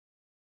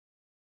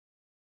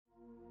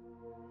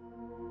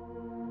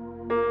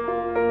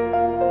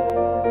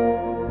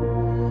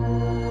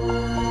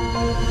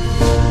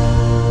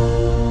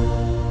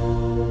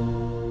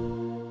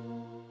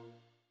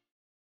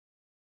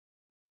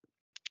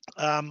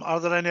Are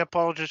there any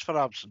apologies for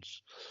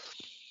absence?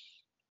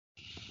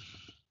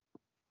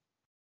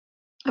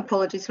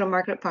 Apologies from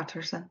Margaret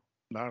Patterson.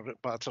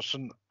 Margaret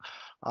Patterson.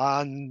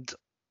 And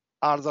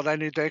are there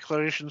any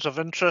declarations of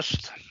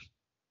interest?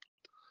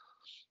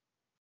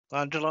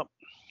 Angela?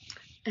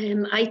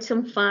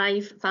 Item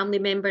 5, family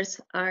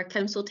members are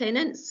council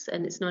tenants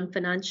and it's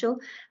non-financial.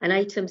 And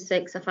item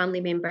 6, a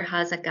family member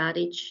has a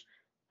garage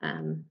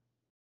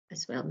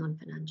as well,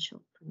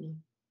 non-financial for me.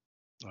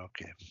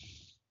 Okay.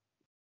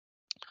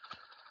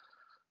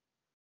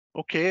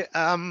 Okay,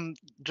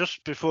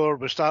 just before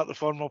we start the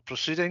formal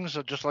proceedings,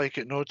 I'd just like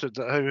it noted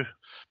that how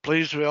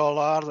pleased we all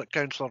are that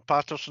Councillor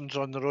Patterson's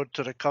on the road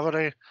to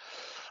recovery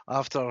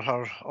after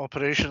her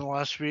operation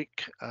last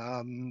week.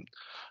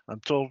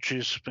 I'm told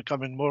she's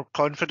becoming more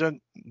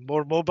confident,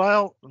 more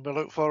mobile, and we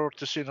look forward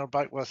to seeing her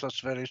back with us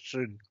very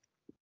soon.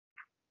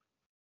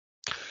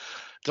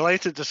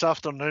 Delighted this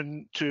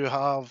afternoon to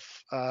have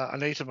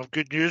an item of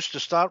good news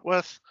to start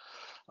with.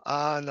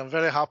 And I'm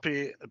very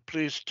happy and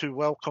pleased to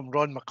welcome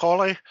Ron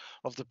Macaulay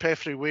of the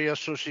Peffrey Way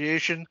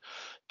Association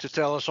to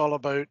tell us all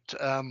about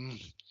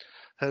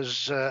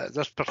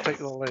this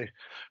particularly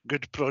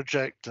good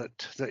project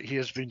that he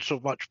has been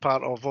so much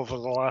part of over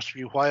the last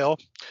few while.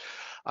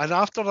 And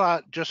after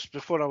that, just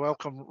before I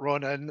welcome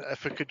Ron in,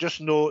 if we could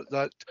just note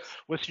that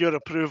with your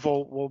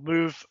approval, we'll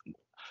move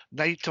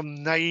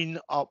item 9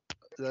 up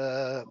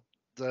the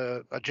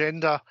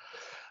agenda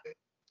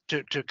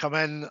to come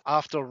in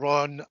after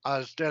Ron,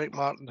 as Derek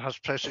Martin has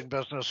pressing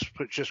business,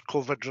 which is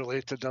COVID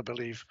related, I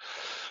believe.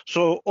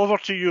 So over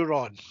to you,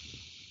 Ron.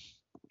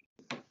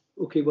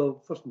 Okay,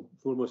 well, first and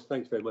foremost,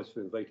 thanks very much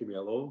for inviting me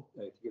along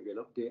to give you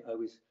an update. I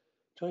was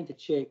trying to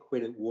check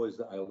when it was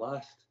that I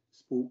last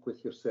spoke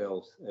with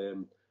yourselves,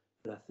 and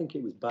I think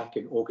it was back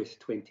in August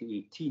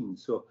 2018.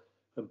 So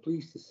I'm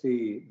pleased to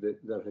say that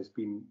there has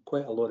been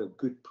quite a lot of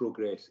good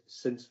progress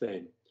since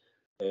then.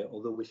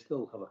 Although we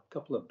still have a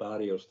couple of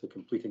barriers to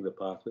completing the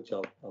path, which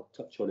I'll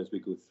touch on as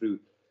we go through.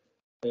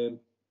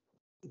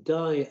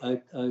 Di,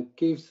 I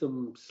gave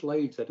some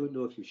slides. I don't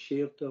know if you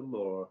shared them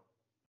or...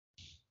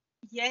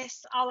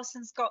 Yes,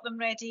 Alison's got them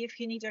ready if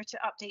you need her to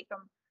update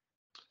them.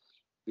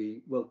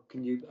 Well,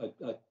 can you,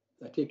 I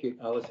take it,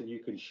 Alison, you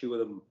can show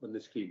them on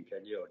the screen,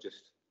 can you, or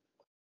just...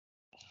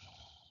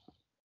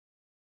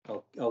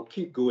 I'll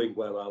keep going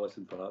while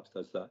Alison perhaps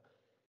does that.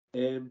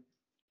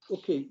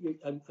 Okay,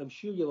 I'm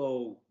sure you'll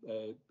all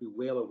be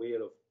well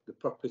aware of the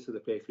purpose of the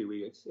Peffrey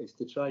Way. It's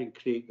to try and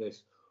create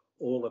this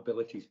all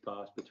abilities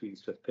path between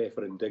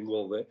Strathpeffer and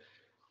Dingwall that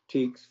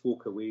takes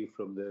folk away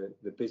from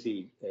the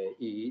busy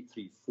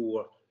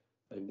A834,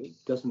 and it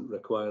doesn't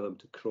require them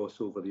to cross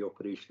over the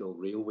operational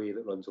railway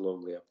that runs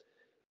along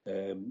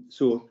there.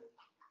 So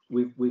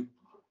we've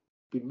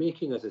been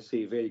making, as I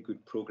say, very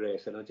good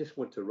progress, and I just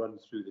want to run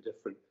through the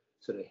different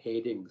sort of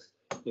headings,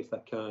 if I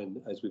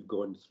can, as we've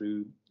gone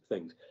through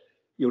things.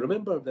 You'll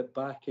remember that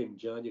back in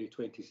January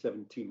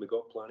 2017, we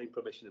got planning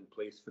permission in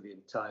place for the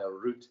entire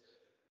route.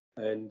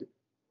 And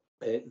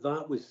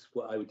that was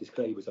what I would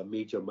describe as a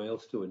major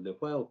milestone. Now,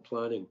 while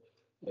planning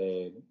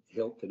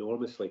helped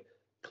enormously,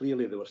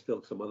 clearly there were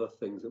still some other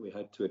things that we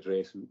had to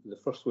address. And the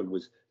first one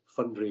was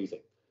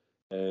fundraising.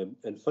 And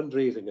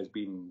fundraising has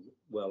been,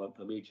 well,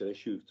 a major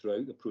issue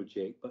throughout the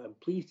project. But I'm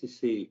pleased to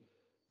say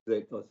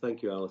that, oh,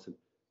 thank you, Alison.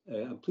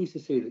 I'm pleased to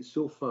say that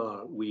so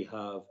far we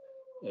have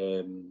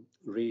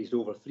raised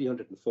over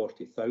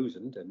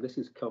 340,000, and this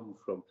has come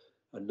from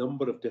a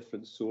number of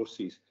different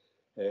sources,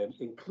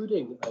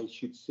 including, I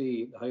should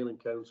say, the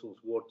Highland Council's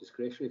Ward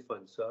Discretionary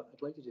Fund. So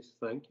I'd like to just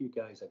thank you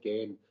guys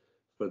again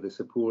for the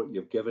support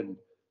you've given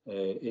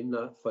in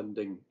that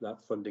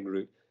funding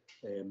route.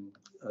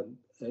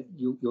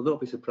 You'll not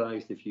be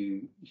surprised if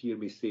you hear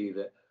me say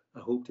that I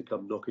hope to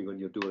come knocking on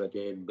your door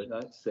again, but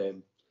that's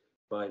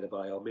by the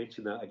by. I'll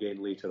mention that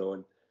again later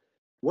on.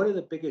 One of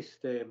the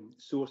biggest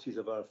sources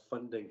of our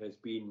funding has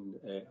been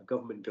a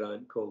government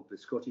grant called the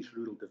Scottish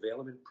Rural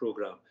Development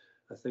Programme,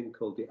 a thing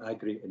called the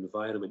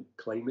Agri-Environment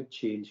Climate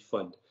Change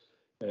Fund.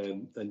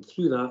 And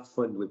through that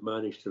fund, we've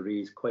managed to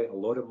raise quite a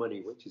lot of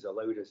money, which has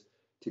allowed us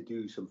to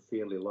do some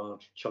fairly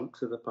large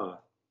chunks of the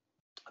path.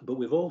 But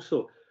we've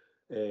also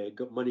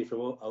got money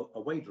from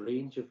a wide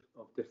range of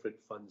different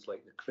funds,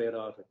 like the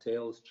Crerard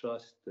Hotels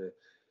Trust, the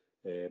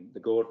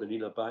Gordon and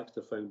Nina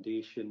Baxter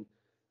Foundation,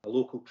 a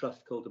local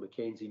trust called the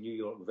Mackenzie New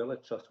York Villa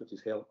Trust, which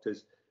has helped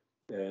us,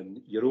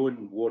 your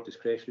own ward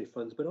discretionary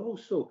funds, but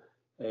also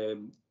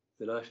the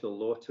National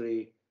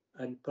Lottery,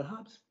 and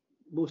perhaps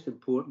most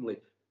importantly,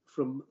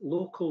 from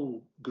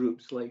local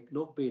groups like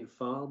Knockbane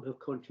Farm have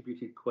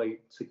contributed quite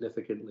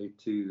significantly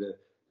to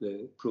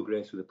the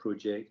progress of the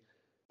project,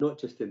 not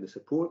just in the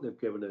support they've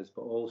given us,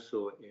 but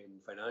also in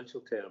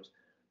financial terms.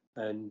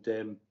 And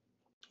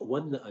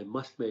one that I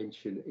must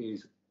mention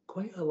is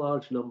quite a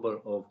large number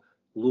of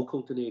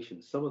local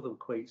donations, some of them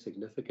quite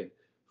significant,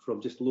 from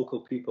just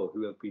local people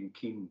who have been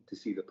keen to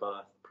see the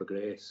path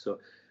progress. So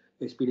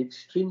it's been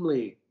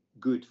extremely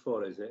good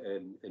for us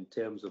in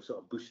terms of sort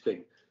of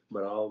boosting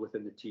morale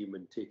within the team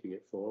and taking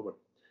it forward.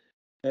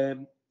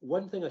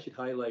 One thing I should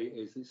highlight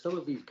is that some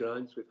of these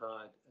grants we've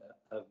had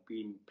have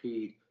been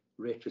paid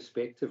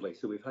retrospectively.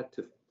 So we've had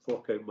to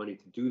fork out money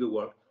to do the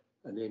work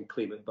and then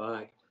claim it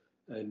back.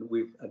 And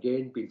we've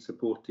again been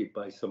supported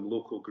by some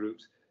local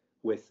groups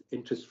with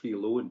interest-free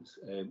loans,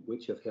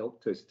 which have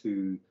helped us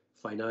to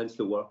finance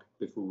the work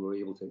before we were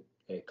able to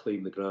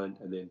claim the grant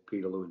and then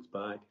pay the loans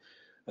back.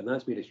 And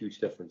that's made a huge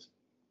difference.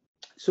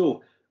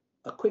 So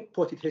a quick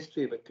potted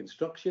history about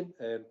construction.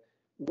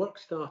 Work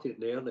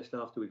started in earnest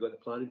after we got the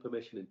planning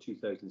permission in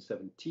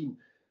 2017.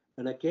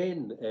 And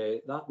again,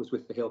 that was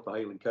with the help of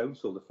Highland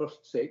Council. The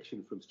first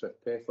section from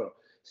Strathpeffer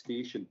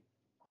Station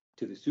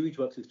to the sewage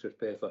works in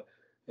Strathpeffer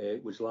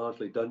was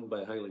largely done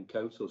by Highland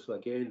Council. So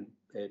again,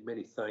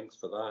 many thanks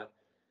for that.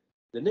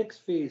 The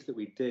next phase that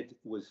we did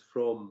was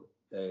from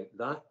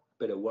that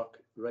bit of work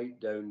right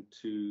down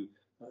to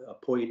a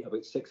point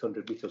about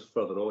 600 metres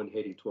further on,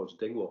 heading towards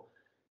Dingwall.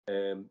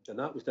 And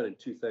that was done in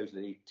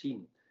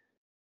 2018.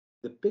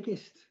 The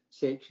biggest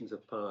sections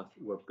of path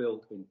were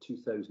built in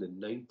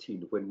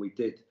 2019 when we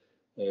did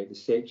the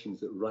sections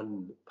that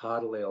run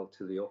parallel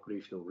to the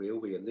operational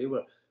railway, and they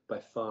were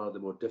by far the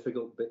more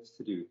difficult bits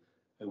to do.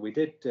 And we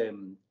did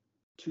 2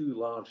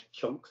 large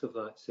chunks of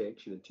that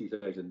section in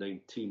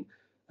 2019,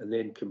 and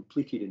then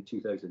completed in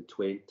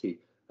 2020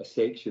 a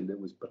section that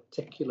was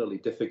particularly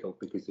difficult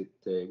because it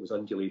was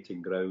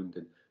undulating ground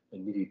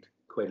and needed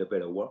quite a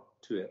bit of work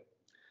to it.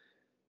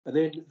 And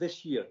then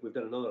this year, we've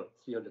done another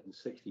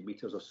 360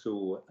 metres or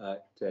so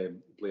at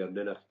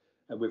Blairninach,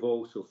 and we've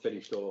also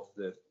finished off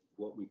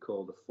what we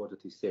call the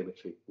Fodderty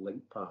Cemetery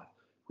link path,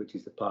 which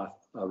is the path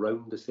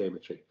around the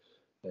cemetery.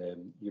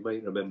 You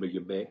might remember you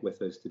met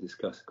with us to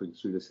discuss going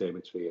through the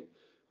cemetery, and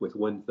with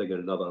one thing or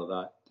another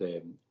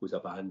that was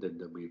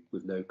abandoned, and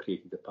we've now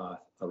created the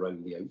path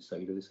around the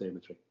outside of the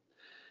cemetery.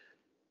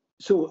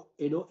 So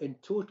in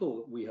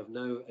total, we have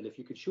now, and if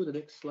you could show the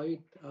next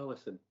slide,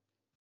 Alison.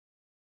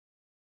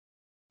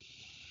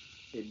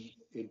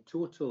 In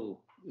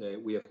total,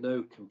 we have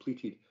now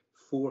completed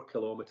 4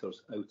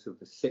 kilometres out of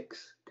the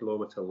 6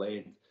 kilometre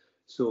length.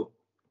 So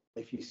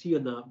if you see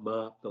on that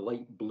map, the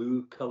light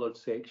blue coloured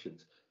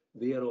sections,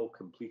 they are all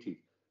completed.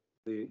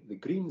 The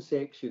green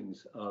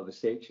sections are the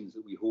sections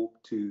that we hope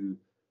to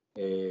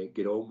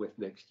get on with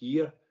next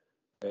year.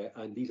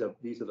 And these are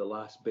the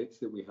last bits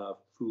that we have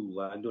full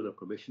landowner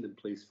permission in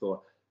place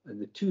for.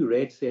 And the 2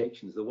 red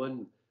sections, the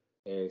one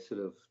sort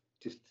of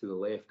just to the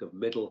left of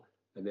middle,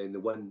 and then the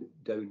one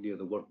down near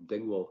the word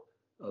Dingwall,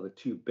 are the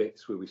 2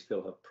 bits where we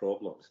still have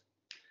problems.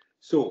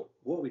 So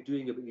what are we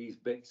doing about these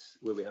bits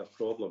where we have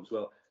problems?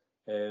 Well,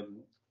 there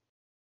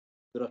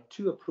are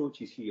 2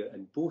 approaches here,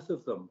 and both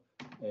of them,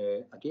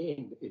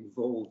 again,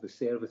 involve the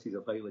services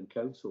of Highland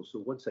Council. So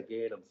once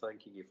again, I'm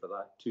thanking you for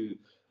that too.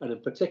 And in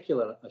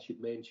particular, I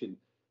should mention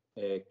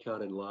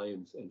Karen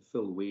Lyons and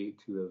Phil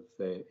Waite, who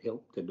have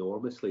helped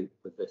enormously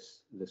with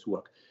this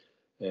work.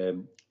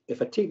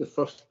 If I take the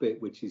first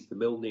bit, which is the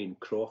Milnane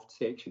Croft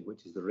section,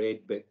 which is the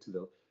red bit to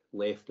the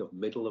left of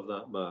middle of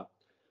that map,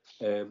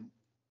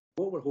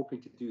 what we're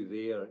hoping to do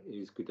there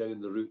is go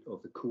down the route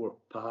of the core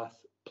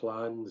path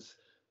plans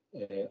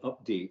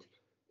update.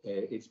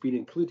 It's been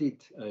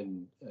included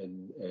in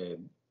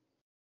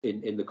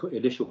the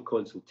initial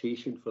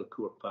consultation for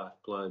core path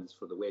plans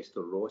for the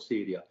Wester Ross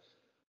area,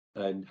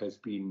 and has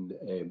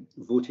been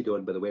voted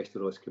on by the Wester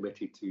Ross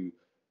Committee to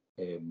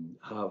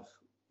have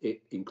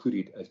it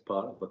included as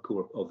part of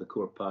the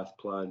core path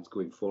plans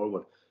going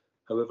forward.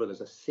 However,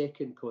 there's a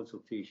second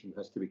consultation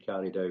has to be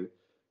carried out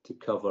to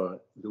cover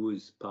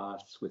those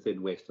paths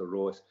within Wester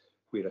Ross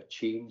where a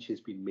change has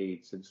been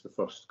made since the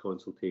first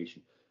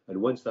consultation. And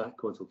once that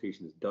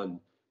consultation is done,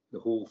 the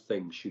whole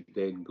thing should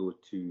then go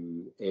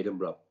to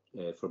Edinburgh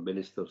for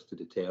ministers to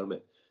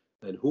determine.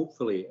 And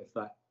hopefully, if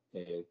that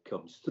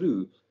comes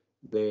through,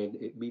 then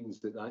it means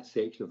that that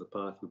section of the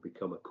path would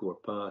become a core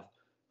path,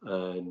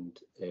 and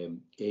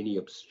any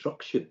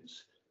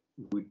obstructions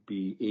would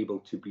be able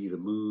to be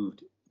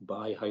removed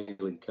by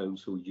Highland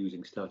Council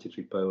using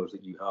statutory powers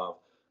that you have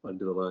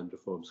under the Land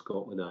Reform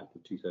Scotland Act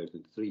of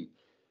 2003.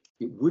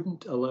 It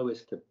wouldn't allow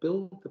us to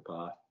build the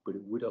path, but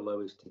it would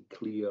allow us to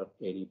clear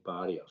any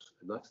barriers,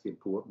 and that's the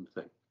important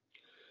thing.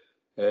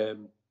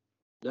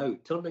 Now,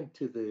 turning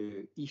to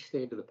the east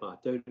end of the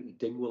path, down at the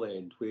Dingwall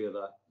end, where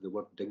the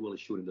word Dingwall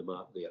is shown in the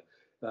map there,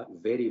 that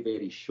very,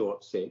 very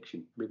short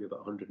section, maybe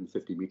about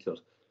 150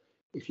 metres.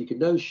 If you can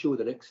now show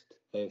the next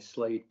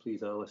slide,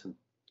 please, Alison.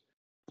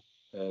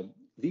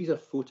 These are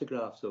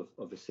photographs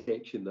of the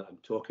section that I'm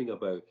talking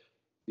about.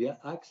 The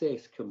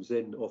access comes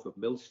in off of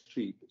Mill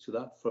Street, so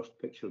that first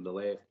picture on the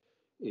left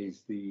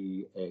is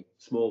the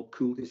small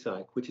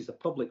cul-de-sac, which is a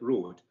public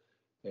road,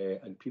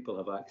 and people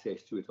have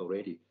access to it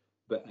already.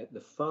 But at the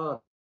far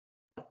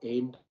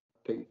end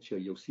picture,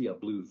 you'll see a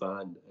blue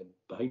van, and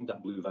behind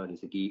that blue van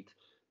is a gate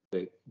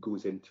that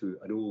goes into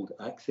an old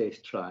access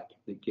track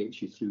that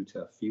gets you through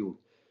to a field.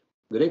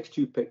 The next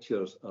 2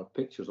 pictures are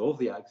pictures of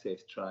the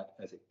access track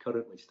as it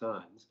currently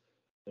stands.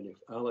 And if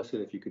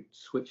Alison, if you could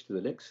switch to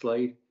the next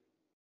slide.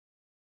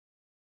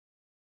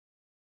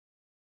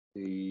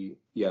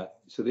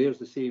 So there's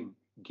the same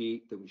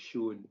gate that was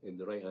shown in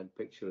the right-hand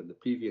picture in the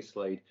previous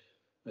slide,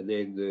 and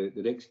then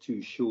the next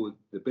two show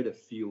the bit of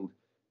field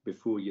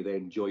before you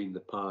then join the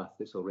path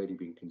that's already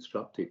been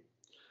constructed.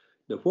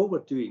 Now, what we're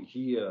doing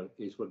here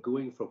is we're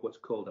going for what's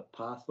called a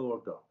path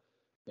order.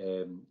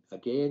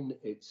 Again,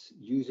 it's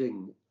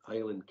using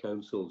Highland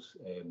Council's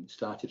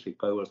statutory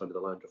powers under the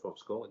Land Reform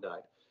Scotland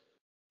Act,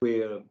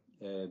 where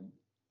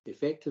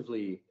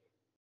effectively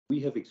we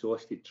have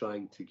exhausted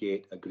trying to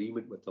get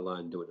agreement with the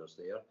landowners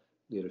there.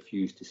 They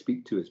refuse to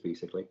speak to us,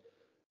 basically.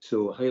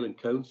 So Highland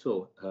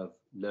Council have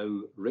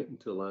now written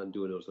to the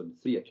landowners on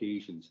 3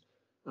 occasions,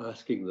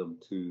 asking them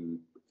to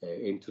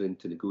enter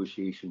into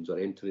negotiations or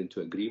enter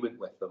into agreement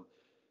with them.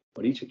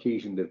 On each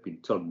occasion, they've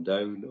been turned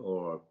down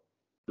or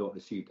not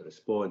received a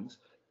response.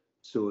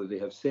 So they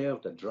have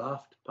served a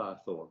draft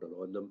path order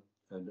on them,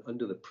 and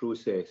under the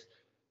process,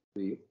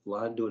 the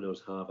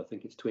landowners have, I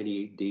think it's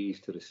 28 days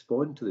to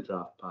respond to the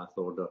draft path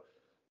order.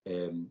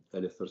 And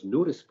if there's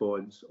no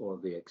response or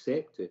they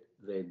accept it,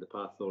 then the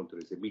path order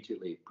is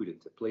immediately put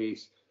into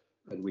place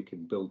and we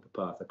can build the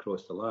path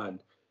across the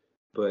land.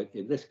 But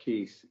in this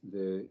case,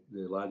 the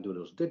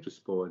landowners did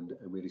respond,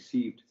 and we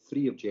received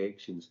 3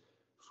 objections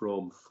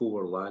from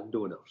 4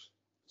 landowners.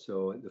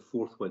 So the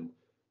 4th one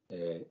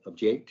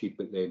objected,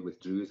 but then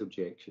withdrew his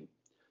objection.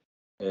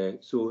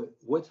 So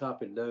what's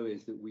happened now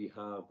is that we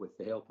have, with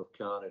the help of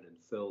Karen and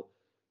Phil,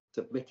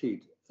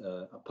 submitted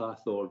a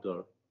path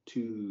order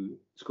to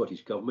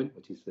Scottish Government,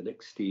 which is the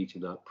next stage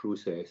in that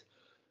process.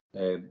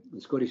 The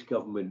Scottish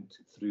Government,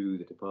 through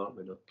the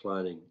Department of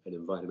Planning and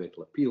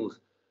Environmental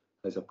Appeals,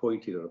 has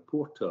appointed a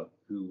reporter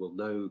who will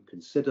now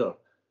consider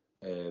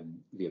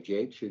the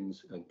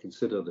objections and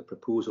consider the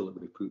proposal that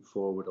we put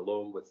forward,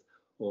 along with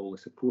all the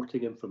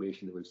supporting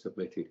information that we've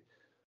submitted.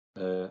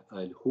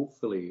 And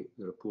hopefully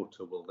the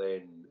reporter will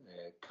then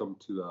come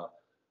to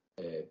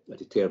a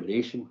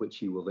determination, which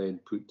he will then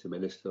put to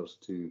ministers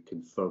to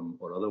confirm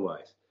or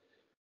otherwise.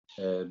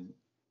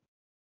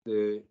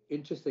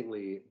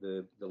 Interestingly,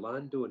 the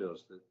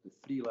landowners, the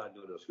 3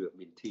 landowners who have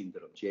maintained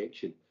their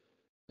objection,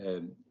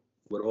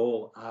 were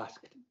all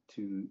asked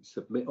to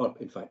submit, or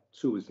in fact,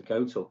 so was the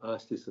council,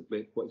 asked to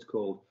submit what is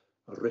called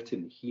a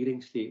written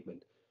hearing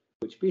statement,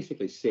 which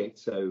basically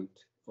sets out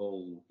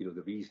all,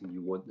 the reason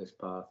you want this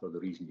path or the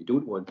reason you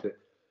don't want it,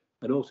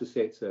 and also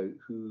sets out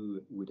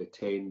who would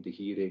attend the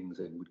hearings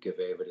and would give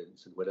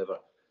evidence and whatever.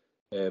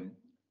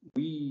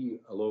 We,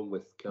 along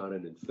with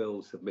Karen and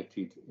Phil,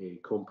 submitted a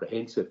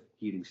comprehensive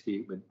hearing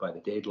statement by the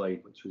deadline,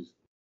 which was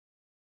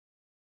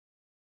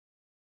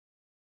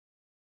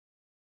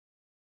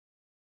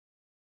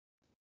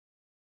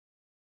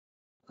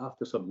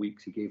after some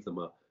weeks. He gave them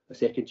a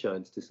second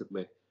chance to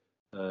submit,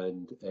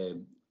 and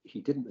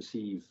he didn't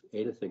receive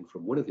anything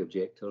from one of the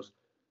objectors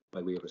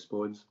by way of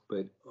response,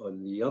 but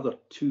on the other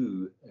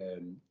 2,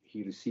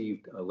 he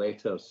received a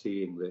letter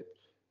saying that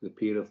the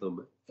pair of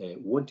them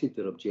wanted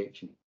their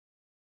objection.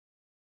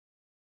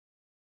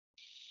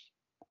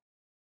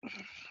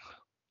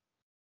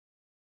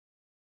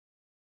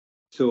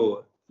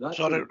 So that's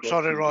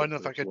sorry, Ron,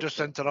 if I could just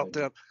interrupt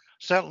there.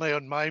 Certainly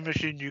on my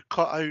machine, you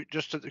cut out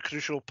just at the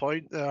crucial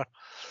point there.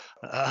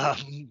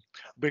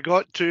 We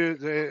got to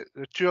the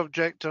 2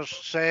 objectors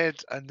said,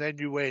 and then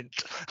you went.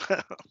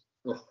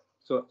 Oh,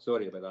 so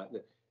sorry about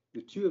that.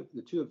 The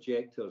two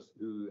objectors,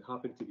 who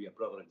happened to be a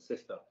brother and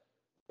sister,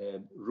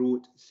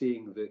 wrote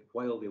saying that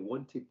while they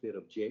wanted their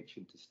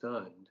objection to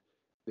stand,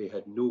 they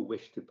had no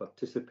wish to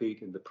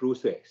participate in the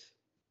process.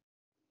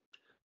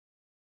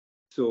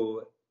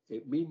 So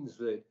it means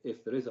that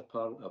if there is a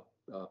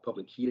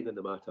public hearing on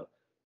the matter,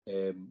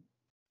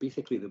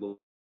 basically there will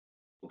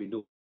be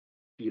no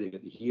hearing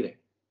at the hearing,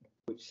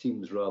 which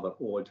seems rather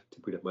odd, to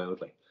put it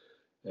mildly.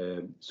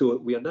 So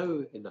we are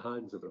now in the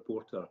hands of the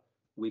reporter,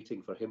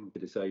 waiting for him to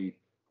decide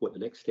what the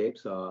next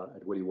steps are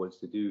and what he wants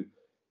to do.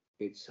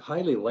 It's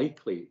highly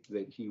likely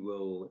that he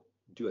will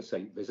do a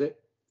site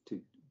visit to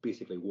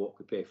basically walk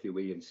the Peffrey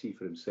Way and see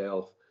for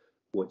himself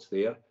what's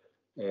there.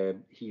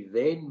 He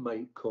then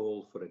might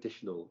call for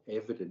additional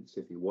evidence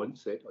if he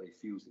wants it or he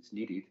feels it's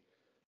needed.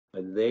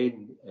 And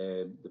then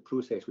the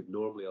process would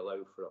normally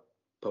allow for a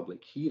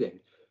public hearing.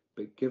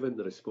 But given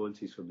the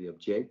responses from the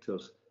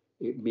objectors,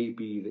 it may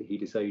be that he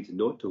decides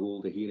not to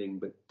hold a hearing,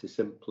 but to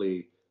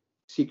simply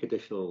seek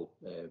additional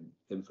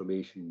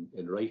information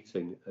in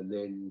writing and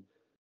then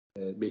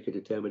make a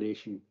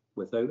determination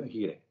without a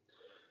hearing.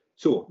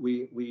 So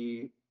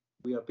we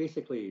are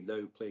basically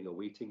now playing a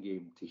waiting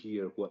game to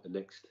hear what the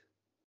next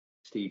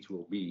stage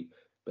will be,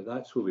 but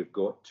that's where we've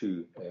got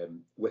to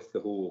with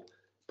the whole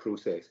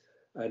process.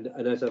 And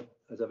as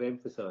I've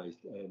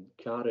emphasised,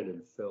 Karen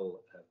and Phil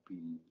have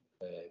been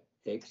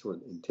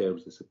excellent in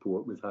terms of the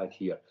support we've had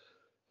here.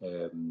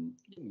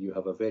 You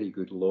have a very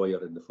good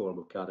lawyer in the form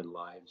of Karen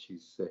Lyon.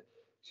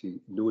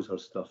 She knows her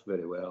stuff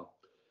very well.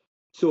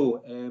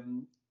 So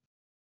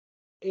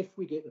if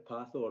we get the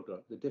path order,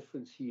 the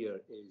difference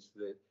here is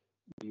that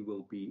we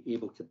will be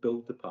able to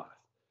build the path,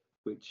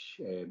 which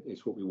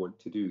is what we want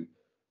to do.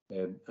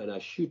 And I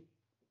should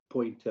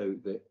point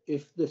out that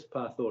if this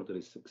path order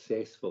is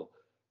successful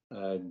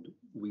and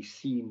we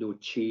see no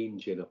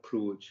change in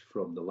approach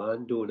from the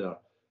landowner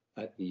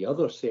at the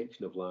other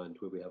section of land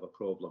where we have a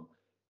problem,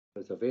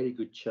 there's a very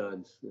good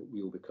chance that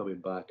we will be coming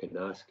back and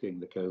asking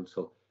the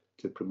council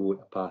to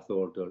promote a path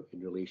order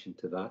in relation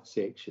to that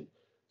section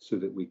so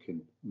that we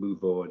can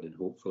move on and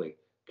hopefully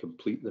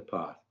complete the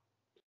path.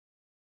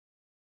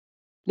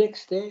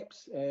 Next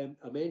steps,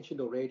 I mentioned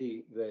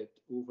already that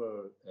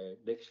over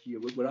next year,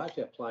 we're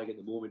actually applying at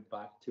the moment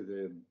back to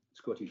the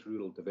Scottish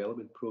Rural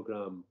Development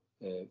Programme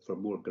for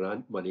more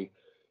grant money.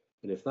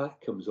 And if that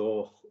comes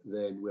off,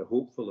 then we're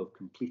hopeful of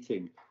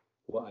completing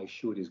what I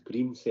showed as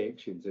green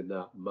sections in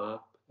that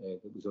map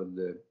that was on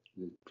the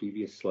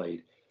previous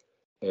slide.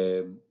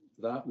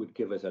 That would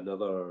give us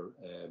another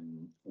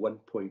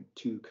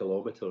 1.2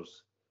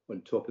 kilometres on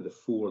top of the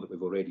 4 that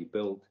we've already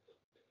built.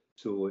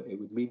 So it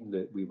would mean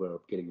that we were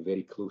getting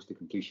very close to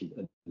completion,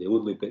 and the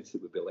only bits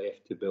that would be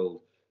left to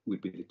build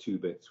would be the 2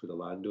 bits where the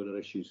landowner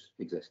issues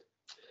exist.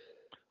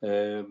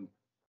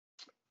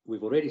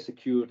 We've already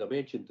secured, I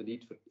mentioned the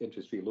need for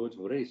interest-free loans,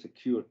 we've already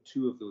secured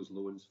 2 of those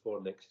loans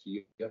for next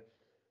year.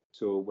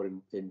 So we're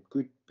in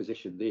good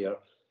position there.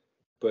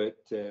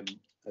 But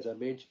as I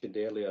mentioned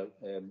earlier,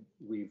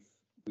 we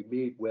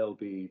may well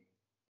be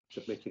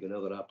submitting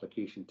another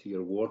application to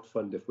your ward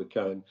fund if we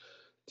can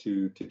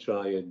to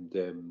try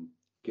and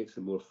get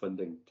some more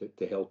funding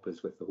to help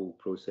us with the whole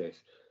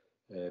process.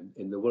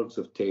 In the words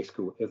of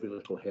Tesco, every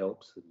little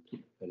helps,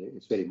 and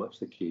it's very much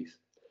the case.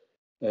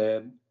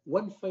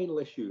 One final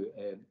issue,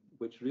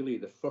 which really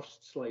the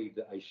first slide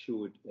that I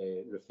showed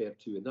referred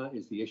to, and that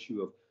is the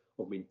issue of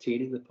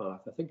maintaining the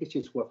path. I think it's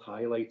just worth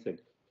highlighting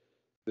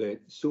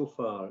that so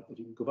far, if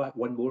you can go back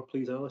one more,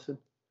 please, Alison.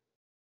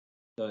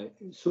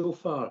 So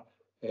far,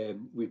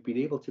 we've been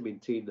able to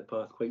maintain the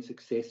path quite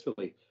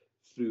successfully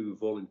through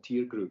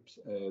volunteer groups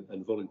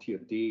and volunteer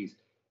days.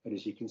 And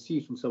as you can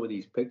see from some of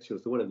these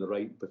pictures, the one on the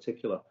right in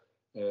particular,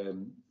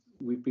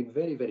 we've been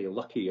very, very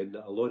lucky in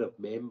that a lot of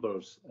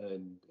members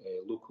and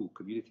local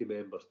community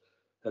members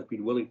have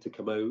been willing to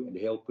come out and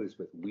help us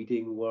with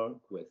weeding work,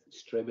 with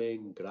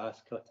strimming,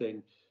 grass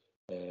cutting,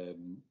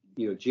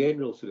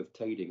 general sort of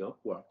tidying up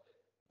work.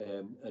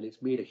 And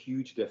it's made a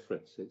huge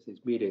difference.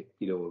 It's made it,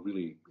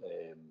 really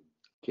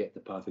get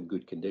the path in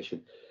good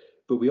condition.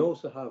 But we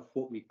also have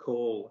what we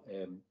call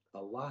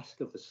a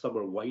last of the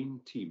summer wine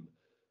team.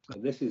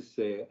 And this is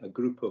a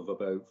group of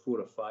about 4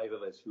 or 5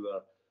 of us who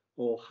are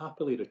all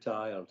happily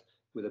retired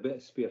with a bit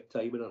of spare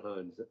time in our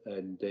hands.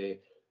 And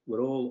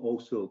we're all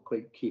also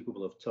quite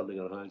capable of turning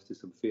our hands to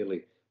some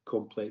fairly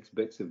complex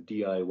bits of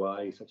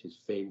DIY, such as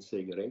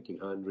fencing, erecting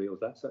handrails,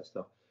 that sort of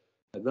stuff.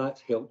 And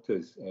that's helped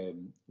us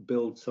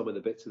build some of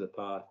the bits of the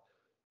path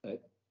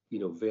at,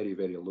 very,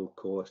 very low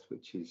cost,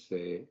 which has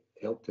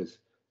helped us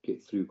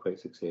get through quite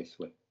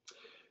successfully.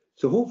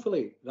 So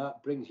hopefully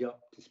that brings you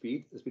up to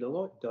speed. There's been a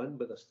lot done,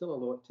 but there's still a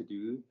lot to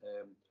do.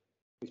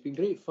 It's been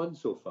great fun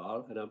so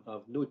far, and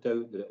I've no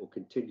doubt that it will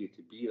continue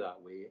to be that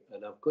way.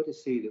 And I've got to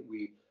say that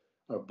we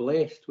are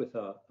blessed with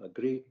a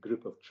great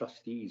group of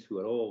trustees who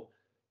are all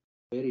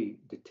very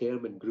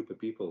determined group of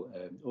people,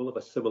 all of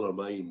a similar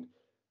mind,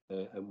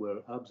 and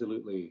we're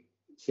absolutely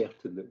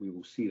certain that we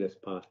will see this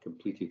path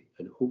completed,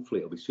 and hopefully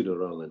it'll be sooner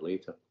rather than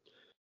later.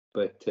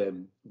 But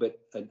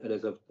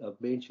as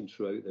I've mentioned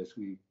throughout this,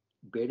 we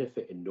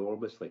benefit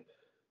enormously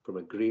from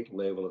a great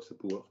level of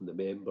support from the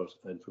members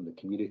and from the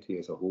community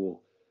as a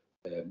whole,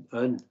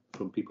 and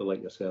from people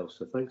like yourselves.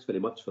 So thanks very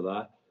much for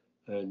that,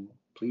 and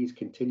please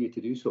continue to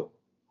do so.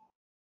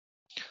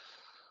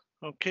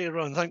 Okay,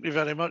 Ron, thank you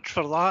very much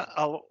for that.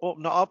 I'll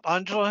open it up.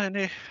 Angela,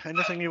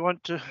 anything you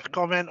want to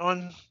comment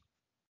on?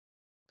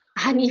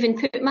 I hadn't even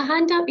put my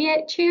hand up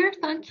yet, Chair.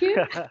 Thank you.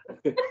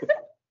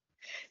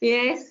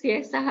 Yes,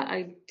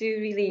 I do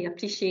really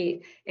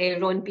appreciate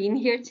Ron being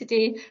here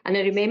today. And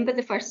I remember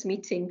the first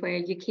meeting where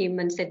you came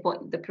and said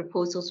what the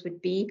proposals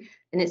would be.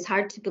 And it's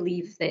hard to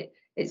believe that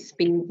it's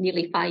been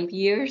nearly 5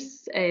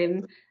 years.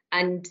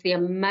 And the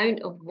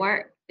amount of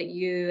work that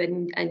you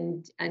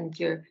and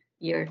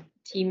your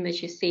team,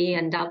 as you say,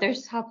 and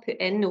others have put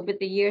in over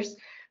the years.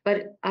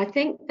 But I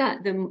think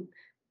that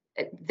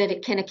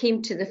it kind of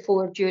came to the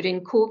fore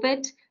during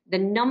COVID. The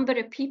number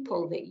of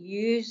people that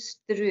used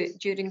the route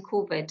during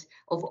COVID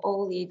of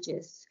all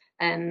ages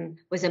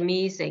was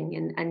amazing.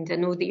 And I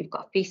know that you've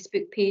got a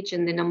Facebook page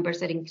and the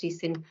numbers are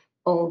increasing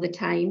all the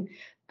time.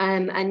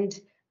 And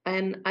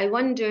I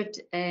wondered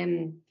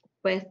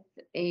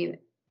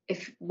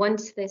if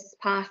once this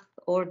path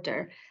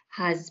order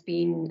has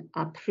been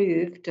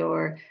approved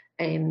or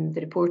the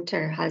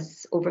reporter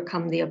has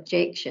overcome the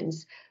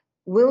objections,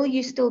 will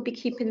you still be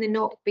keeping the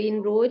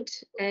Knockbane Road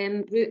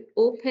route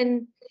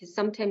open? Because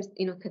sometimes,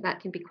 because that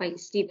can be quite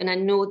steep. And I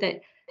know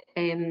that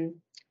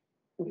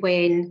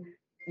when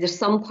there's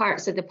some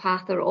parts of the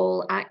path are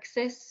all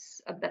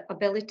access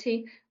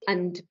ability,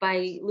 and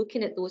by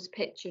looking at those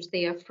pictures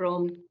there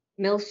from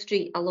Mill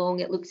Street along,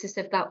 it looks as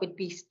if that would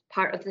be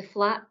part of the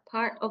flat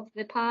part of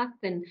the path,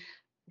 and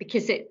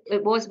because it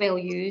was well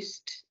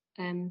used.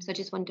 So I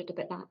just wondered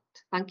about that.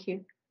 Thank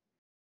you.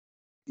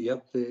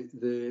 Yep,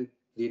 the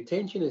the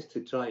intention is to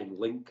try and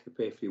link the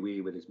Peffrey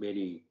Way with as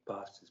many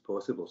paths as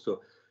possible.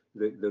 So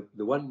the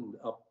one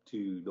up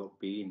to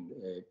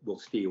Knockbane will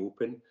stay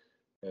open.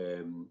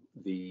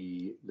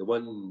 There's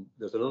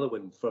another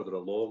one further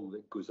along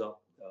that goes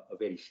up a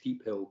very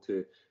steep hill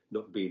to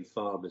Knockbane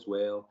Farm as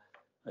well.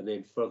 And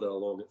then further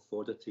along at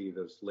Fodderty,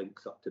 there's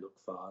links up to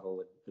Knockfarrell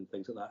and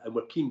things like that. And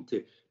we're keen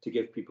to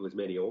give people as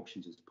many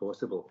options as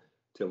possible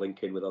to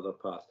link in with other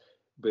paths.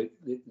 But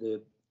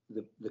the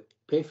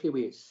Peffrey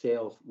Way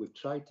itself, we've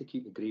tried to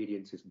keep the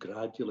gradients as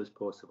gradual as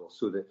possible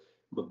so that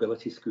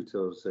mobility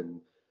scooters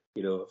and,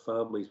 you know,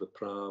 families with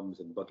prams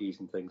and buggies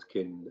and things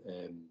can,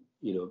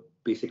 you know,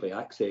 basically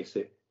access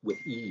it with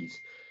ease.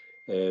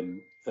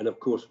 And of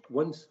course,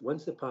 once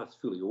the path's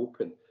fully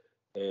open,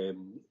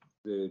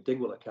 the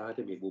Dingwall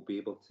Academy will be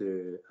able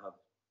to have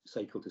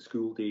cycle to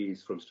school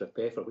days from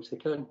Strathpeffer, which they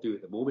can't do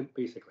at the moment,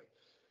 basically.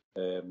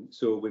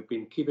 So we've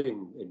been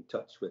keeping in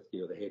touch with,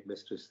 you know, the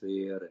headmistress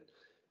there,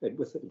 and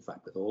with, in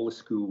fact, with all the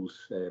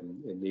schools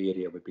in the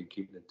area we've been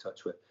keeping in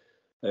touch with.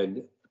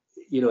 And,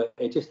 you know,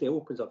 it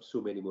opens up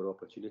so many more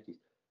opportunities.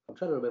 I'm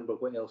trying to remember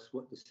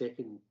what the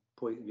second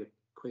point of your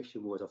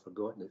question was. I've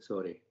forgotten it,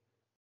 sorry.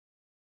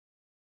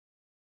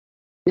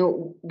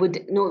 No,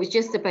 it was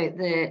just about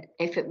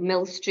if at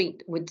Mill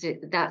Street, would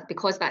that,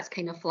 because that's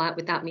kind of flat,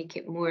 would that make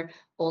it more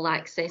all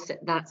access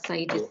at that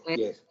side as well?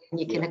 Yes. And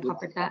you kind of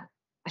covered that.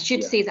 I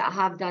should say that I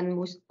have done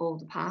most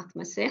of the path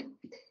myself.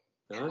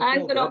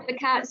 I've got up the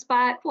cat's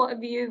back. What a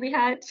view we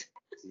had.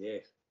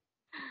 Yes.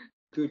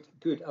 Good.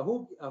 I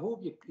hope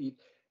you.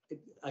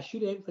 I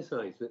should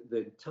emphasise that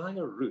the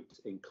entire route,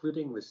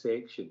 including the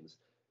sections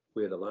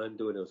where the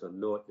landowners are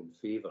not in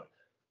favour,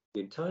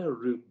 the entire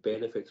route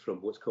benefits from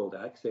what's called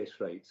access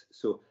rights.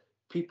 So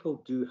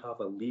people do have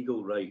a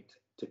legal right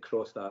to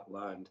cross that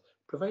land,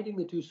 providing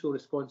they do so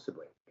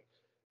responsibly.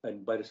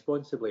 And by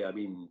responsibly, I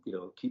mean, you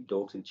know, keep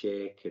dogs in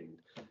check and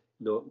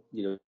not,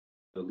 you know,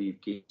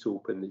 leave gates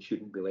open that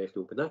shouldn't be left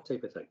open, that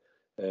type of thing.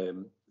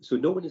 So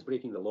no one is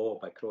breaking the law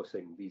by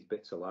crossing these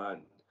bits of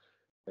land.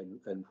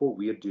 And what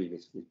we're doing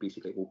is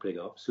basically opening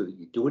up so that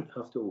you don't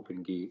have to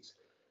open gates.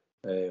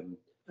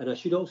 And I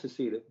should also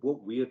say that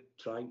what we're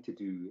trying to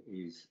do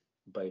is,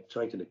 by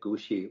trying to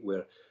negotiate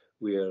where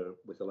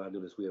with the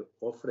landowners, we're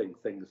offering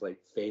things like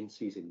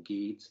fences and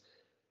gates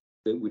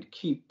that would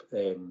keep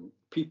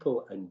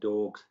people and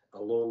dogs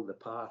along the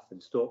path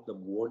and stop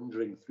them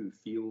wandering through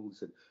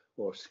fields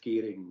or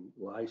scaring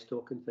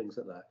livestock and things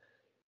like that.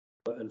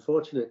 But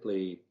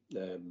unfortunately,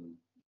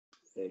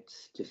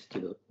 it's just,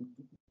 you know,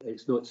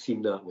 it's not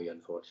seen that way,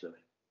 unfortunately.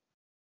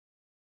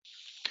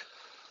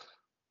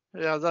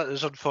 Yeah, that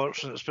is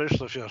unfortunate,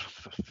 especially if you're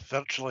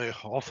virtually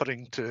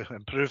offering to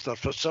improve their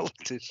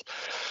facilities.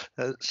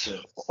 It's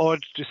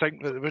odd to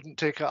think that they wouldn't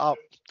take it up.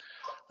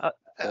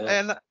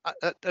 And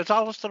is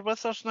Alistair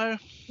with us now?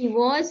 He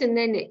was, and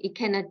then he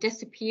kind of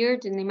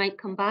disappeared, and they might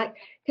come back.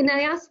 Can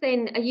I ask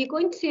then, are you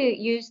going to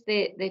use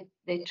the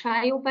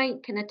trial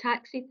bike kind of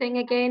taxi thing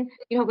again?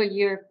 You know, where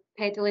you're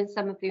pedalling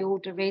some of the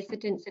older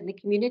residents in the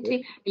community.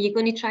 Yep. Are you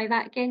going to try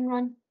that again,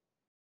 Ron?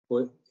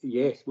 Well,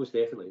 yes, most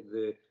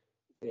definitely.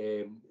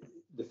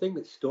 The thing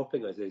that's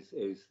stopping us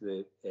is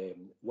that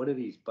one of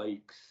these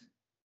bikes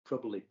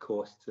probably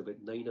costs about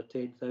 9,000 or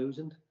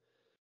 10,000.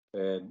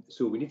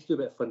 So we need to do a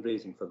bit of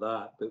fundraising for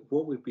that. But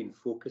what we've been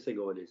focusing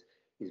on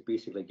is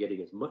basically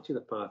getting as much of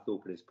the path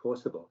open as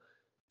possible,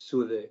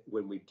 so that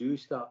when we do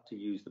start to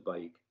use the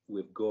bike,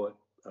 we've got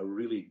a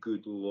really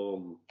good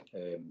long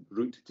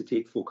route to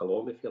take folk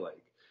along, if you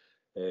like.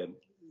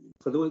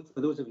 For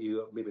those of you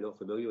who are maybe not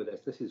familiar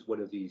with this is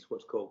one of these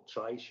what's called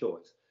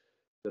tri-shots.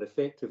 They're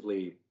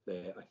effectively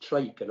a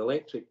trike, an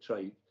electric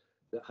trike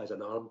that has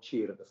an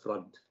armchair at the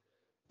front,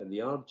 and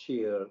the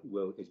armchair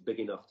is big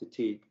enough to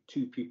take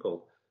two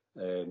people,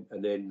 and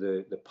then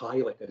the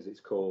pilot, as it's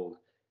called,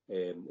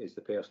 is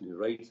the person who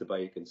rides the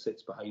bike and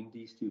sits behind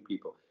these two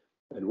people.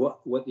 And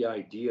what the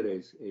idea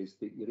is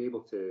that you're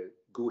able to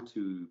go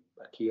to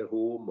a care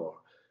home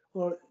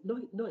or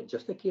not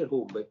just a care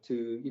home, but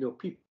to, you know,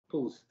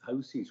 people's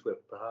houses where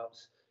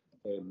perhaps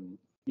you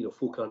know,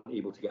 folk aren't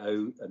able to get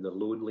out and they're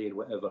lonely and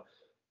whatever.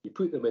 You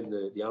put them in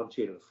the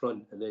armchair in the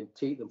front and then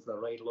take them for a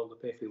ride along the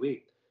Peffrey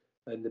Way.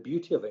 And the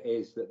beauty of it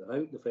is that they're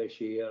out in the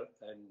fresh air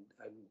and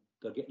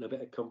they're getting a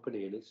bit of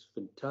company, and it's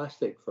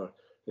fantastic for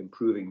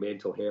improving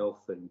mental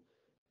health and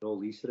all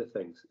these sort of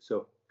things.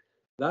 So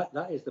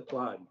that is the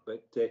plan.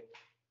 But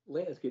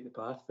let us get the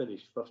path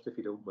finished first, if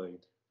you don't mind.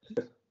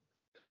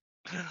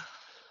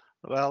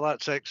 Well,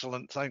 that's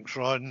excellent. Thanks,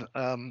 Ron.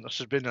 This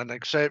has been an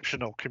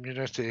exceptional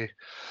community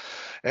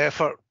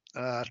effort,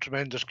 a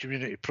tremendous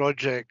community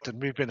project,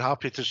 and we've been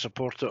happy to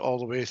support it all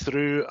the way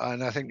through.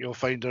 And I think you'll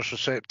find us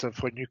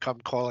receptive when you come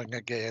calling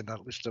again.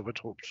 At least I would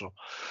hope so.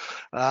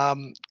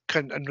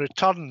 In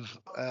return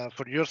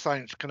for your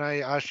thanks, can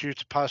I ask you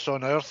to pass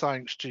on our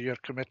thanks to your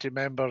committee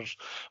members,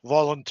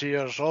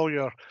 volunteers, all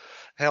your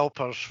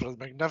helpers for the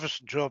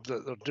magnificent job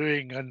that they're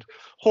doing, and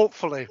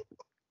hopefully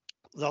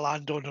the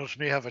landowners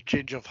may have a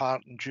change of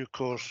heart in due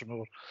course and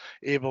we're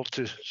able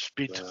to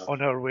speed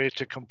on our way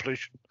to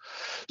completion.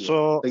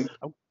 So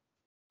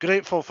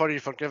grateful for you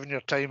for giving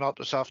your time up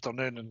this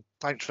afternoon, and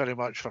thanks very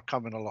much for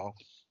coming along.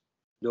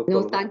 No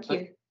No, problem. thank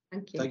you.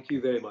 Thank you. Thank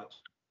you very much.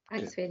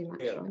 Thanks very much,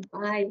 Yeah. Ron.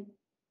 Bye.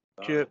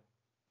 Thank you.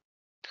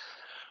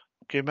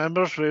 Okay,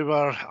 members, we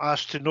were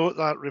asked to note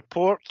that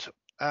report.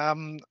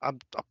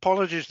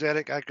 Apologies,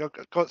 Derek, I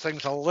got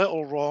things a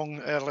little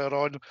wrong earlier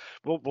on.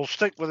 We'll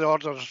stick with the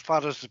order as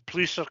far as the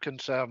police are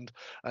concerned,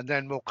 and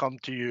then we'll come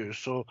to you.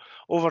 So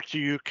over to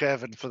you,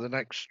 Kevin, for the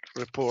next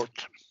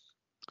report.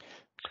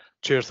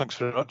 Chair, thanks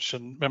very much,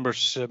 and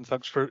members,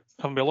 thanks for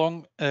having me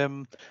along.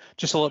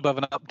 Just a little bit of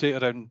an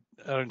update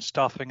around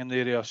staffing in the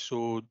area.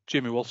 So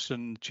Jamie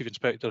Wilson, Chief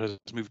Inspector, has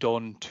moved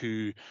on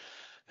to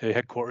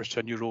headquarters to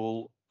a new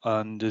role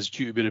and is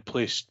due to be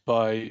replaced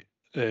by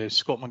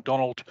Scott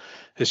MacDonald.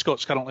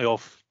 Scott's currently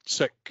off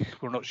sick.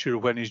 We're not sure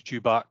when he's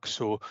due back,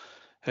 so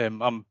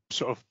I'm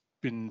sort of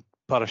been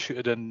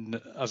parachuted in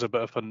as a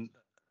bit of an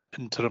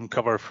interim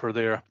cover for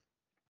there.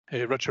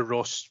 Richard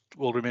Ross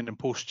will remain in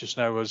post just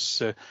now as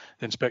the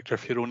inspector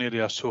for your own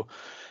area. So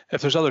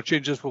if there's other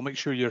changes, we'll make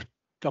sure you're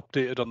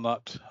updated on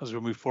that as we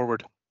move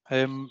forward.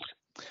 In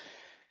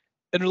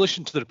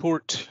relation to the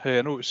report,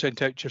 I know it was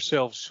sent out to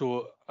yourselves,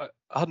 so I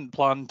hadn't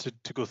planned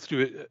to go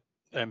through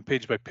it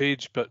page by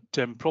page, but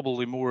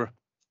probably more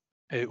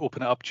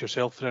open it up to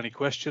yourself for any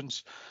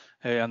questions,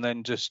 and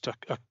then just a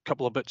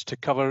couple of bits to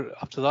cover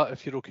after that,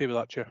 if you're okay with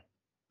that, Chair.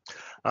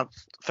 I'm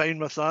fine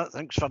with that.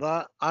 Thanks for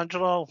that.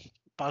 Angela, I'll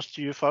pass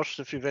to you first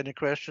if you have any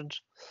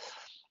questions.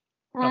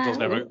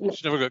 Angela's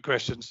she's never got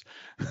questions.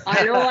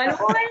 I know.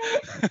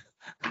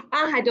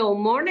 I had all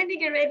morning to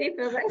get ready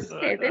for this,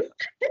 Kevin.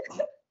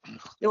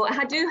 No,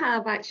 I do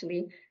have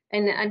actually,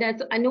 and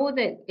I know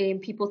that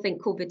people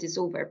think COVID is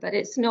over, but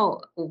it's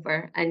not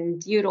over.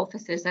 And your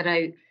officers are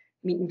out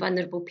meeting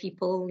vulnerable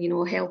people, you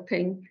know,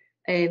 helping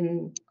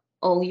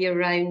all year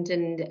round.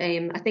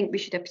 And I think we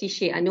should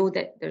appreciate. I know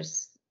that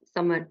there's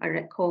some are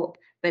at COP,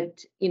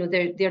 but you know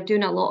they're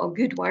doing a lot of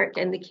good work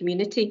in the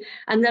community.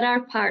 And there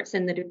are parts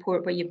in the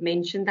report where you've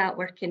mentioned that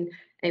working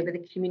with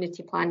the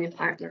community planning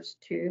partners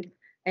too.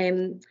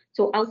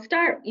 So I'll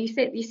start. You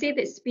say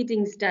that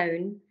speeding's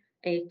down.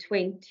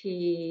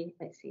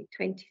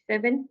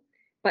 27,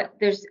 but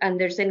there's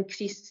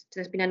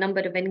been a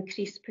number of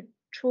increased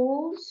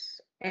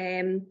patrols,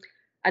 and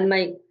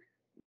I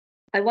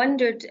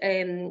wondered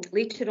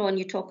later on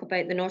you talk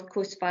about the North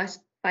Coast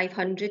Fast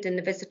 500 and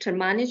the visitor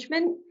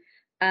management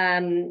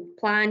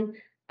plan,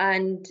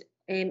 and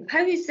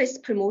how is this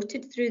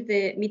promoted through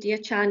the media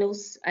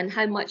channels, and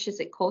how much is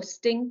it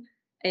costing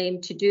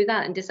to do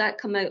that, and does that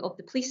come out of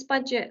the police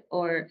budget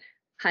or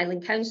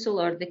Highland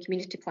Council or the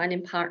community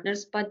planning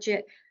partners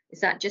budget? Is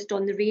that just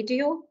on the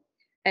radio?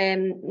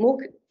 Do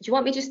you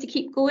want me just to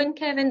keep going,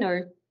 Kevin,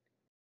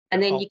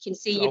 and then you can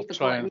see you've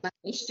forgotten my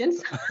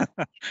questions?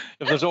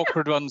 If there's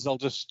awkward ones, I'll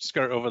just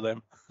skirt over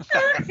them.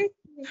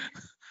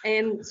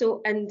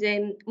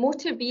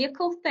 Motor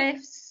vehicle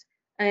thefts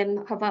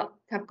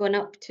have gone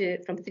up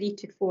from 3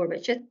 to 4,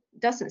 which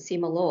doesn't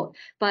seem a lot.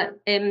 But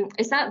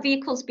is that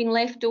vehicles being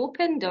left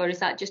opened, or is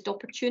that just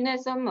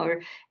opportunism?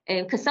 Or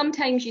because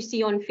sometimes you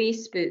see on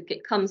Facebook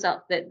it comes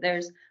up that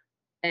there's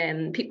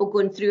people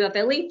going through a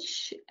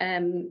village,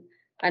 and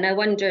I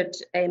wondered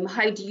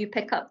how do you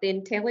pick up the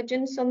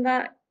intelligence on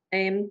that?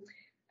 An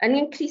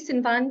increase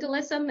in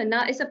vandalism, and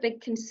that is a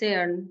big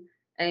concern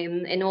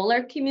in all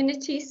our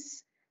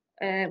communities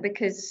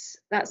because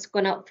that's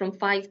gone up from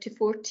 5 to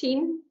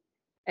 14.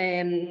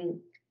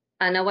 And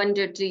I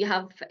wonder, do you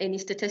have any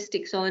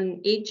statistics on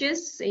age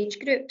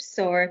groups,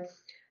 or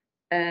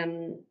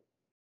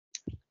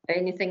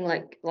anything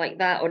like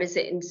that, or is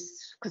it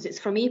because it's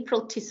from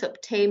April to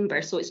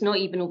September, so it's not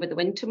even over the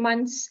winter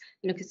months,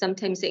 you know, because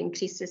sometimes it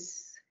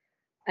increases.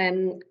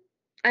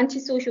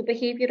 Antisocial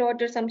behaviour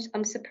orders,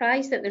 I'm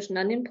surprised that there's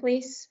none in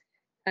place,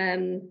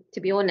 to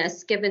be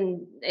honest,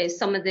 given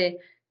some of the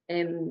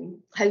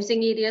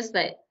housing areas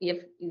that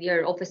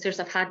your officers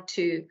have had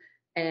to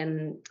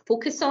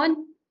focus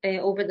on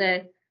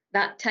over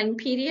that time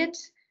period.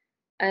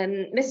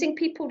 Missing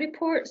people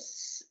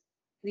reports,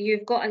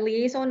 you've got a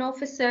liaison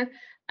officer.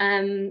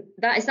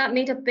 Has that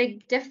made a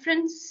big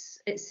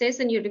difference? It says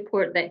in your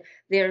report that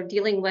they're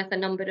dealing with a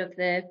number of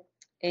the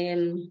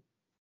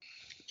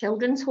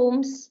children's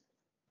homes.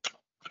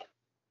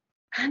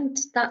 And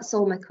that's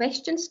all my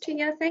questions to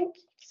you, I think.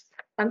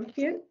 Thank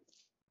you.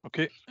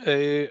 Okay,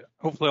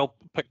 hopefully I'll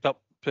pick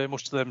up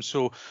most of them.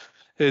 So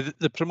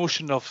the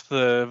promotion of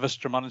the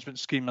visitor management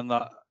scheme and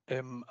that,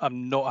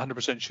 I'm not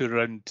 100% sure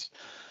around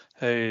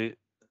the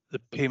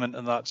payment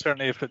and that.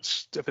 Certainly if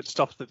it's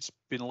stuff that's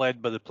been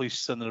led by the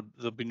police, then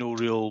there'll be no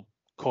real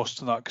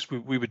cost in that, because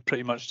we would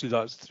pretty much do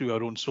that through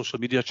our own social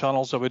media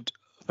channels, I would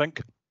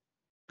think.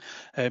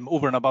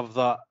 Over and above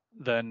that,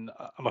 then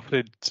I'm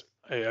afraid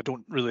I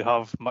don't really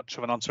have much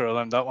of an answer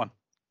around that one.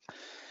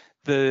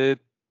 The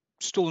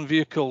stolen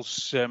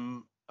vehicles, I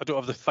don't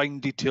have the fine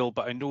detail,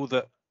 but I know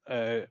that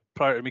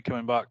prior to me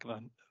coming back,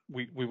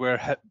 we were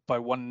hit by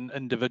one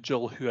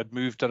individual who had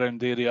moved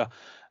around the area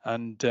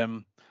and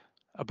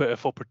a bit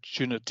of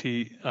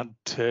opportunity and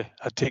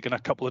had taken a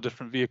couple of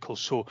different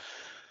vehicles. So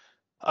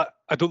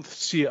I don't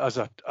see it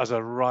as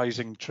a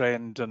rising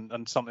trend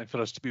and something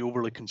for us to be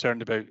overly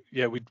concerned about.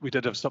 Yeah, we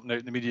did have something out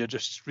in the media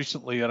just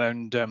recently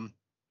around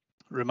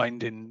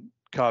reminding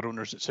car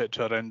owners,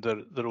 etc., around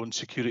their own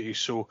security.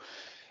 So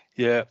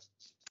yeah,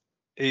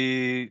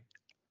 and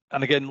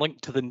again,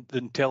 linked to the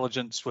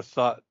intelligence with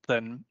that,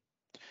 then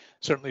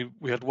certainly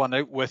we had one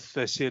out with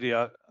this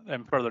area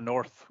further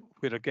north,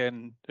 where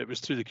again it was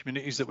through the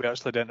communities that we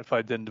actually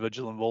identified the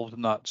individual involved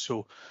in that.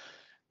 So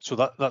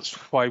that's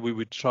why we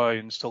would try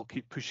and still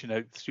keep pushing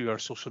out through our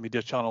social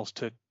media channels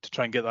to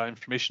try and get that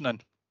information in.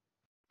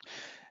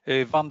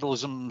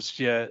 Vandalisms,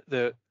 yeah,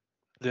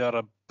 they are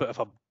a bit of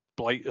a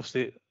blight of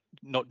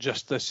not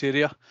just this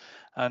area,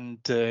 and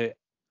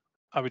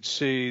I would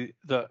say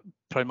that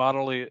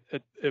primarily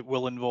it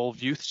will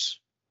involve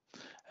youths,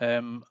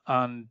 and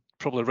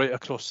probably right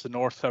across the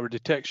north, our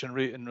detection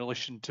rate in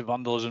relation to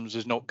vandalisms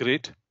is not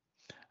great,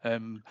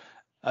 and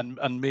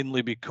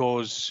mainly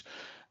because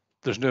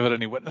there's never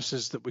any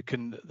witnesses that we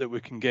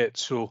can get.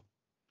 So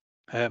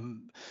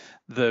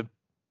the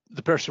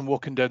person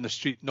walking down the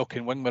street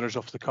knocking wing mirrors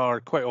off the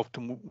car, quite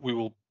often we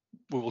will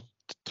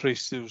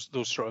trace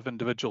those sort of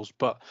individuals,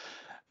 but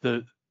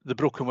the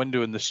broken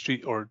window in the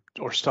street or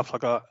stuff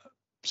like that,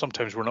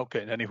 sometimes we're not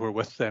getting anywhere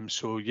with them.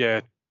 So yeah,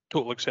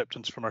 total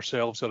acceptance from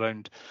ourselves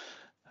around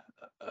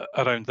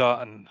that,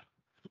 and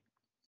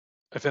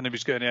if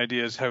anybody's got any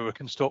ideas how we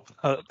can stop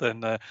that,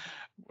 then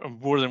I'm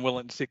more than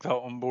willing to take that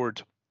on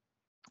board.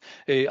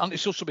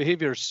 Antisocial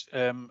behaviours,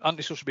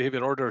 antisocial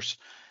behaviour orders.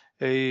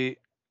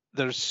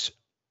 There's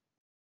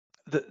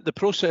the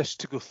process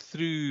to go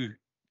through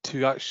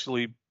to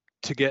actually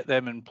to get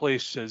them in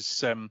place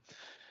is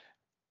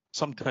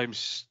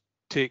sometimes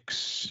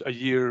takes a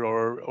year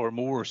or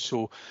more.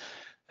 So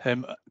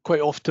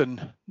quite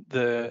often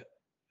the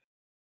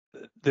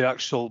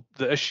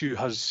issue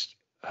has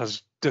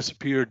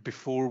disappeared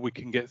before we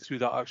can get through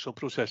that actual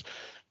process.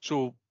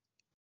 So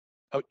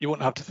you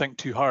won't have to think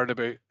too hard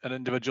about an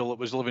individual that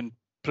was living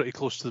pretty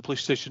close to the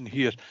police station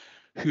here,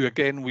 who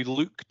again we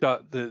looked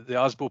at the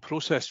ASBO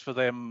process for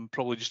them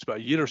probably just about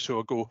a year or so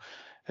ago,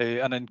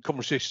 and in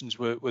conversations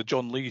with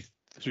John Lee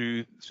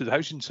through the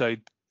housing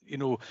side, you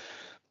know,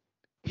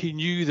 he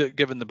knew that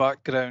given the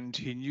background,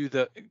 he knew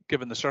that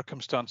given the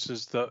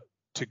circumstances, that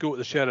to go to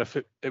the sheriff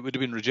it would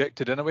have been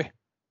rejected anyway.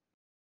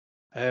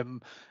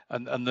 And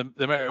the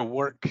amount of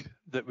work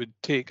that would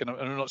take, and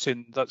I'm not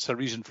saying that's a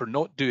reason for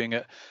not doing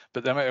it,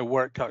 but the amount of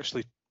work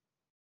actually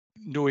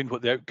knowing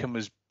what the outcome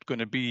is going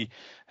to be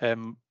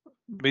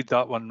made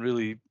that one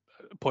really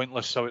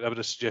pointless. I would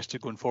have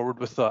suggested going forward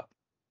with that.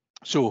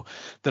 So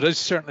there is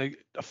certainly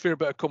a fair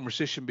bit of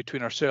conversation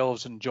between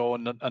ourselves and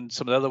John and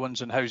some of the other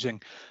ones in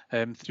housing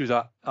through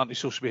that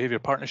antisocial behaviour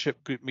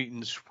partnership group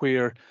meetings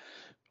where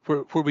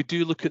we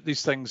do look at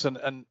these things and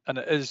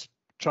it is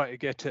trying to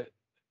get it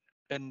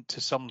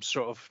into some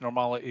sort of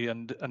normality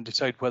and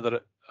decide whether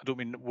it, I don't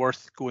mean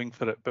worth going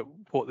for it, but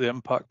what the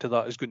impact of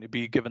that is going to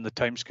be given the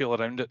timescale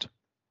around it.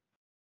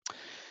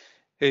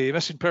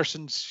 Missing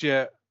persons,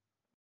 yeah,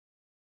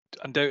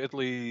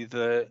 undoubtedly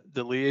the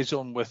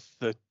liaison with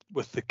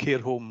the care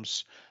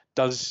homes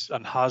does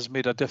and has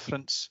made a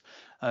difference,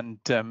 and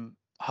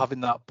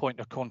having that point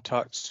of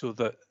contact so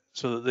that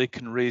they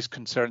can raise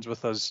concerns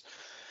with us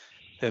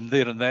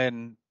there and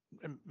then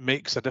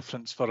makes a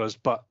difference for us.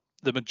 But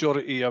the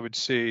majority, I would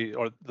say,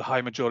 or the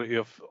high majority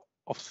of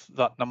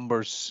that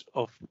numbers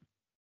of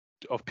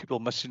people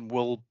missing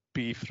will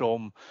be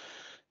from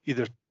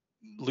either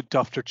looked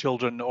after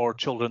children or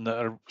children that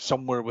are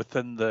somewhere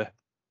within the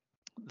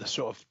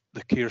sort of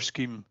the care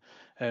scheme,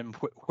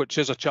 which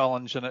is a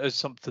challenge, and it is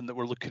something that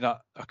we're looking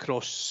at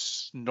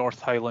across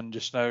North Highland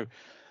just now.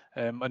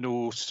 I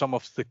know some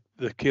of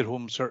the care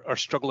homes are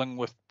struggling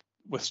with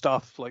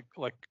staff like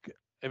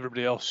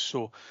everybody else.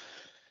 So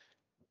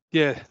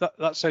yeah,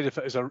 that side of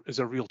it is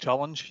a real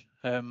challenge,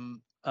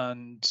 and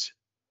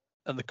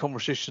the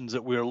conversations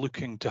that we're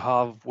looking to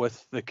have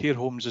with the care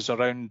homes is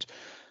around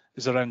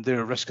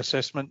their risk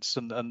assessments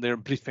and their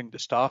briefing to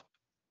staff.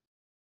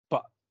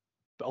 But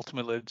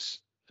ultimately, it's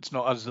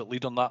not us that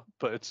lead on that,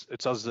 but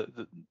it's us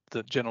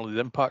that generally the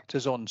impact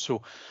is on.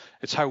 So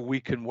it's how we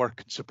can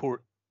work and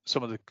support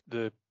some of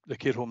the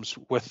care homes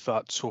with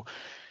that. So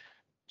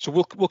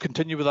we'll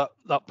continue with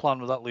that plan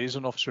with that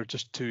liaison officer,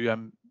 just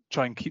to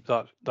try and keep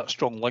that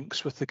strong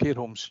links with the care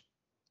homes.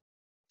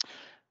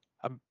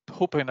 I'm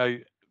hoping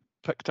I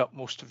picked up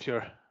most of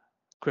your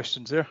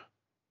questions there.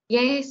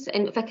 Yes,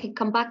 and if I could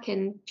come back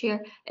in,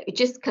 Chair,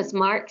 just because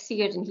Mark's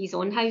here and he's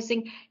on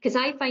housing, because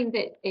I find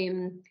that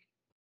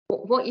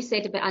what you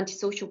said about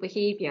antisocial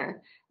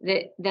behaviour,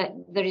 that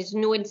there is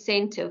no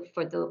incentive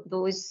for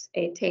those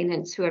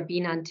tenants who are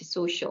being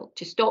antisocial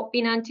to stop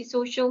being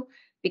antisocial,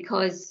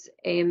 because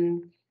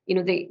you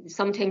know,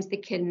 sometimes they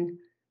can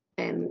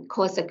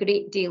cause a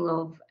great deal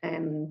of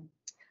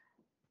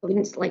I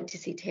wouldn't like to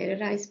say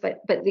terrorise,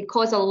 but they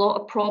cause a lot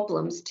of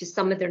problems to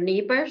some of their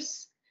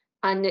neighbours,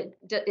 and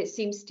it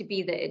seems to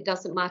be that it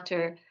doesn't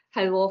matter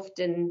how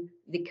often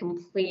they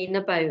complain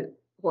about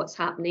what's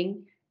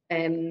happening.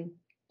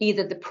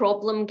 Either the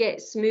problem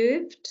gets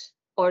moved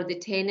or the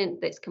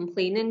tenant that's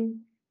complaining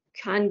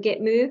can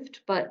get moved,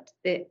 but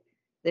the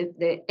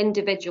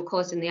individual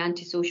causing the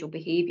antisocial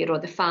behaviour or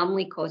the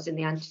family causing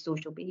the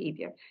antisocial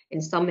behaviour in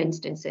some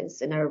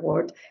instances in our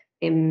ward,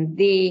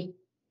 they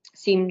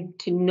seem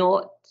to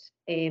not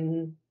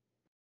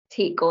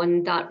take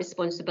on that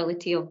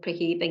responsibility of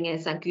behaving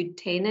as a good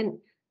tenant.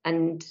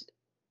 And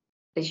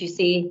as you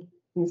say,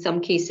 in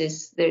some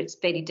cases, it's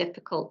very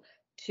difficult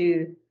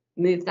to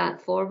move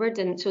that forward.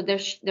 And so there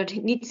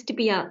needs to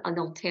be an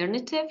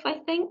alternative, I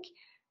think,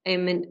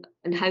 and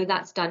how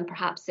that's done.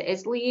 Perhaps it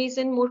is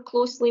liaising more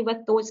closely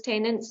with those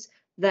tenants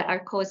that are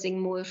causing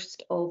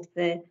most of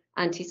the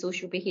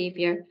antisocial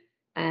behaviour,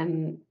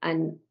 and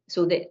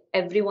so that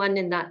everyone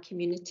in that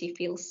community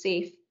feels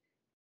safe.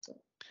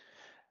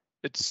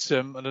 It's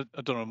and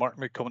I don't know, Mark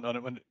may comment on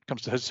it when it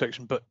comes to his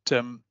section, but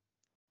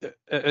it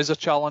is a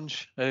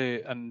challenge,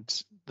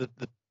 and the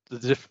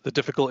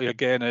difficulty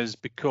again is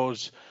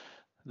because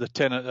the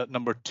tenant at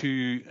number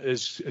 2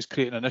 is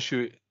creating an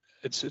issue.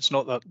 It's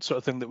not that sort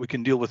of thing that we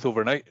can deal with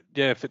overnight.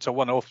 Yeah, if it's a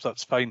one-off,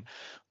 that's fine,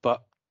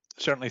 but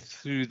certainly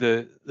through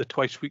the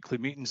twice weekly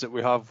meetings that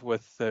we have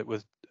with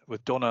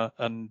Donna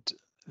and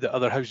the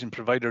other housing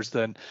providers,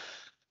 then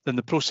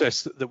the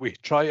process that we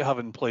try to have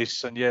in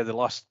place, and yeah, the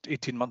last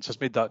 18 months has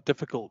made that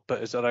difficult,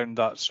 but is around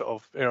that sort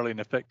of early and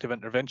effective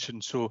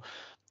intervention. So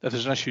if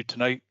there's an issue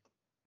tonight,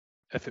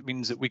 if it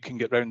means that we can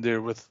get round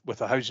there with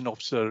a housing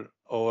officer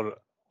or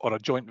a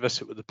joint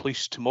visit with the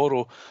police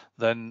tomorrow,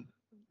 then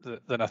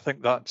I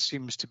think that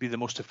seems to be the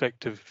most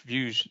effective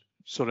views.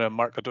 Sorry,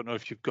 Mark, I don't know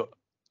if you've got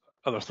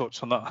other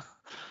thoughts on that.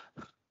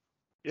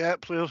 Yeah,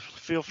 please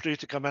feel free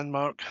to come in,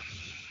 Mark.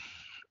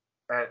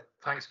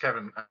 Thanks,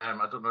 Kevin.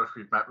 I don't know if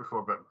we've met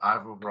before, but I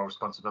have overall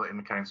responsibility in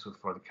the council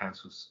for the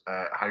council's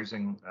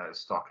housing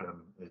stock, and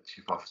I'm the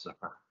Chief Officer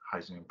for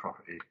Housing and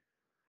Property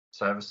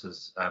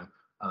Services.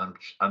 And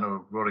I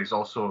know Rory's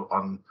also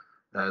on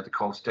the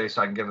call today,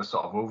 so I can give a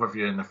sort of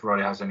overview, and if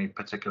Rory has any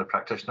particular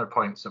practitioner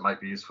points, it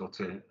might be useful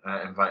to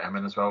invite him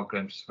in as well,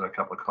 Graham, just for a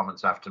couple of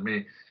comments after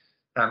me.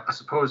 I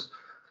suppose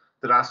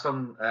there are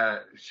some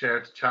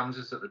shared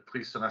challenges that the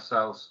police and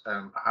ourselves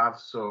have.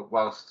 So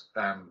whilst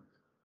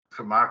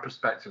from our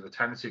perspective, a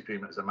tenancy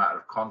agreement is a matter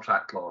of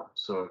contract law,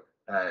 so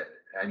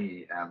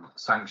any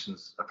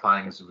sanctions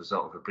applying as a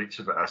result of a breach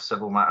of it are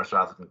civil matters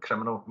rather than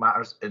criminal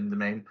matters in the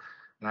main.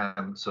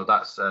 So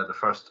that's the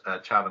first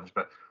challenge.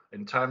 But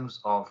in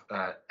terms of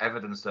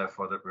evidence,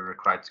 therefore, that we're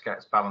required to get,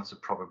 it's balance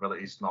of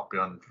probabilities not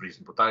beyond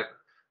reasonable doubt.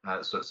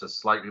 So it's a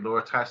slightly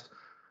lower test.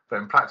 But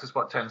in practice,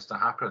 what tends to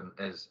happen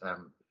is,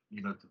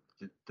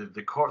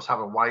 the courts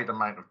have a wide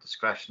amount of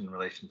discretion in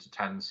relation to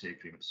tenancy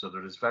agreements. So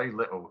there is very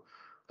little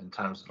in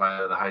terms of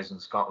either the Housing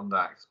Scotland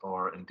Act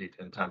or indeed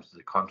in terms of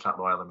the contract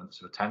law elements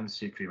of a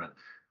tenancy agreement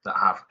that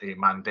have a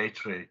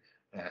mandatory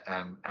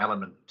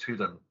element to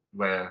them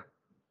where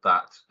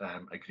that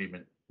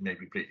agreement may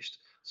be breached.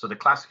 So the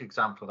classic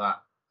example of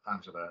that,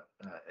 Angela,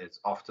 is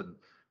often,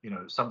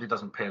 somebody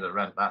doesn't pay their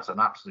rent. That's an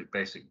absolute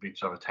basic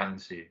breach of a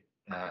tenancy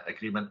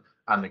agreement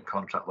and in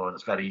contract law, and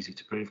it's very easy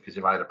to prove because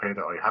you've either paid it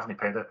or you haven't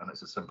paid it, and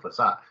it's as simple as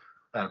that.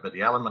 But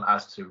the element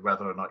as to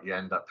whether or not you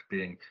end up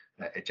being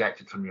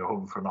ejected from your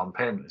home for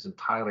non-payment is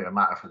entirely a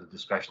matter for the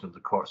discretion of the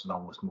courts in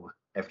almost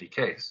every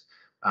case.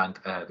 And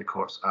the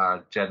courts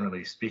are,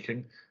 generally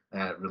speaking,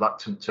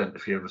 reluctant to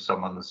interfere with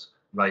someone's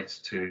rights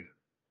to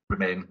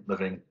remain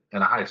living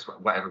in a house,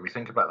 whatever we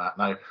think about that.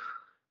 Now,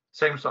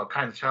 same sort of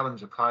kind of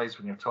challenge applies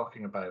when you're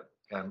talking about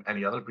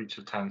any other breach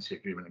of tenancy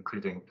agreement,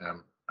 including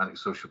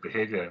antisocial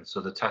behaviour. And so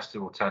the test that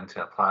will tend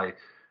to apply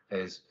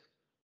is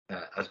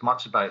as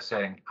much about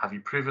saying, have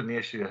you proven the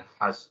issue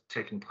has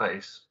taken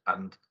place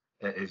and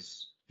it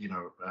is,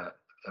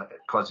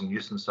 causing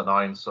nuisance,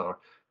 annoyance, or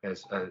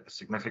is a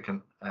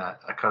significant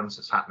occurrence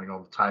that's happening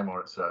all the time,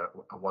 or it's a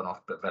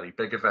one-off but very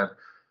big event.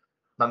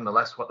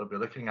 Nonetheless, what they'll be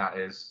looking at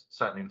is,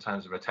 certainly in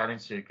terms of a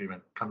tenancy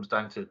agreement, comes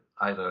down to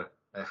either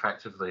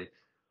effectively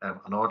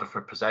an order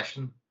for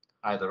possession,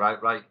 either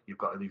outright, you've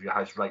got to leave your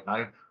house right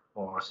now,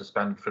 or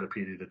suspended for a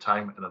period of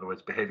time. In other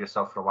words, behave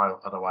yourself for a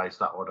while, otherwise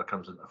that order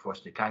comes into force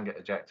and you can get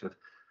ejected,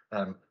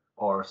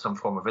 or some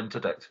form of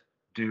interdict,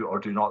 do or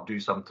do not do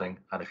something,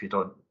 and if you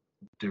don't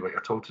do what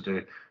you're told to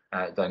do,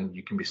 then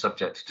you can be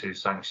subject to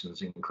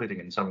sanctions, including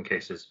in some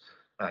cases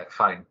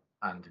fine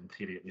and in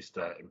theory at least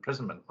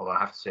imprisonment. Although I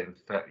have to say, in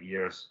 30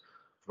 years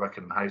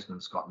working in housing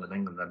in Scotland and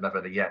England, I've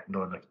never yet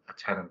known a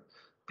tenant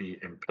be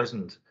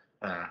imprisoned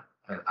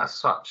as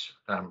such.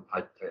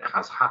 It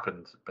has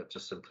happened, but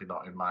just simply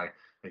not in my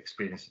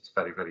experience. It's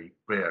very, very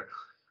rare.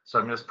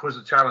 So I suppose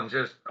the challenge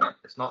is,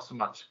 it's not so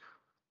much,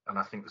 and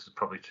I think this is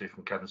probably true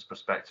from Kevin's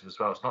perspective as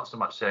well, it's not so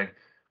much saying,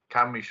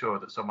 can we show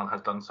that someone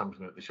has done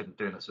something that they shouldn't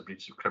do and it's a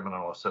breach of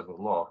criminal or civil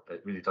law?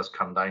 It really does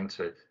come down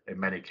to, in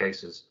many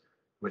cases,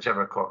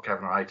 whichever court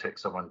Kevin or I take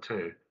someone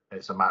to,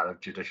 it's a matter of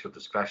judicial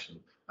discretion.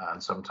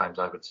 And sometimes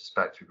I would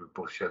suspect we would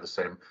both share the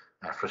same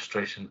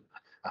frustration.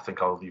 I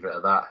think I'll leave it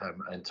at that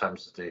in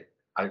terms of the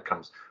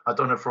outcomes. I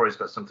don't know if Rory's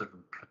got something from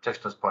a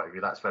practitioner's point of view.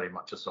 That's very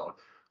much a sort of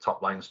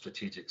top-line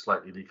strategic,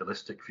 slightly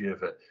legalistic view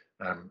of it.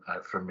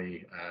 from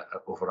me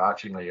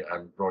overarchingly.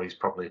 And Rory's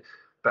probably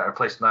better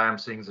placed than I am,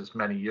 seeing as it's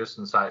many years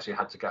since I actually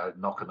had to get out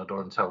and knock on the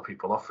door and tell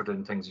people off for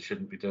doing things they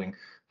shouldn't be doing.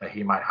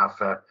 He might have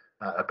a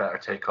better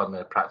take on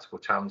the practical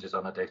challenges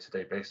on a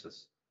day-to-day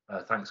basis.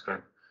 Thanks,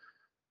 Graham.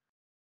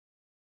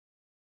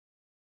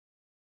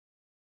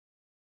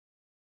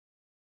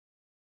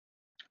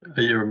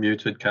 You're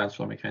muted,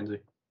 Councillor Mackenzie.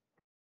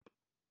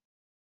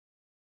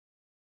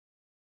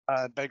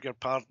 I beg your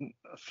pardon,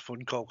 a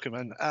phone call came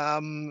in.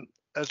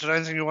 Is there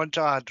anything you want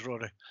to add,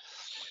 Rory?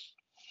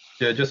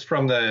 Yeah, just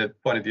from the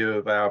point of view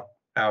of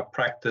our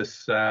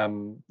practice,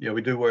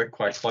 we do work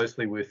quite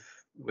closely with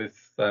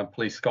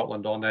Police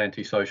Scotland on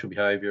antisocial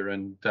behaviour,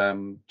 and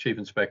Chief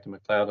Inspector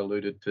McLeod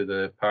alluded to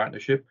the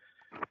partnership.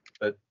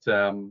 But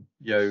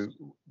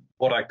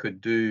what I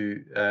could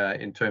do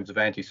in terms of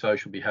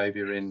antisocial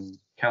behaviour in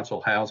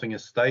council housing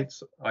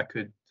estates, I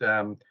could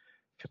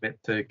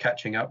commit to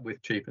catching up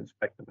with Chief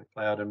Inspector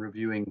McLeod and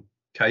reviewing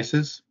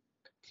cases,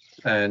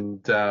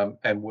 and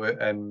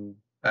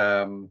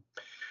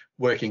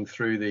working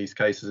through these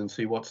cases and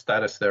see what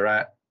status they're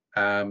at,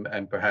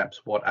 and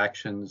perhaps what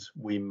actions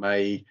we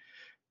may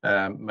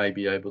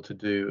be able to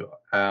do.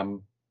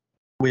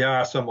 We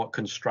are somewhat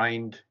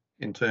constrained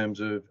in terms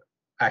of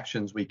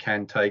actions we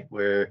can take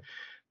where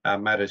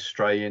matters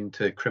stray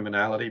into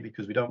criminality,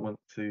 because we don't want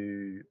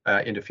to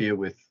interfere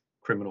with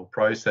criminal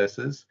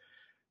processes.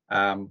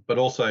 But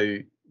also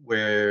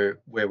where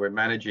we're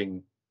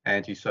managing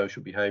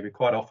antisocial behaviour,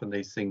 quite often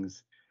these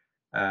things,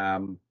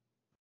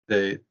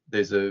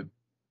 there's a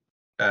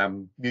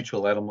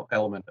mutual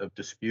element of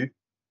dispute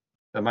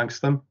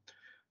amongst them.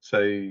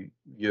 So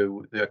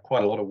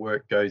quite a lot of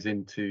work goes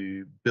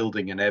into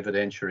building an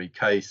evidentiary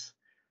case.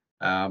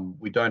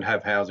 We don't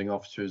have housing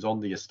officers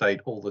on the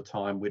estate all the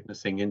time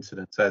witnessing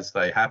incidents as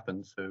they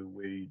happen, so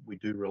we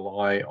do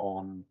rely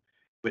on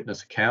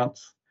witness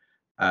accounts.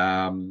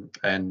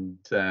 And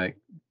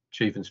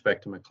Chief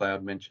Inspector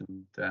McLeod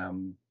mentioned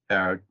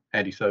our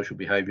antisocial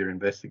behaviour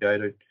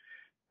investigator,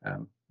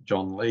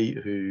 John Lee,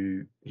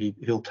 who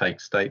he'll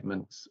take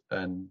statements,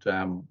 and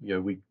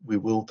we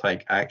will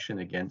take action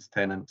against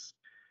tenants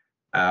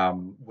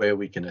where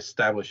we can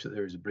establish that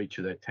there is a breach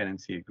of their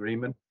tenancy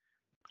agreement.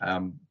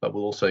 But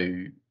we'll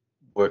also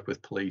work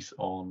with police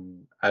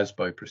on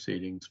ASBO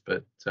proceedings.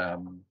 But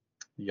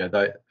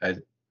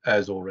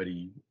as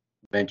already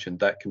mentioned,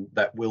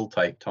 that will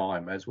take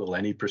time, as will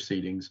any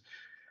proceedings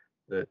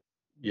that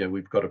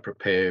we've got to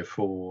prepare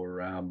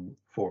for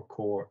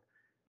court.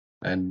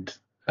 And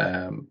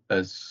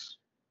as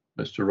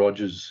Mr.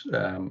 Rogers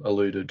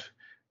alluded,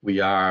 we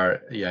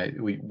are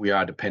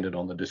dependent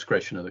on the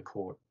discretion of the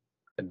court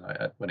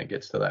when it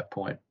gets to that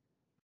point.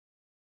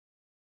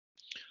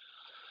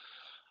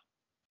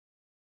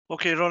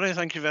 Okay, Rory,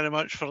 thank you very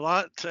much for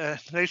that.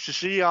 Nice to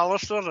see you,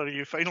 Alistair. Are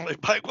you finally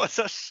back with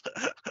us?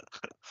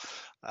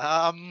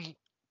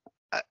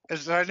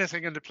 Is there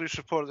anything in the police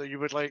report that you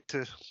would like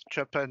to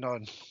chip in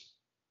on?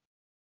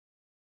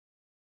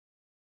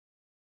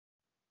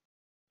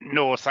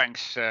 No,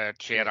 thanks,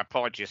 Chair.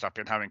 Apologies, I've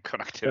been having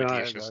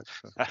connectivity issues.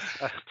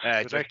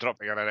 Just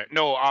dropping in and out.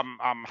 No,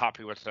 I'm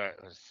happy with the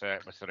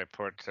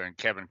report. And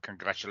Kevin,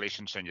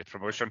 congratulations on your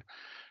promotion,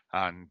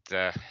 and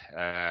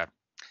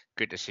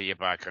good to see you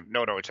back. And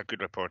no, it's a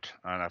good report,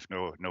 and I've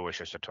no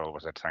issues at all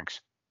with it.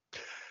 Thanks.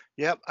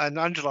 Yep, and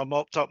Angela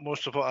mopped up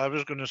most of what I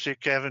was going to say,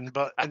 Kevin.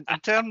 But in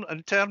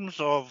terms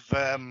of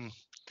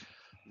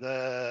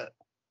the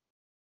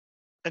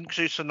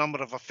increase in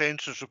number of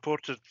offences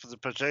reported for the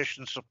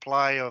possession,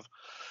 supply of,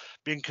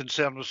 being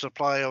concerned with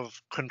supply of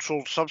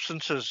controlled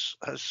substances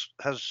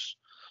has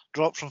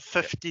dropped from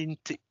 15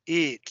 to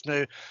 8.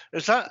 Now,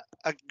 is that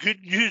a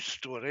good news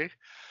story,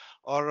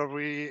 or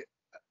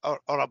or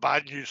a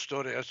bad news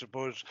story, I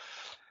suppose?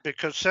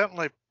 Because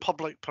certainly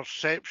public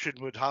perception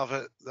would have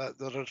it that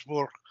there is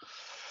more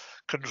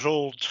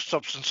controlled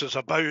substances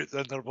about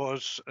than there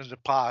was in the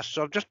past.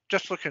 So I'm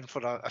just looking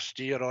for a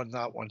steer on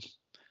that one.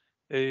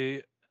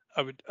 I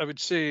would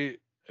say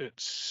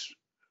it's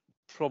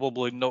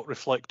probably not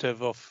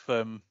reflective of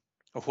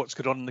what's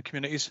going on in the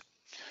communities.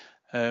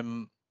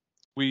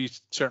 We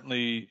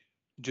certainly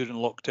during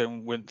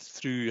lockdown went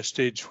through a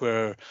stage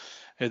where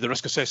the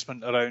risk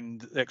assessment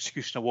around the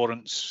execution of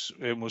warrants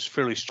was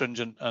fairly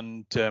stringent,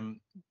 and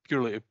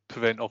purely to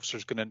prevent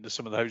officers going into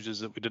some of the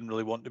houses that we didn't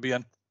really want to be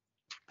in.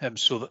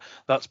 So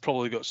that's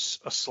probably got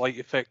a slight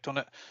effect on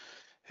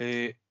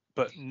it.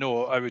 But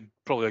no, I would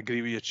probably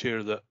agree with you,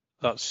 Chair, that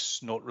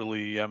that's not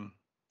really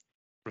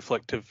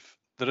reflective.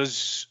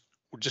 There's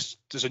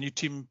a new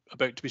team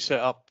about to be set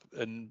up,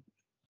 and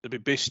they'll be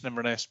based in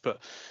Inverness, but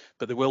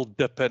they will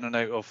dip in and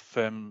out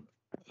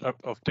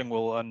of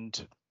Dingwall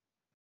and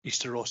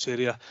Easter Ross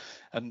area,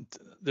 and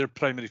their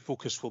primary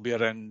focus will be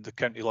around the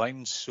county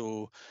lines.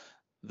 So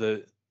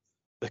the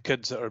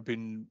kids that are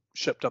being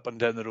shipped up and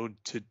down the road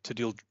to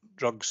deal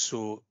drugs,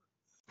 so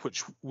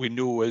which we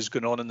know is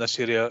going on in this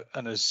area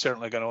and is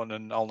certainly going on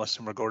in Alness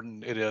and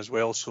Gordon area as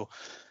well. So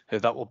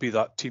that will be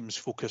that team's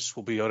focus,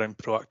 will be around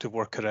proactive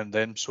work around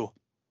them. So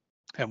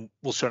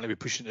we'll certainly be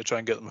pushing to try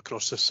and get them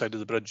across this side of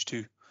the bridge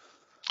too.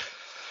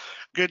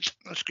 Good,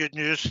 that's good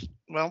news.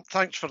 Well,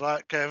 thanks for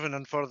that, Kevin,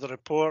 and for the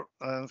report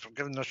and for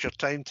giving us your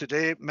time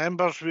today.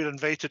 Members, we're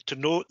invited to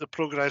note the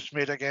progress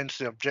made against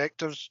the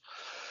objectives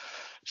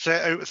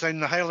set out within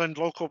the Highland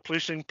Local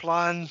Policing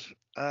Plan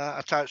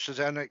attached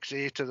as Annex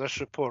A to this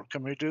report.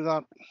 Can we do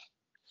that?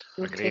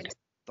 Agreed.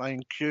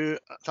 Thank you.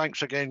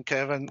 Thanks again,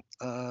 Kevin,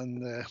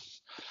 and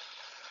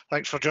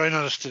thanks for joining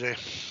us today.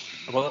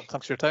 Well,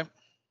 thanks for your time.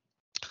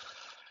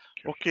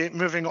 Okay,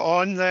 moving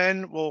on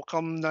then, we'll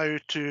come now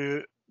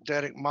to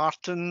Derek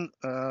Martin,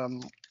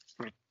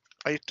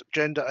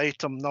 agenda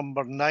item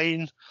number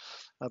 9.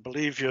 I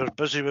believe you're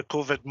busy with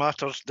COVID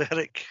matters,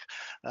 Derek.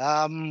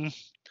 Do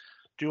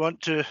you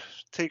want to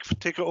take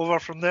it over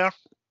from there?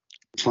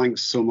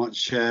 Thanks so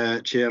much,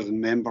 Chair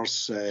and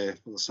members, for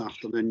this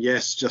afternoon.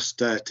 Yes, just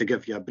to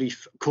give you a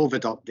brief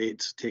COVID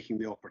update, taking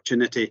the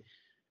opportunity.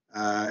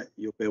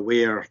 You'll be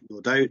aware,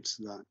 no doubt,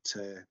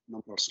 that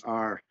numbers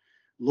are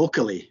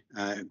locally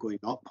going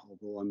up,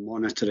 although I'm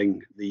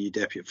monitoring the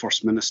Deputy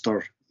First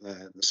Minister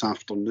this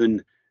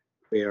afternoon,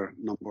 where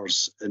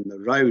numbers in the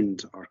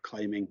round are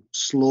climbing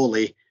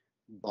slowly,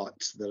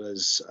 but there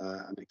is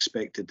an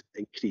expected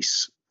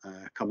increase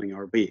coming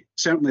our way.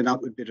 Certainly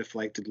that would be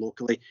reflected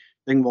locally.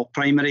 Dingwall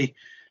Primary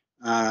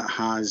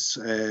has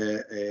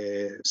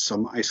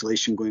some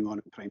isolation going on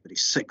in Primary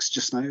 6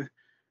 just now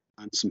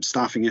and some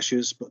staffing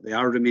issues, but they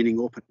are remaining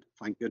open,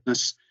 thank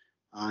goodness.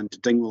 And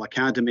Dingwall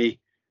Academy,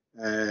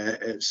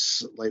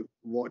 it's like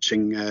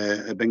watching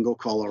bingo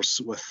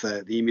callers with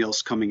the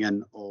emails coming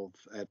in of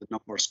the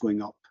numbers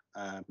going up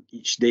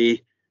each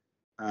day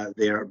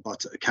there,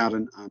 but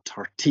Karen and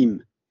her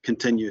team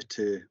continue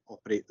to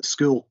operate the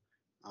school,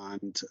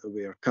 and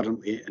we are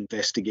currently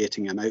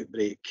investigating an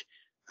outbreak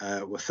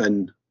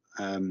within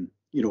 8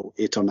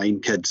 or 9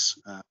 kids,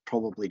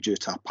 probably due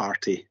to a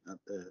party at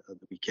the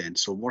weekend.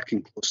 So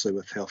working closely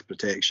with Health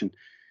Protection.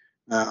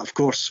 Of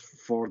course,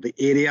 for the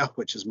area,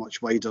 which is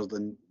much wider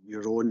than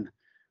your own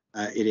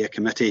area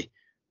committee,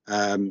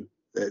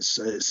 it's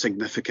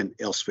significant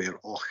elsewhere.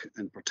 Och,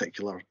 in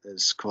particular,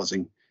 is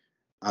causing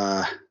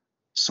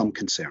some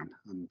concern,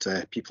 and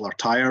people are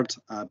tired,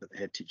 but the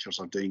head teachers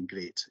are doing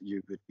great.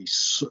 You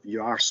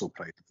are so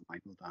proud of them, I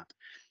know that.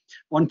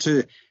 On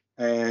to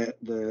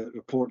the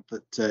report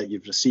that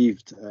you've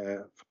received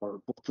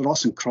for both the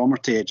Ross and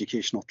Cromarty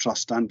Educational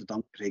Trust and the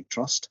Duncraig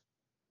Trust.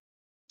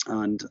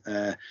 And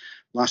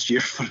last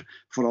year,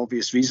 for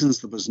obvious reasons,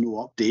 there was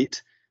no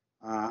update,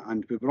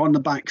 and we were on the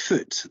back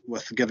foot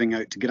with giving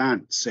out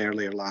grants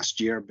earlier last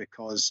year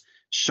because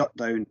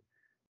shutdown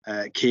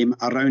came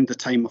around the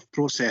time of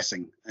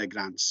processing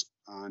grants,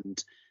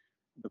 and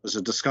there was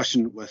a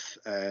discussion with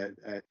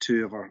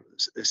 2 of our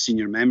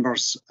senior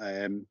members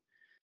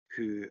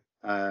who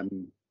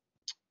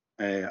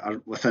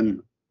are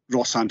within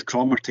Ross and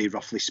Cromarty,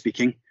 roughly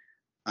speaking,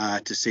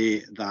 to say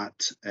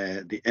that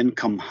the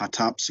income had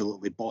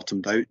absolutely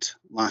bottomed out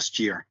last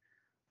year,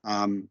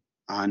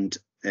 and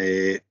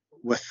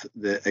with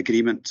the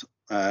agreement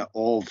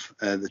of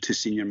the 2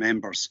 senior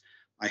members,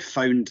 I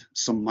found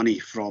some money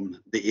from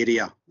the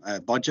area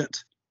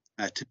budget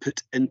to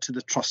put into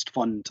the trust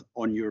fund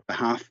on your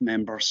behalf,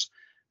 members,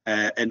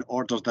 in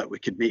order that we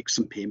could make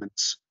some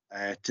payments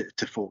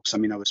to folks. I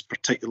mean, I was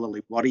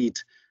particularly worried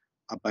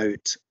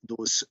about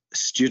those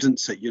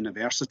students at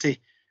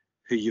university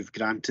who you've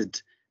granted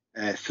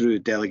through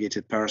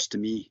delegated powers to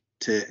me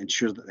to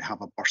ensure that they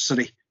have a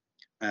bursary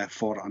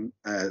for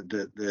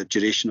the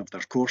duration of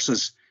their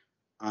courses.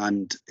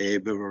 And we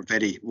were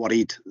very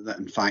worried that,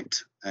 in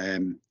fact,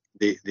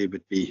 they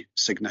would be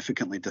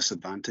significantly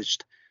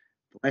disadvantaged.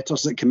 The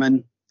letters that come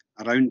in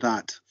around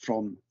that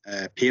from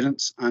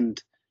parents and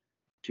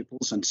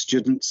pupils and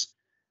students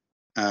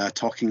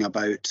talking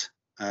about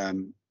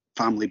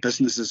family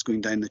businesses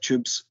going down the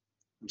tubes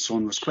and so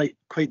on was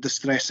quite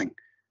distressing.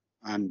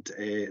 And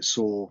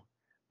so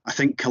I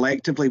think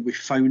collectively we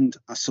found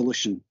a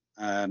solution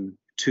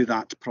to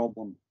that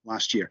problem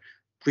last year.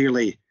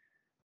 Clearly,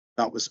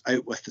 that was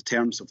out with the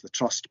terms of the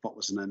trust, but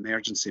was an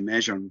emergency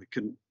measure, and we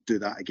couldn't do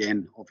that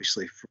again,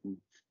 obviously, from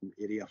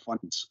area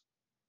funds.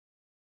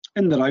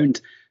 In the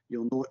round,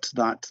 you'll note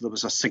that there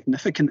was a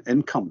significant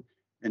income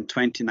in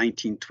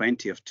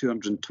 2019-20 of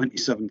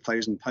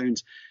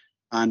 £227,000.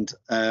 And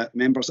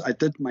members, I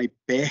did my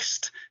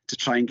best to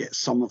try and get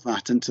some of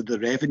that into the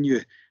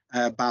revenue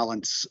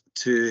balance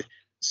to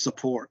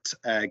support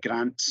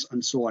grants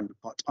and so on,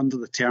 but under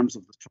the terms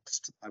of the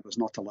trust, I was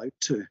not allowed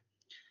to.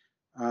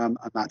 And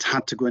that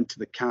had to go into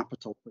the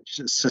capital, which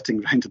is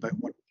sitting around about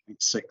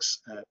 £1.6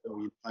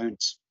 billion.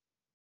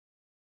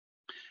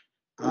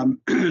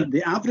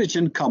 The average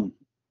income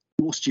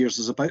most years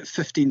is about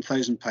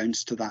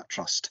 £15,000 to that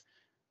trust,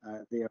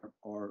 there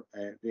or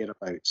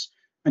thereabouts.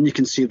 And you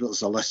can see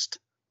there's a list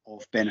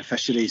of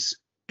beneficiaries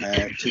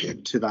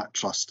to that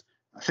trust.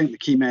 I think the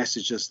key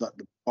message is that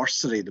the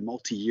bursary, the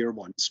multi-year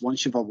ones,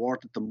 once you've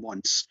awarded them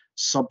once,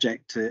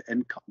 subject to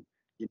income,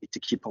 you need to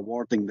keep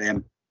awarding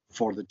them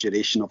for the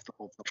duration of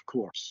their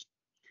course.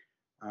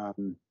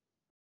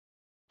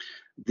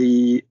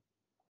 The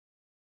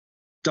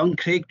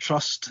Duncraig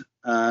Trust,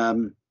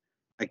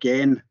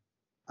 again,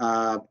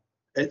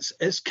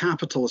 its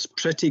capital is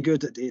pretty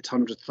good at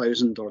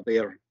 800,000 or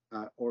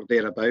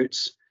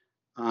thereabouts,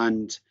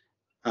 and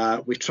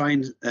we try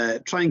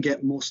and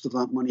get most of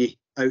that money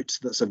out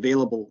that's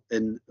available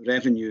in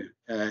revenue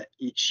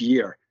each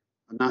year,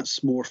 and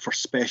that's more for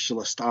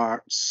specialist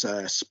arts,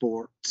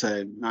 sport,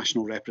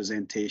 national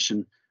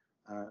representation,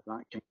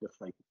 that kind of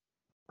thing.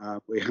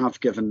 We have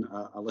given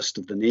a list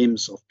of the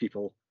names of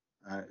people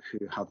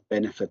who have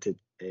benefited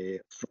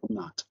from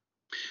that.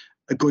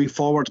 Going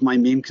forward, my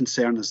main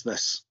concern is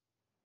this.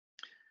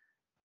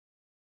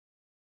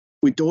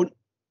 We don't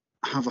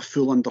have a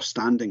full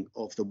understanding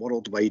of the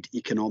worldwide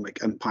economic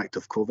impact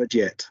of COVID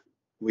yet.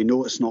 We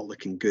know it's not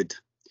looking good.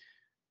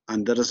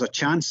 And there is a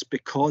chance,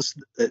 because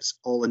it's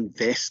all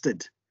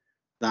invested,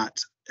 that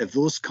if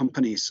those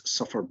companies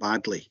suffer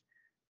badly,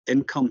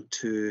 income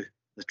to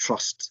the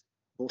trust,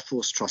 both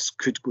those trusts,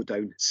 could go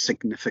down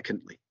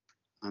significantly.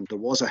 And there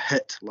was a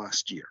hit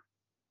last year.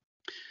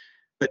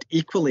 But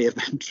equally,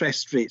 if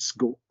interest rates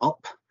go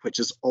up, which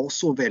is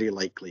also very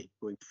likely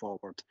going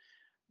forward,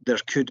 there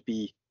could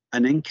be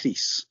an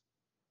increase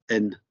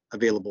in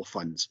available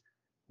funds.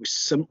 We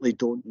simply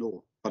don't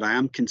know, but I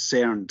am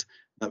concerned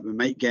that we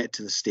might get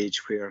to the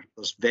stage where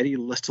there's very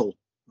little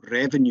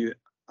revenue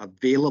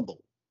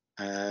available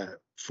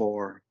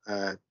for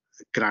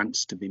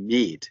grants to be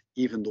made,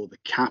 even though the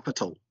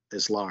capital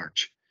is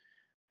large.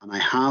 And I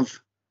have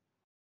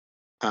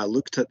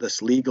looked at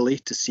this legally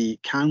to see,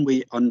 can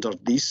we, under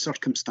these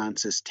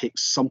circumstances, take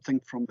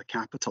something from the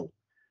capital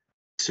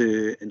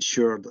to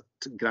ensure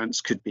that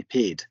grants could be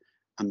paid?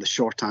 And the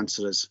short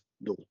answer is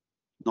no,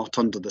 not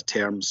under the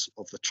terms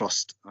of the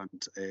trust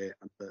and the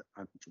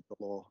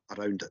law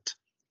around it.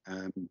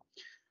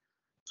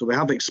 So we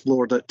have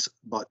explored it,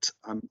 but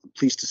I'm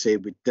pleased to say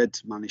we did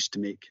manage to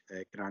make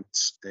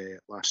grants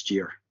last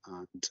year,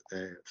 and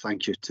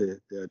thank you to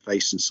the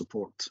advice and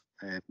support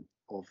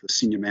of the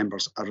senior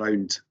members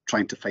around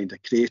trying to find a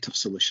creative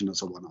solution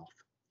as a one-off.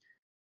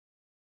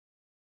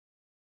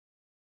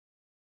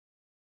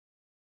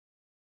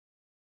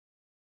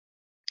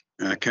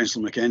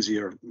 Councillor Mackenzie,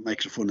 your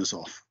microphone is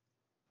off.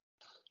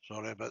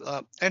 Sorry about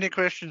that. Any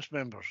questions,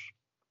 members?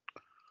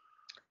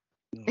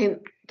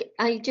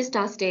 I just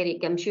asked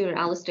Eric, I'm sure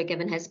Alistair,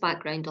 given his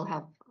background, will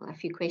have a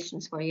few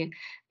questions for you.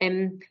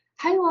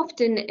 How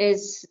often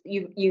is,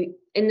 you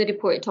in the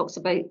report it talks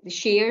about the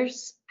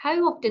shares,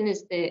 how often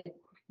is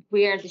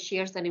where the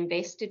shares are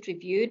invested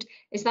reviewed?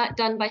 Is that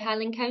done by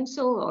Highland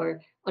Council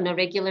or on a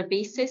regular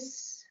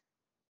basis?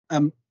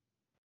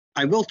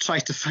 I will try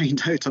to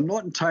find out. I'm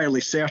not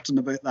entirely certain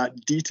about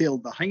that detail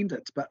behind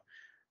it, but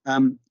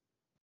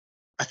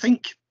I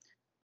think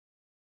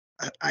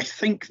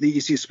the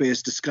easiest way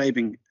is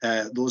describing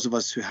those of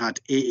us who had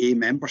AA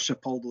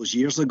membership all those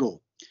years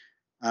ago,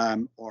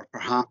 or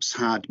perhaps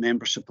had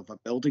membership of a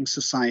building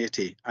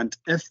society. And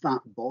if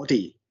that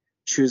body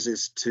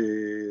chooses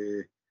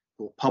to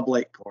go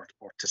public or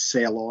to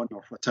sell on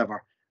or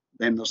whatever,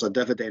 then there's a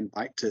dividend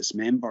back to its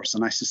members.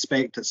 And I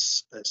suspect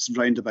it's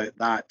round about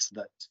that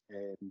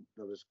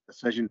there was a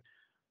decision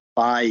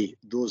by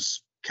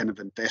those kind of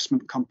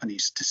investment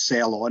companies to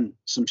sell on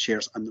some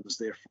shares, and there was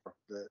therefore,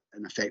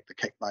 in effect, the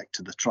kickback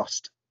to the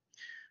trust.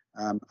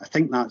 I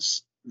think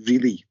that's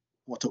really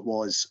what it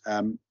was.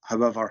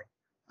 However,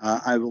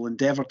 I will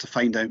endeavour to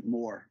find out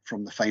more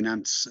from the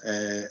finance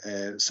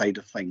side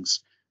of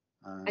things.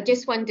 I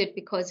just wondered,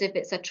 because if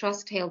it's a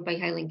trust held by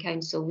Highland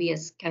Council, we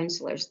as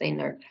councillors then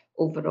are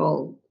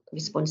overall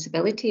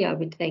responsibility, I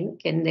would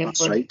think, and therefore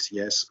that's right,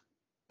 yes,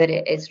 that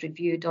it is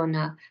reviewed on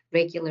a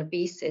regular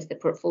basis. The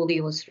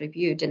portfolio is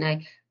reviewed,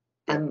 and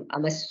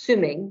I'm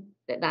assuming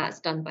that that's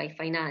done by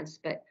finance,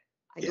 but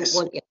I don't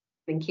want you,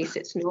 in case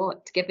it's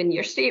not, given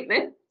your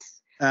statement.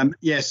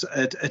 Yes,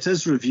 it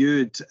is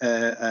reviewed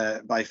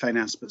by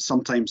finance, but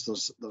sometimes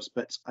there's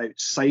bits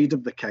outside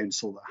of the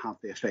council that have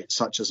the effect,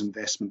 such as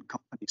investment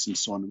companies and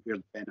so on, and we're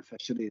the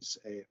beneficiaries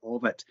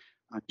of it.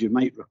 And you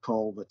might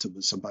recall that it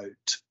was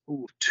about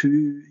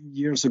 2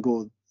 years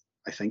ago,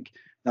 I think,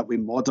 that we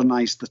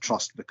modernised the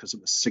trust because it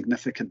was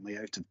significantly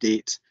out of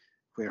date,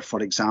 where,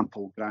 for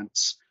example,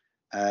 grants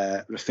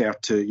refer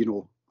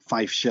to,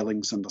 5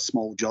 shillings and a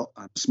small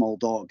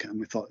dog, and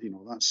we thought,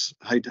 that's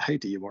how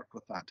do you work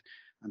with that?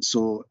 And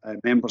so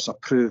members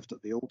approved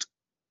at the old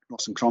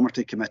Ross and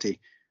Cromarty Committee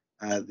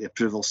the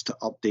approvals to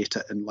update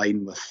it in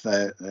line with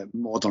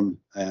modern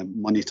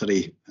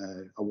monetary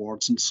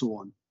awards and so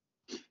on.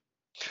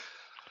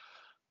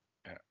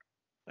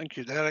 Thank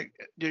you, Derek.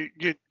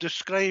 You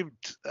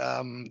described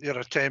your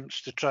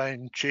attempts to try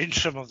and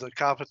change some of the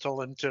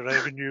capital into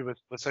revenue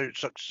without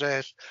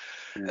success.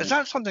 Is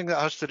that something that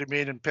has to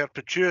remain in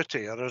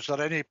perpetuity, or is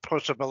there any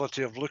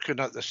possibility of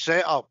looking at the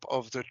setup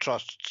of the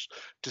trusts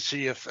to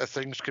see if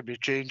things can be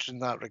changed in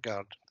that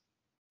regard?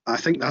 I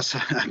think that's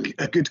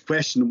a good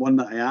question, one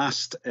that I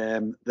asked.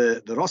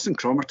 The Ross and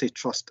Cromarty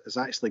Trust is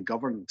actually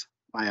governed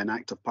by an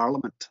Act of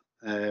Parliament.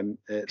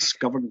 It's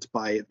governed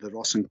by the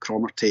Ross and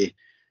Cromarty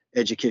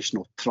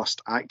Educational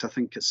Trust Act. I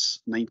think it's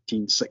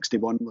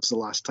 1961 was the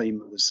last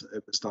time it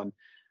was done.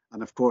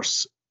 And of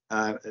course,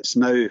 it's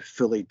now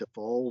fully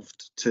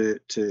devolved to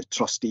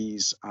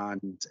trustees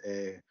and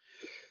the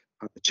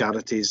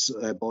charities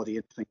body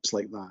and things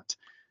like that.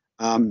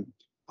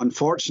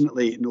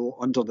 Unfortunately,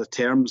 under the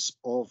terms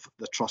of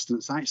the trust, and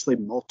it's actually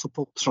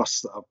multiple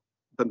trusts that have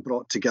been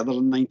brought together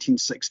in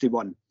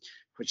 1961,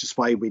 which is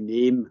why we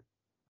name,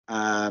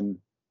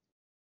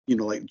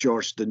 like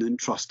George Dunoon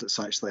Trust, it's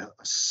actually a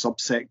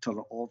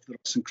subsector of the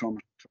Ross and Cromer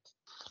Trust.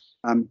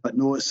 But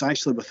no, it's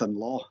actually within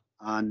law,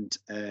 and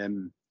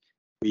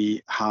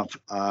we have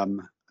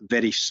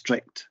very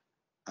strict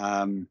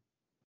matters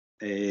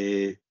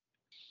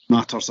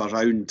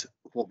around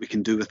what we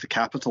can do with the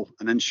capital,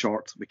 and in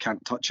short, we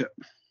can't touch it.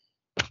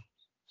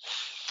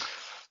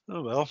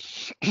 Oh well.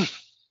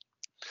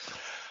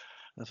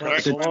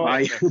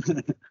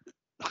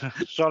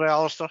 Sorry,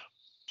 Alistair.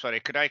 Sorry,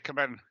 could I come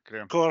in,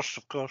 Graham? Of course,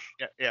 of course.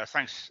 Yeah.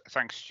 Thanks,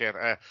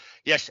 Chair.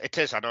 Yes, it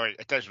is annoying.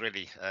 It is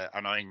really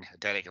annoying,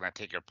 Derek, and I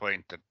take your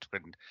point that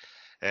when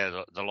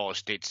the law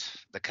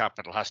states the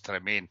capital has to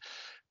remain.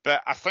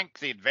 But I think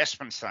the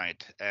investment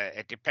side,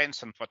 it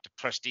depends on what the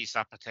trustees'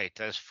 appetite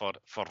is for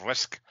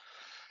risk.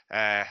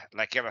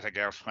 Like everything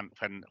else,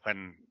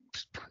 when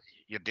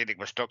you're dealing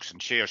with stocks and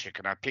shares, you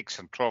can have peaks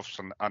and troughs,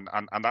 and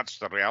that's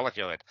the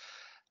reality of it.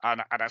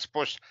 And I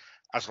suppose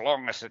as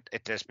long as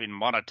it has been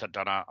monitored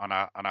on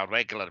a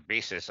regular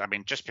basis, I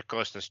mean, just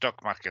because the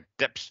stock market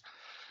dips,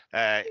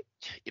 you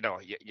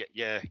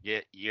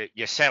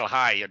sell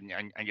high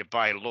and you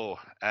buy low,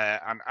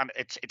 and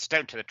it's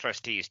down to the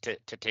trustees to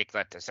take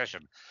that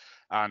decision.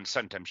 And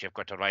sometimes you've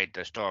got to ride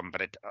the storm,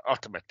 but it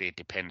ultimately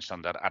depends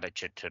on their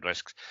attitude to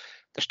risks.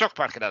 The stock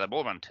market at the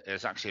moment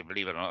is actually,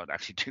 believe it or not,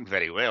 actually doing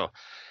very well.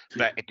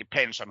 But it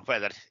depends on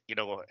whether,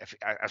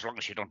 as long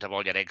as you don't have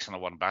all your eggs in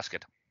one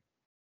basket.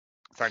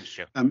 Thanks,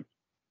 Chair.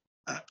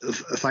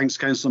 Thanks,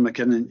 Councillor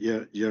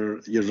McKinnon.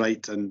 You're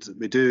right, and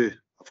we do,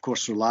 of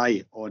course,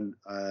 rely on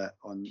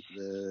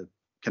the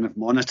kind of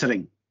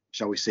monitoring,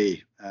 shall we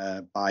say,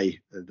 by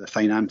the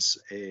finance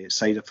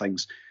side of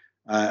things.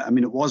 I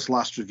mean, it was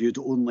last reviewed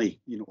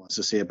only, as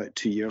I say, about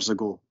 2 years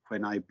ago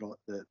when I brought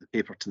the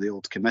paper to the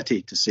old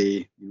committee to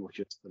say,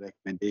 here's the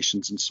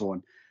recommendations and so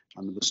on.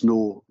 And there was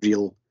no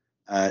real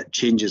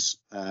changes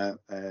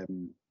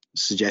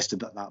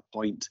suggested at that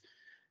point.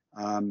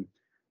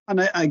 And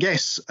I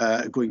guess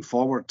going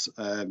forward,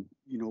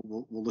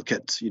 we'll look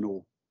at,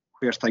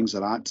 where things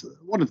are at.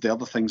 One of the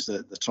other things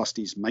that the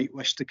trustees might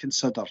wish to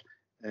consider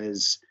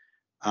is,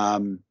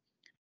 what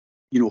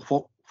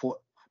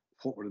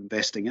we're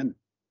investing in,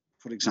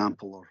 for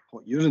example, or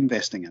what you're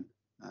investing in.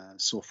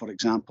 So, for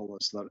example,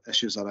 is there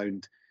issues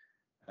around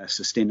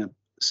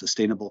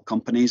sustainable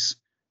companies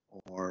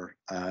or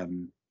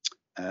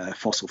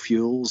fossil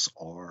fuels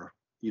or,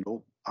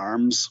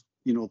 arms?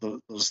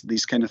 There's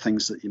these kind of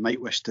things that you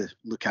might wish to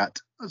look at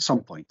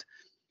some point.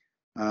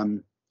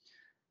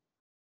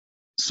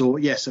 So,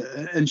 yes,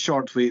 in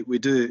short, we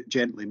do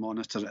gently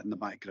monitor it in the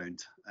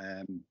background.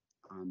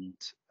 And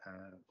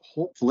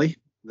hopefully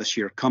this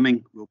year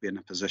coming, we'll be in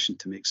a position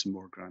to make some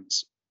more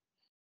grants.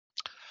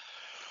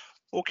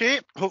 Okay,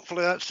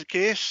 hopefully that's the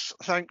case.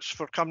 Thanks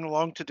for coming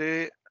along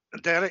today,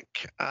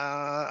 Derek,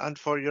 and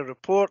for your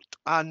report.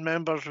 And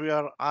members, we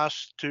are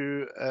asked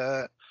to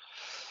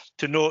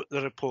note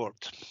the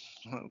report.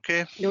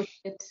 Okay.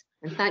 Noted.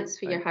 And thanks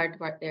for your hard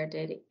work there,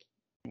 Derek.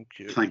 Thank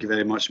you. Thank you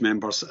very much,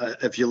 members.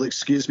 If you'll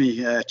excuse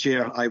me,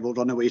 Chair, I will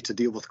run away to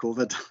deal with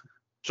COVID.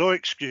 So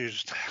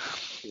excused.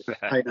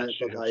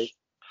 Bye-bye.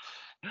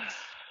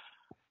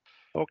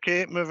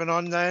 Okay, moving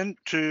on then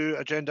to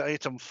agenda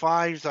item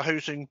 5, the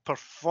Housing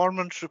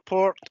Performance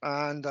Report,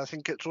 and I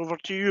think it's over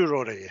to you,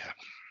 Rory.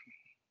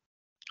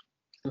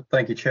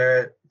 Thank you,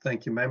 Chair.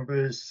 Thank you,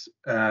 members.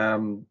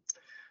 I'm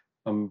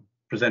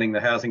presenting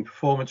the Housing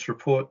Performance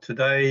Report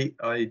today.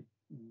 I'm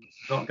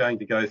not going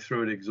to go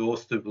through it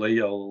exhaustively,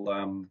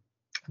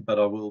 but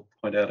I will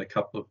point out a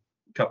couple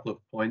of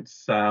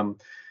points.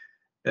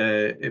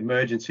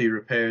 Emergency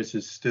repairs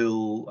is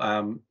still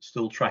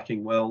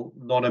tracking well.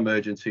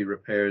 Non-emergency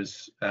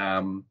repairs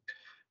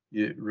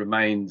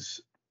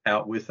remains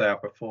out with our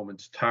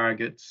performance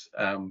targets.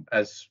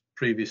 As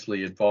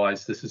previously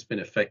advised, this has been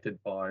affected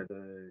by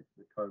the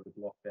COVID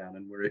lockdown,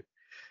 and we're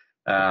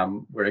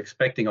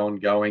expecting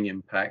ongoing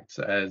impacts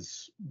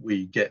as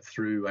we get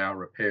through our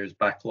repairs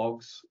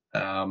backlogs,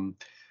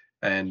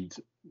 and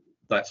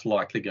that's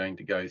likely going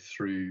to go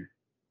through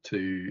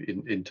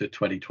into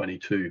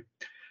 2022.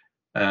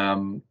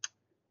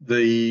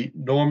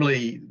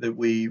 Normally that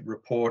we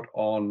report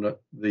on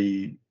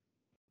the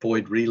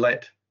void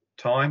relet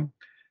time,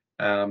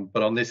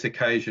 but on this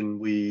occasion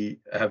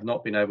we have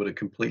not been able to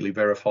completely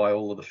verify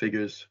all of the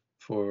figures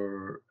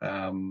for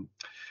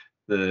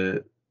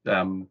the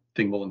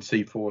Dingwall and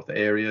Seaforth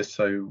area,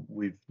 so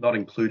we've not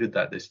included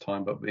that this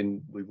time, but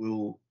we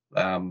will,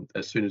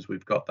 as soon as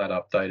we've got that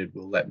updated,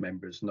 we'll let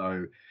members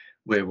know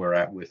where we're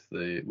at with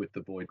the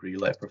void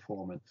relet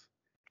performance.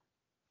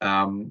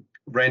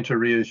 Rent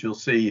arrears, you'll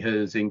see,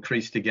 has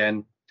increased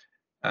again,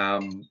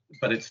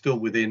 but it's still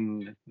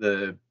within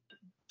that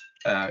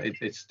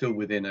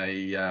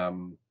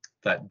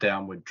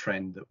downward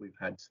trend that we've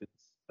had since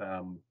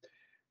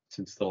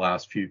the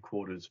last few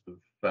quarters of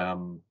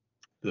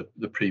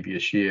the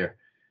previous year.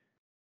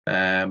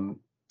 And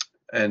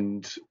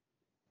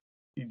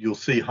you'll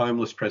see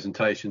homeless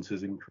presentations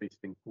has increased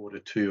in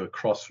Q2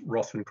 across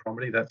Ross and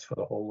Cromarty. That's for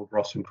the whole of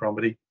Ross and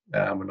Cromarty.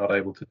 We're not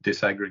able to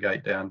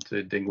disaggregate down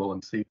to Dingwall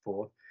and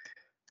Seaforth,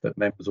 but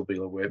members will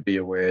be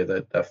aware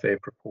that a fair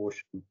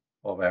proportion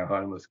of our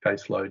homeless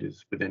caseload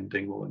is within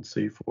Dingwall and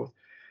Seaforth.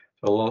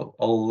 So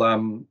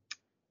I'll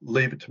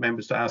leave it to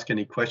members to ask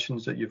any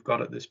questions that you've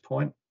got at this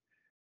point.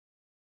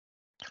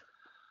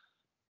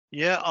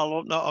 Yeah, I'll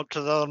open that up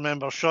to the other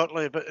members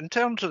shortly. But in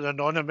terms of the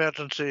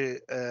non-emergency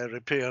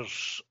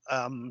repairs,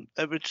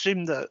 it would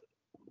seem that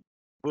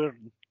we're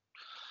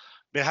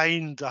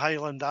behind the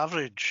Highland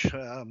average,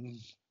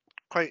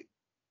 quite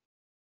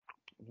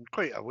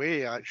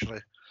away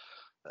actually.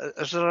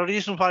 Is there a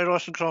reason why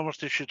Ross and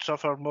Cromarty should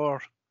suffer more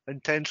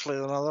intensely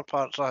than other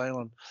parts of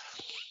Highland?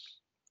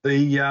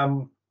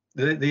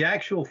 The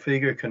actual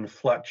figure can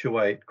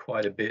fluctuate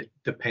quite a bit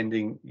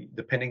depending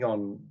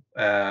on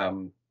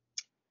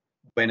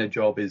when a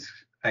job is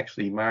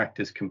actually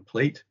marked as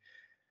complete,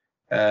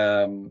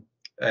 and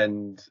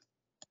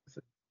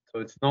so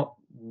it's not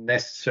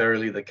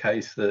necessarily the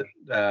case that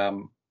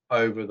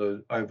over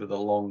the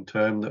long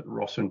term that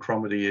Ross and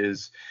Cromarty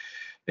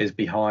is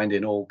behind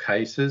in all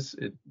cases.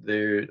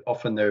 There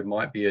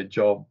might be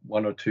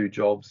one or two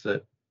jobs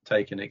that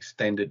take an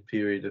extended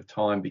period of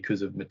time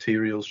because of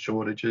materials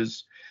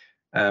shortages.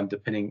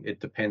 It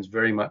depends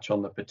very much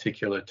on the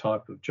particular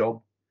type of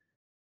job,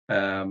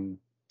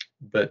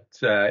 but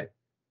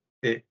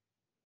it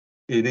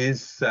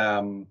is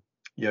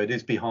it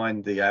is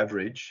behind the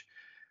average,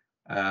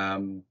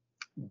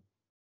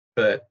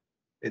 but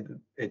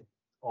it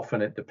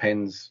often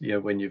depends.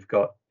 When you've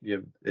got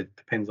it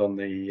depends on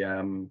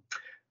the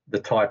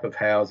type of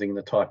housing,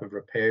 the type of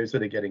repairs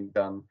that are getting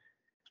done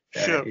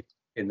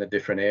in the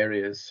different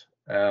areas.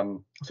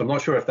 So I'm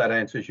not sure if that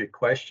answers your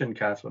question,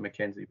 Councillor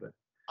Mackenzie, but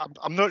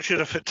I'm not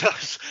sure if it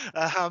does,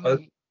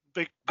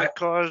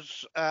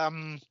 because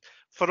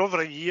for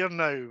over a year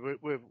now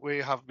we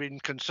have been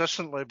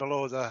consistently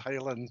below the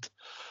Highland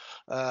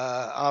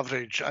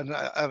average, and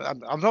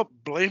I'm not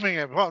blaming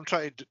it. What I'm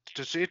trying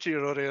to say to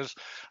you, Rory, is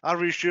are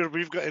we sure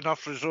we've got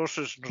enough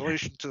resources in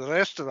relation to the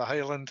rest of the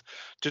Highland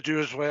to do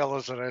as well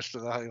as the rest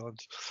of the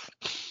Highlands?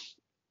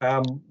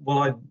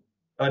 Well,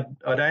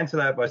 I'd answer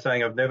that by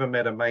saying I've never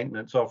met a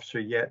maintenance officer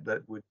yet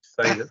that would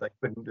say that they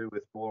couldn't do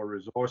with more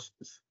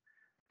resources.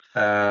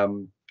 But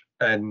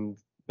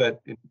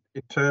in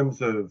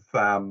terms of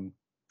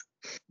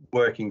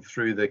working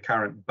through the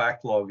current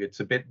backlog, it's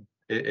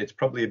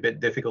probably a bit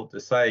difficult to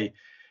say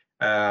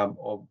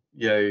of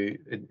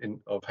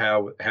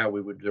how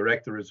we would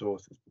direct the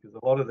resources, because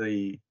a lot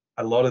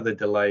of the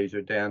delays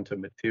are down to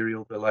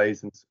material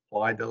delays and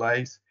supply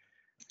delays,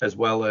 as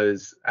well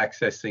as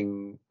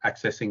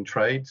accessing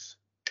trades.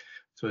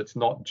 So it's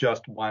not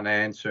just one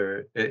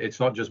answer.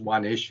 It's not just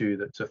one issue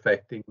that's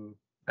affecting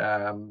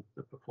the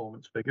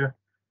performance figure.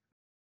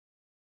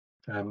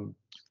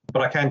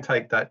 But I can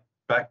take that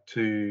back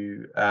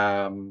to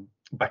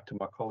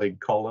my colleague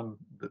Colin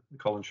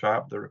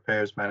Sharp, the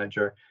repairs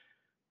manager,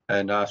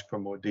 and ask for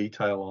more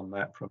detail on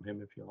that from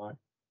him, if you like.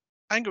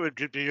 I think it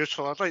would be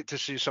useful. I'd like to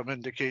see some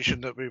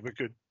indication that we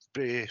could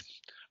be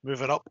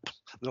moving up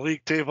the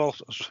league table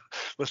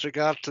with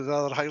regard to the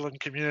other Highland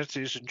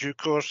communities in due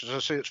course. As I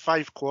say, it's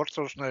 5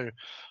 quarters now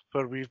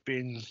where we've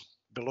been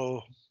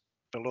below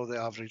the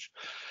average.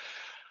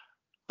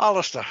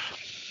 Alistair.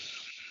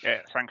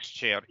 Yeah, thanks,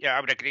 Chair. Yeah,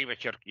 I would agree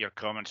with your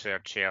comments there,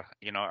 Chair.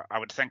 I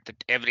would think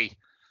that every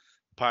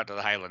part of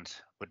the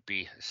Highlands would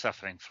be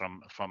suffering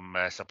from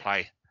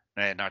supply,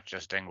 not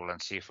just Dingwall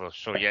and Seaforth.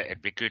 So yeah,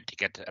 it'd be good to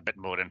get a bit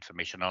more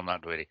information on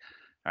that, really,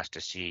 as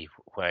to see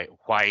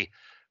why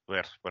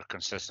we're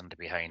consistently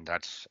behind.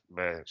 That's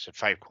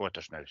 5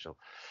 quarters now. So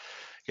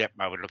yep,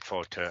 I would look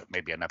forward to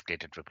maybe an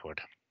updated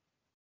report.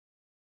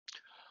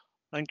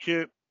 Thank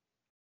you.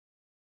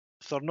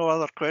 If there are no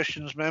other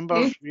questions,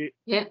 members, sorry,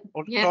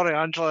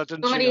 Angela, I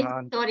didn't see your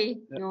hand. Sorry,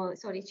 no,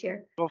 sorry,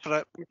 Chair. Go for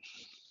it.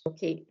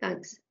 Okay,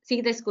 thanks.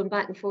 See this going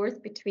back and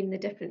forth between the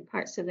different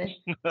parts of the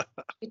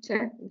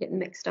future, I'm getting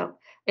mixed up.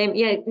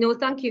 Yeah, no,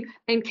 thank you.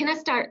 Can I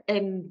start?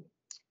 And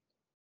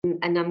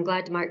I'm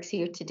glad Mark's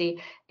here today,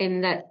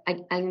 in that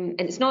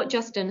and it's not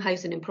just in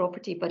housing and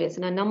property, but it's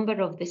in a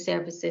number of the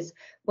services.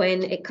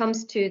 When it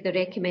comes to the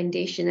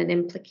recommendation and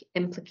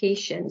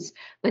implications,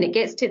 when it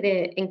gets to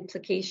the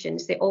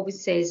implications, it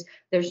always says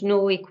there's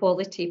no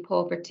equality,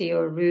 poverty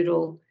or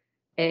rural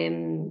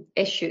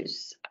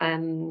issues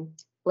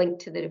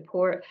linked to the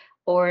report,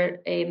 or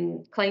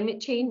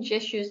climate change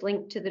issues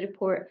linked to the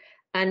report.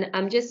 And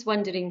I'm just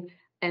wondering,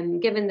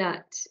 given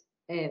that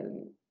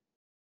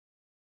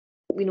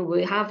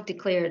we have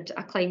declared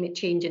a climate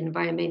change and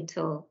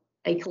environmental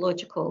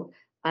ecological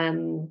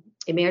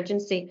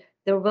emergency,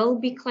 there will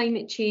be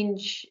climate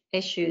change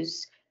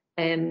issues,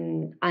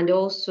 and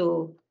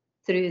also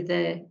through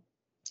the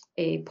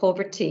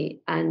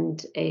poverty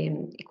and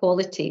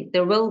equality.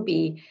 There will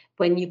be,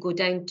 when you go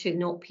down to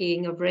not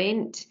paying of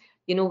rent,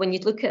 you know, when you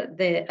look at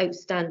the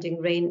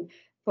outstanding rent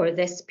for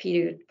this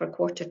period for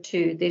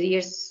Q2, the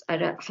arrears are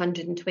at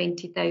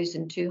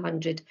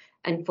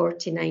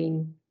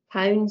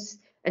 £120,249.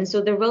 And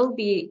so there will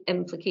be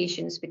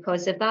implications,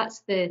 because if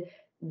that's the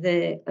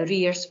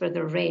arrears for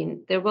the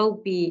rent, they'll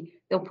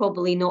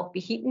probably not be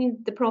heating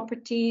the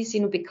properties, you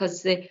know,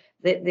 because they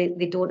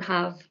don't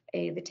have,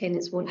 the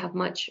tenants won't have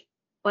much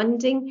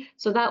funding.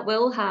 So that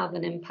will have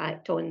an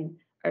impact on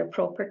our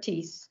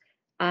properties.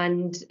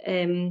 And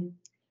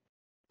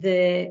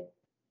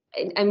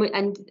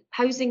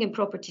housing and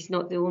property is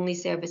not the only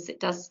service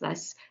that does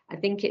this. I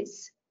think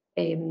it's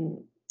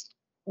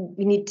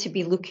we need to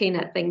be looking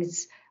at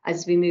things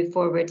as we move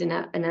forward in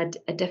a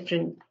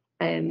different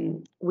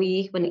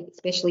way,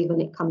 especially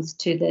when it comes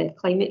to the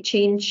climate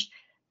change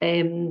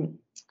question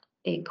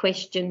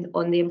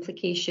on the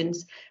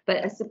implications.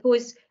 But I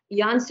suppose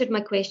you answered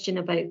my question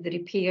about the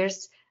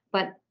repairs,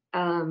 but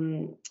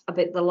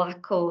about the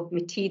lack of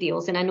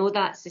materials, and I know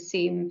that's the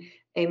same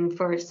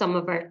for some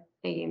of our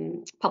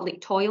public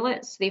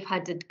toilets. They've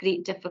had a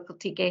great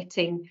difficulty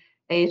getting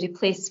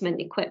replacement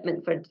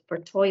equipment for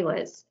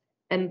toilets.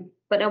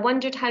 But I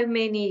wondered how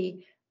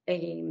many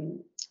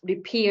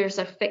repairs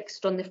are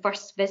fixed on the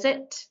first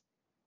visit.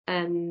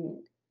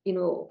 You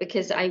know,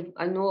 because I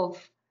know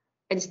of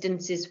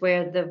instances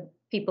where the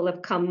people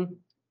have come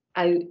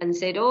out and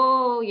said,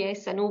 oh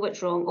yes, I know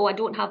what's wrong. Oh, I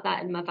don't have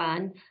that in my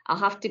van. I'll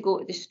have to go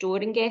to the store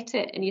and get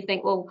it. And you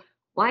think, well,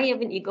 why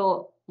haven't you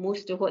got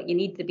most of what you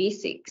need, the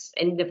basics,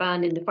 in the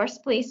van in the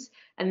first place?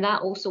 And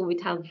that also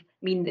would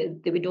mean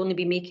that they would only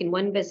be making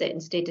one visit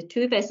instead of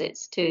 2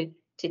 visits to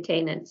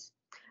tenants.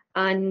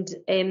 And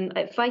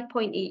at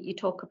 5.8, you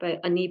talk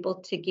about unable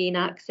to gain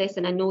access,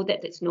 and I know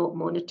that it's not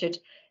monitored,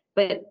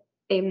 but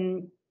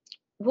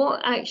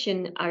what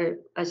action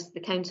has the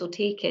council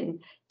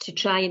taken to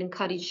try and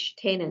encourage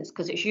tenants,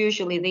 because it's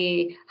usually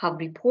they have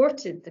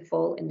reported the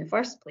fault in the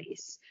first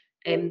place,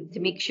 to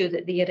make sure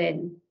that they are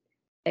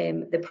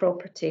in the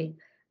property?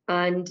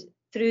 And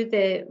through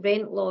the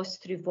rent loss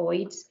through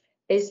voids,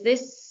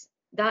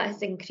 that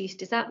has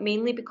increased? Is that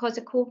mainly because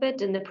of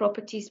COVID and the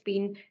property's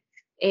been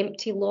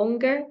empty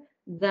longer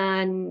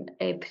than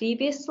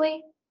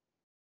previously?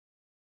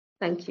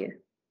 Thank you.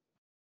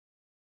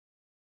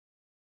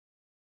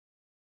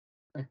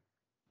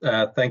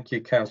 Thank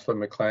you, Councillor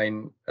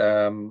McLean.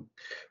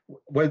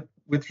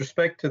 With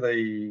respect to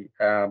the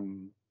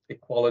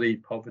equality,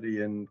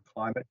 poverty and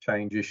climate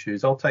change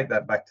issues, I'll take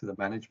that back to the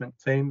management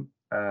team.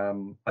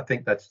 I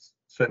think that's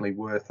certainly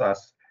worth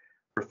us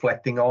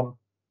reflecting on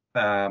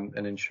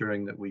and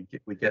ensuring that we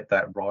get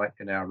that right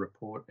in our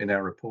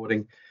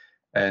reporting,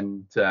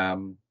 and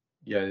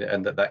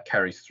and that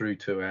carries through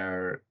to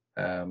our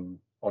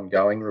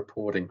ongoing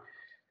reporting.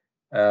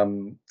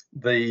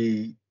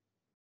 The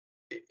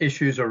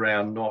issues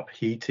around not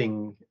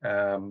heating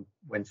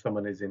when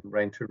someone is in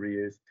rent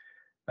arrears,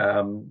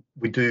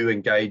 we do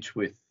engage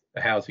with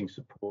housing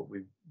support.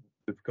 We've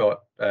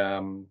got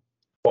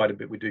quite a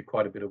bit. We do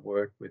quite a bit of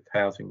work with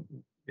housing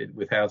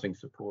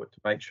support to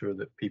make sure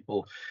that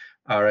people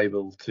are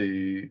able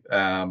to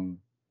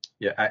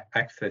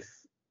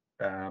access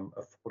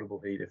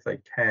affordable heat if they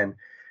can,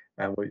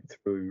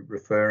 through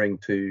referring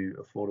to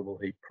affordable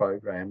heat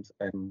programs,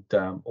 and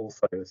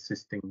also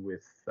assisting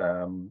with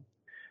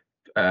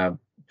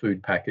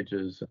food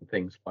packages and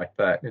things like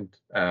that. And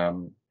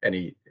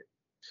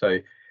so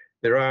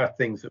there are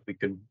things that we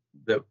can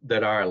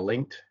that are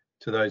linked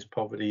to those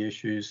poverty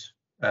issues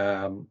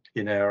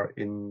in our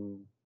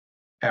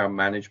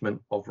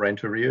management of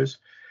rent arrears,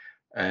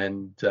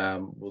 and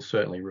we'll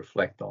certainly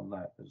reflect on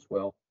that as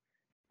well.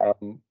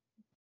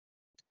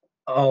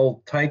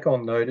 I'll take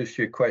on notice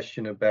your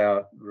question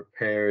about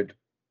repaired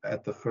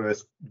at the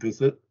first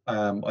visit.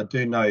 I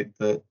do note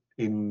that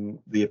in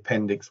the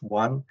Appendix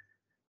 1,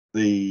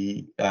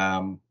 the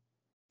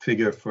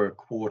figure for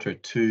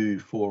Q2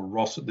 for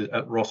Ross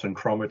and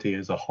Cromarty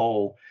as a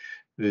whole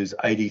is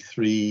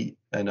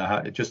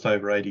 83.5%, just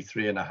over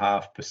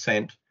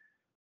 83.5%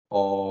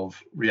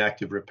 of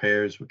reactive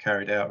repairs were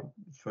carried out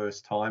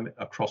first time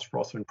across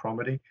Ross and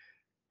Cromarty.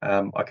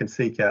 I can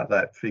seek out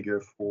that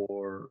figure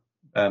for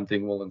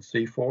Dingwall and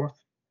Seaforth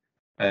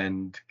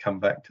and come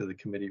back to the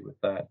committee with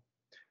that.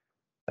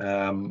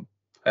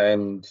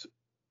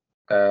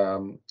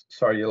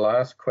 Sorry, your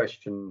last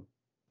question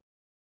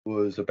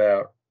was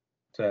about,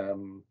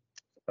 I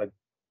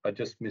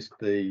just missed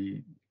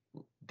the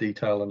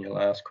detail on your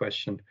last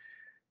question.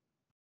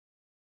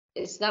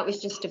 That was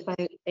just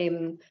about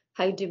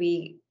how do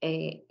we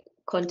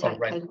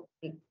contact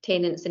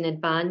tenants in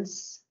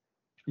advance?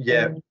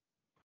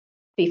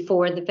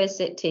 Before the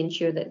visit, to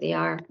ensure that they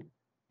are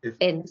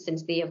in,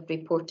 since they have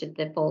reported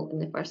the fault in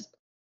the first place.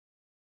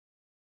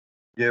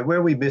 Yeah,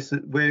 where we miss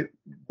it, we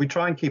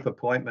try and keep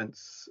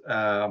appointments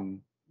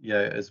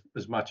as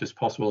much as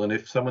possible, and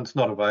if someone's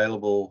not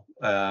available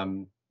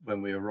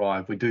when we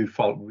arrive, we do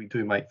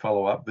make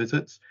follow-up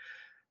visits.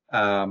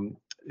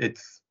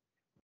 It's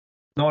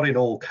not in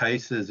all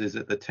cases is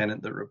it the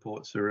tenant that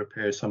reports the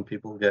repair. Some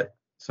people get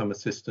some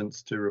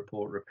assistance to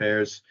report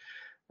repairs,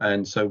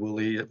 and so we'll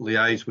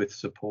liaise with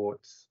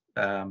supports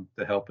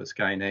to help us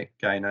gain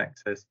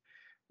access.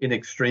 In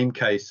extreme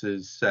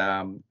cases,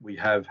 we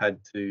have had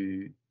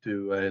to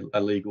do a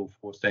legal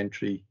forced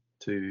entry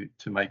to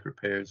make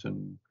repairs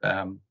and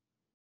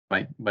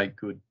make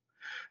good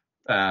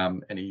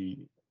any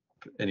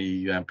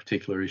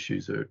particular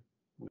issues,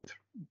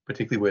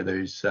 particularly where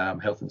there's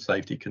health and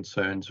safety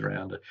concerns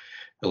around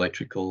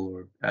electrical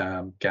or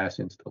gas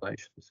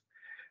installations.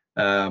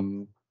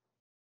 And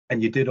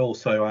you did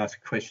also ask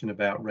a question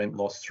about rent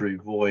loss through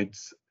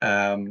voids.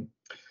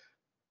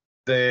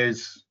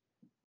 It's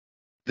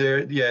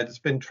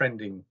been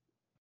trending.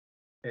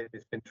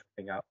 It's been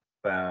trending up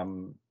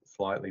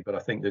slightly, but I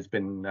think there's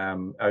been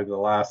over the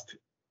last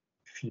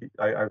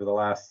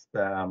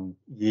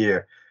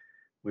year,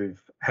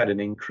 we've had an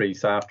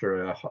increase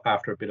after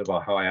a bit of a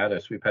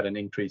hiatus. We've had an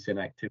increase in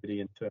activity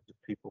in terms of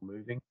people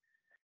moving.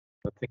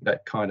 I think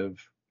that kind of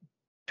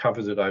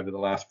covers it over the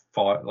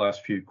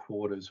last few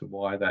quarters of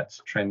why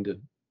that's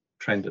trended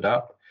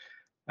up.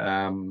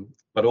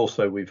 But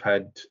also we've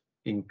had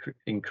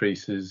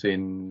increases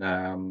in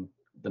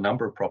the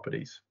number of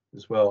properties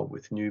as well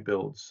with new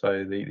builds.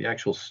 So the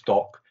actual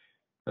stock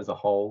as a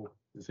whole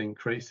is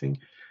increasing.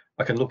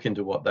 I can look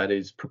into what that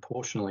is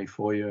proportionally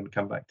for you and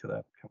come back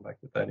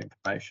with that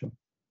information.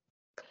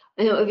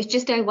 I know, it was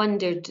just, I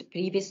wondered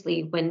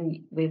previously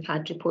when we've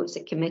had reports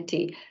at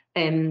committee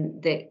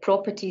that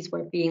properties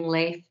were being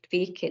left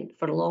vacant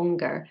for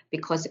longer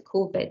because of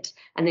COVID,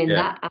 and then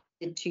that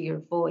added to your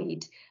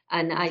void.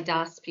 And I'd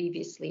asked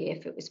previously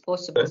if it was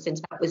possible,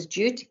 since that was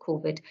due to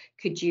COVID,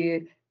 could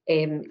you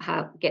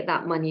get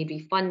that money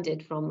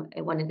refunded from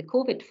one of the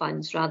COVID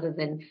funds rather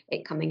than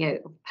it coming out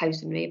of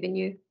housing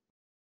revenue?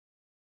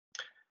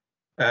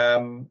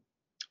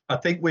 I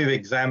think we've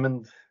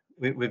examined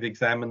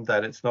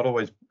that. It's not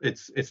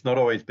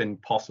always been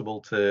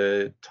possible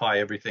to tie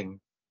everything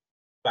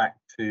back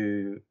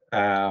to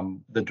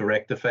the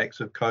direct effects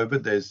of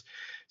COVID. There's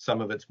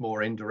some of it's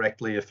more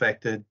indirectly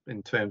affected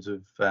in terms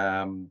of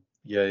the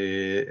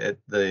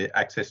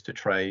access to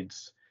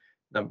trades,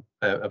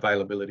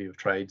 availability of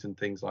trades and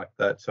things like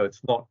that. So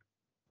it's not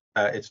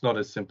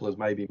as simple as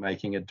maybe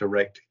making a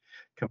direct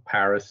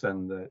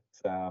comparison that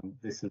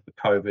this is the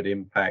COVID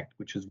impact,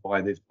 which is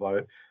why this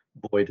void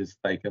has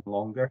taken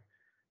longer.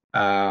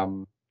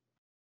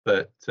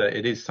 But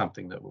it is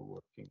something that we're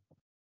working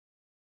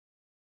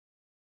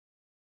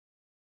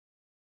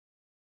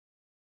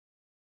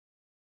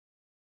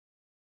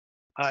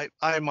on.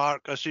 Hi,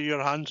 Mark. I see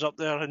your hands up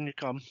there, and you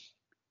come.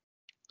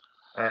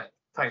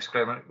 Thanks,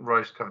 Graham.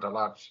 Roy's covered a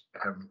large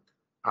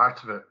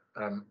part of it.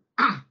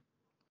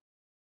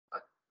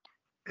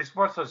 It's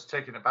worth us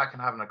taking it back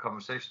and having a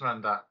conversation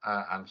around that,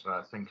 Angela.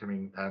 I think,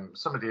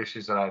 some of the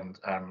issues around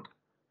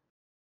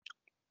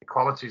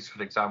equalities,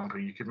 for example,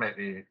 you could make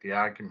the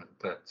argument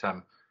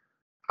that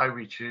how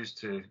we choose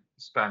to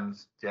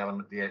spend the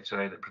element of the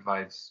HRA that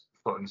provides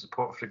floating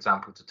support, for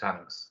example, to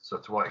tenants. So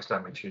to what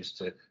extent we choose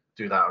to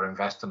do that or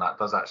invest in that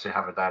does actually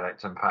have a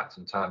direct impact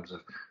in terms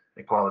of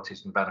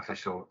equalities and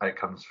beneficial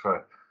outcomes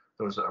for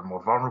those that are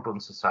more vulnerable in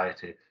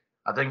society.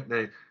 I think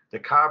the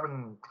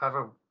carbon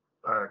clever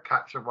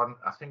capture one,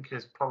 I think,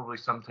 is probably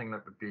something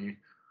that would be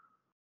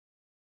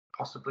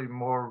possibly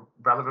more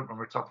relevant when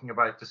we're talking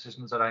about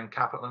decisions around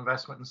capital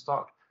investment in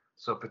stock.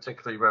 So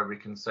particularly where we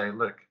can say,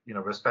 look,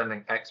 we're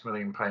spending X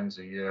million pounds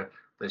a year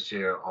this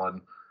year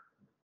on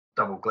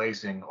double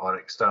glazing or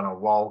external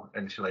wall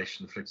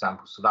insulation, for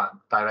example. So that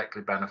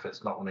directly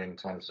benefits not only in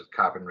terms of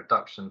carbon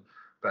reduction,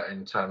 but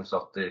in terms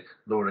of the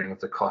lowering of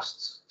the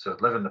costs to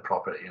live in the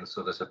property. And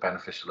so there's a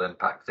beneficial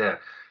impact there.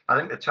 I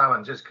think the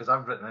challenge is, because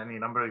I've written any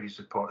number of these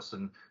reports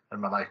in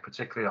my life,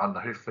 particularly on the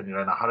hoof when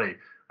you're in a hurry,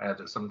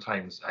 that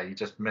sometimes you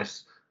just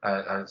miss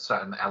a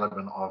certain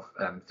element of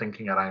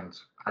thinking around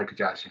how could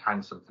you actually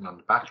hang something on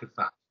the back of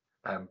that.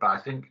 But I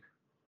think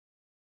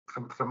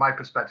from my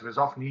perspective, it's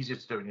often easier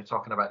to do when you're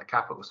talking about the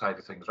capital side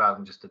of things rather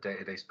than just the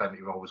day-to-day spend that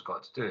you've always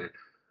got to do.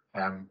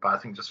 But I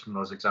think just from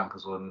those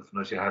examples and from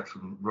those you heard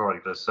from Rory,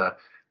 there's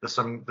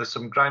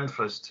some ground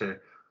for us to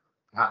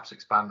perhaps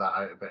expand that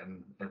out a bit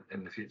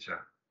in the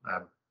future.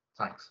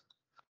 Thanks.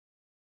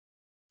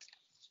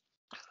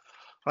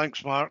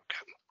 Thanks, Mark.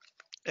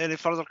 Any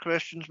further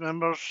questions,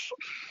 members?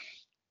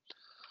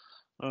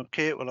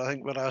 Okay, well, I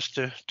think we're asked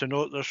to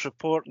note this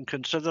report and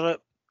consider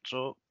it.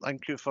 So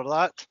thank you for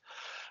that.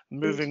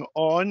 Moving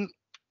on.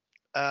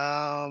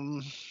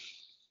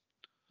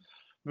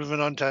 Moving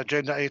on to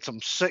agenda item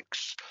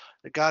 6,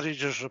 the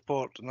garages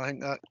report. And I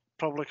think that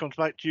probably comes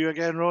back to you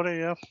again, Rory,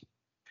 yeah?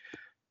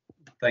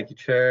 Thank you,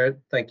 Chair.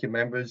 Thank you,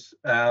 members.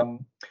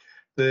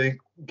 The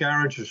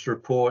garages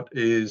report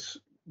is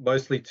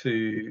mostly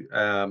to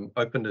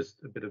open a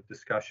bit of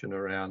discussion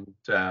around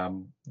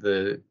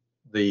the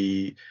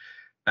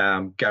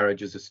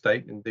garages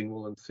estate in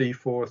Dingwall and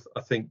Seaforth.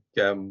 I think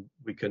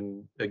we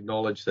can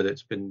acknowledge that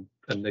it's been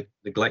a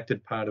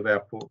neglected part of our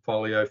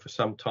portfolio for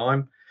some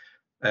time.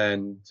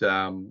 And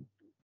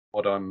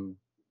what I'm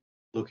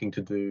looking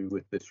to do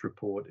with this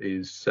report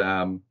is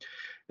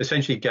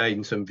essentially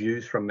gain some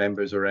views from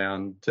members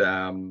around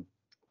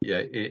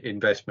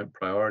investment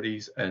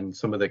priorities and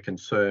some of the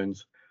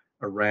concerns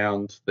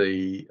around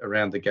the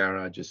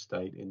garage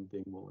estate in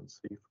Dingwall and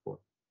Seaforth.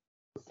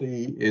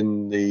 See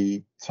in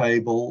the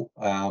table,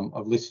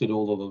 I've listed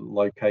all of the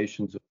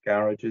locations of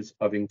garages.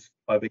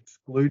 I've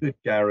excluded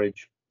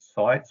garage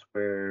sites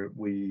where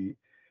we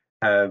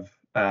have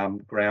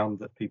ground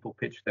that people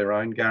pitch their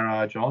own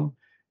garage on.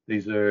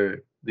 These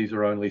are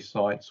only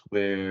sites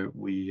where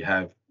we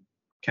have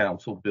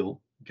council built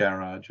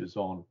garages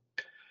on.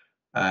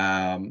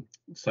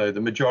 So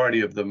the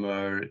majority of them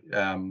are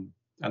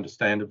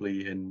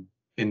understandably in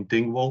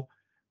Dingwall,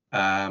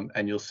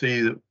 and you'll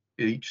see that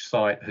each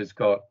site has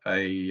got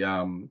a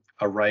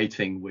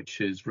rating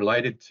which is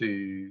related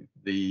to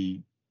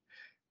the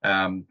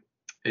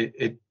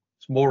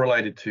it's more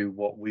related to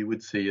what we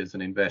would see as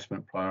an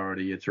investment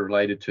priority. It's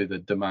related to the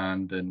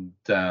demand and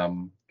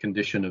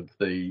condition of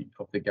the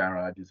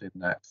garages in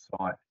that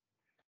site,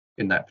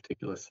 in that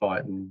particular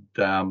site. And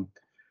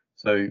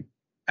so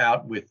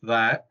out with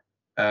that,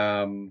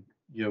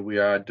 we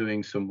are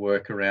doing some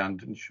work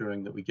around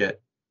ensuring that we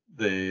get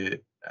the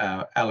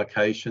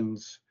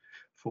allocations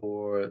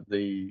for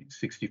the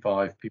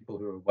 65 people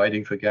who are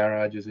waiting for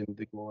garages in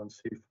Dingwall and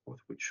Seaforth,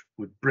 which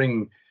would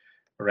bring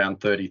around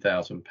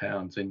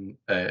 £30,000 in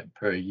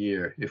per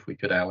year if we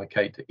could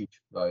allocate to each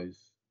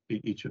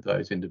of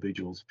those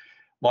individuals.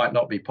 Might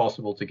not be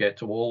possible to get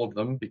to all of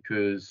them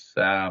because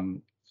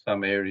some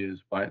of the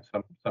areas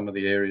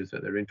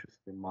that they're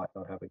interested in might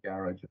not have a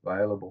garage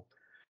available.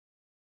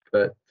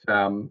 But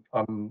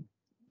I'm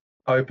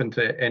open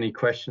to any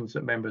questions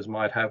that members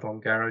might have on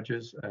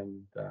garages,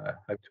 and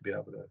hope to be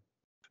able to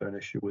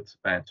furnish you with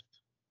some answers.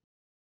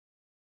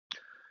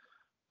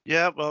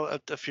 Yeah, well,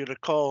 if you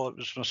recall, it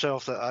was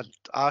myself that I'd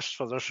asked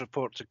for this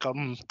report to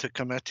come to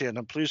committee, and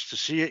I'm pleased to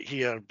see it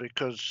here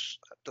because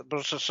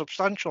there's a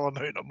substantial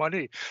amount of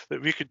money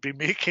that we could be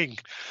making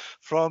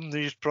from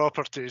these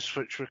properties,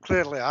 which we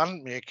clearly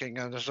aren't making.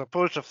 And I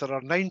suppose if there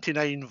are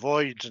 99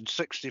 voids and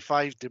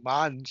 65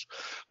 demands,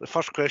 the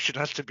first question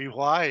has to be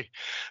why.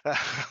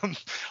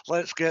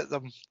 Let's get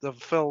them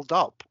filled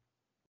up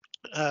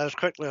as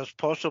quickly as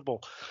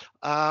possible.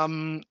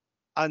 And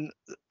the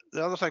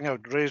other thing I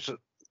would raise at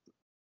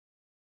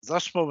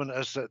this moment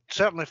is that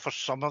certainly for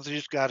some of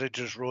these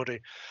garages,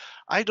 Rory,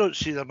 I don't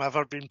see them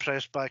ever being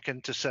pressed back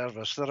into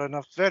service. They're in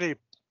a very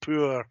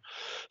poor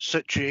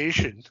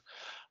situation.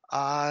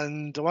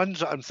 And the ones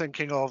that I'm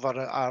thinking of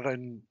are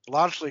in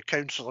largely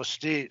council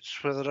estates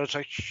where there is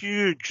a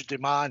huge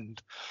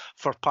demand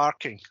for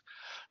parking.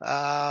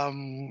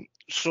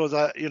 So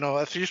that,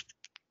 if these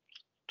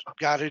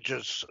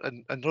garages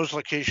and those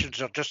locations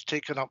are just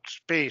taking up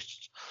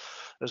space,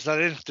 is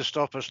there anything to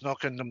stop us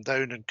knocking them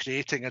down and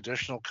creating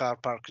additional car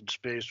parking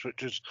space,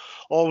 which is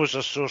always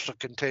a source of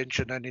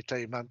contention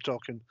anytime I'm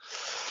talking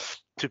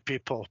to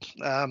people.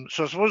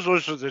 So I suppose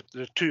those are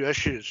the two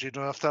issues.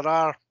 If there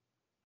are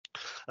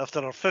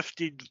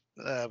 15,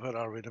 where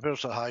are we?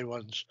 Where's the high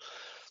ones?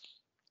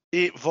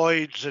 8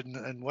 voids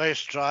in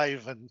West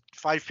Drive and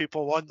 5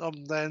 people want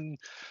them, then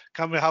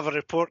can we have a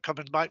report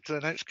coming back to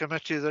the next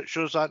committee that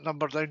shows that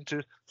number down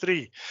to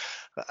 3?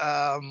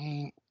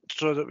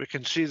 So that we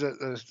can see that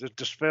the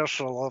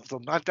dispersal of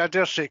them. I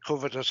dare say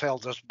COVID has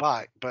held us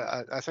back, but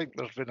I think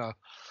there's been a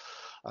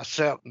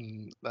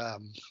certain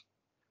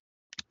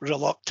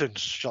reluctance,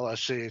 shall I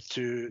say,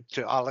 to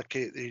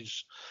allocate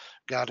these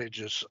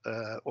garages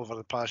over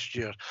the past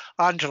year.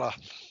 Angela.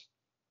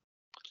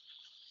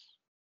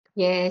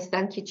 Yes,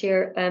 thank you,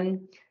 Chair.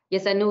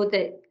 Yes, I know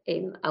that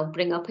I'll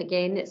bring up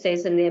again, it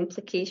says in the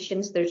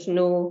implications, there's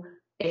no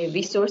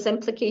resource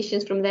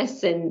implications from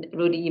this. And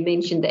Rory, you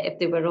mentioned that if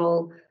they were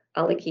all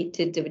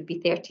allocated, there would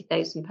be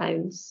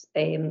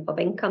 £30,000 of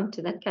income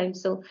to the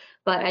council.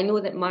 But I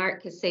know that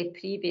Mark has said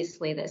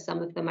previously that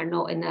some of them are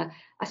not in a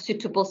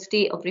suitable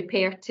state of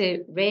repair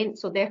to rent.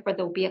 So therefore,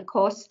 there'll be a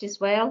cost as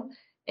well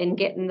in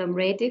getting them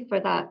ready for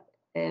that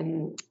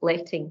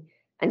letting.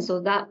 And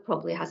so that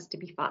probably has to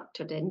be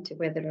factored into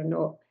whether or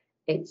not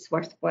it's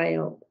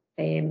worthwhile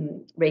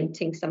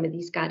renting some of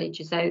these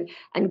garages out.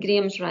 And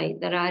Graham's right,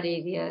 there are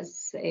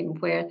areas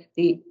where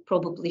they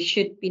probably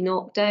should be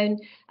knocked down.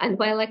 And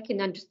while I can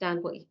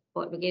understand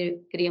what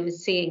Graham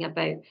is saying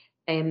about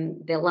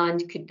the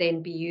land could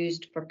then be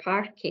used for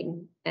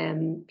parking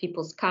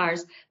people's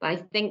cars, but I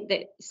think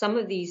that some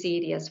of these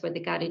areas where the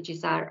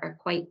garages are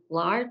quite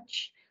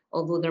large,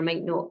 although there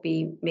might not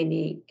be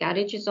many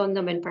garages on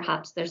them, and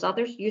perhaps there's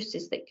other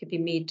uses that could be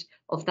made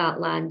of that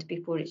land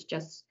before it's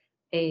just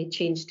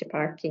changed to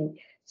parking.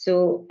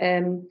 So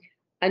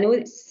I know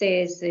it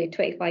says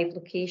 25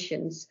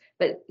 locations,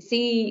 but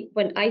see,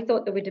 when I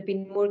thought there would have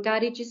been more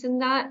garages than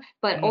that,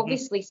 but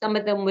obviously some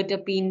of them would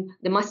have been,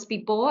 they must be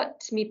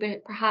bought, maybe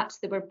perhaps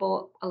they were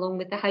bought along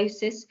with the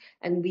houses,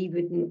 and we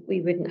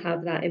wouldn't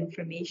have that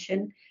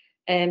information.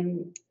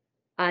 And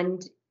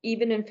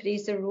even in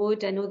Fraser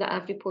Road, I know that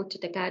I've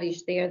reported a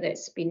garage there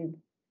that's been,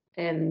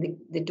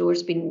 the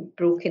door's been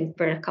broken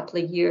for a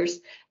couple of years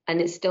and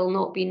it's still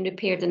not been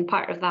repaired. And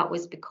part of that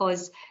was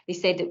because they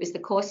said it was the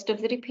cost of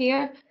the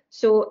repair.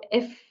 So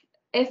if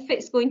if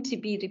it's going to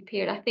be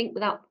repaired, I think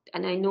that,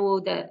 and I know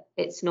that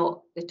it's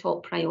not the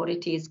top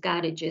priority is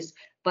garages,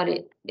 but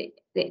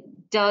it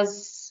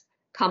does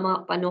come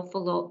up an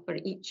awful lot for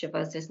each of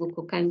us as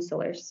local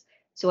councillors.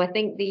 So I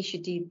think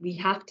we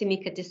have to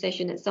make a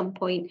decision at some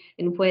point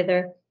in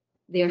whether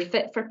they're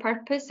fit for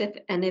purpose,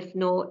 if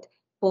not,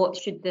 what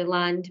should the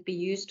land be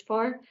used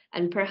for?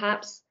 And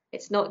perhaps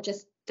it's not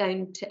just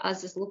down to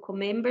us as local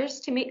members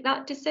to make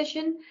that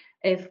decision.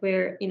 If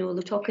we're,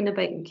 talking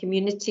about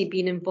community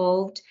being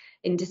involved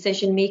in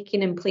decision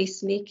making and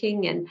place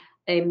making,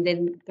 and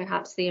then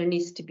perhaps there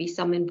needs to be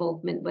some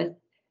involvement with,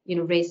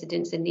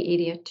 residents in the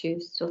area too.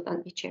 So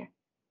thank you, Chair.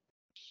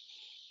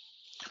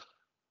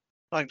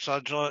 Thanks,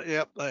 Angela.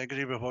 Yep, I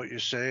agree with what you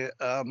say.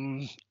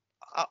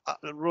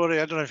 Rory,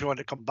 I don't know if you want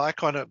to come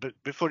back on it, but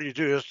before you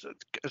do,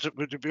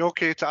 would it be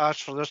okay to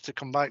ask for this to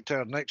come back to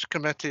our next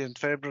committee in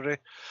February,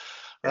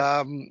 with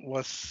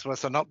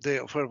an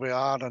update of where we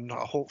are and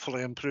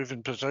hopefully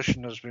improving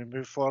position as we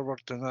move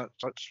forward? And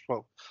that's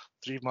well,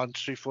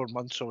 4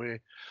 months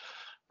away.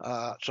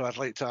 So I'd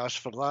like to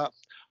ask for that.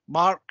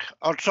 Mark,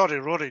 or sorry,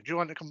 Rory, do you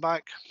want to come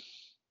back?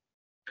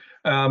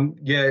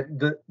 Yeah,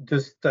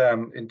 just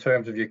in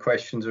terms of your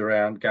questions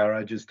around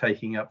garages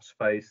taking up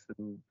space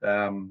and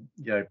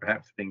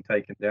perhaps being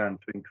taken down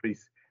to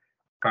increase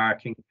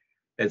parking,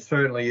 it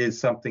certainly is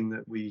something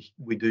that we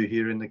do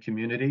here in the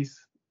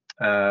communities.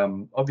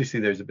 Obviously,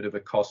 there's a bit of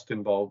a cost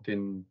involved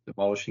in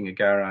demolishing a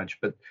garage,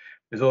 but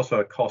there's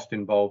also a cost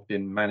involved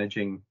in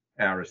managing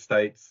our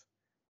estates.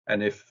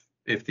 And if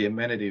the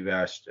amenity of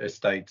our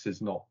estates is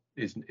not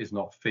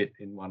fit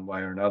in one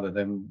way or another,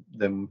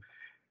 then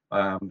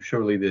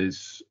surely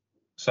there's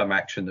some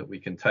action that we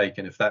can take.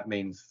 And if that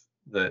means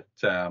that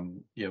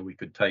we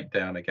could take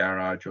down a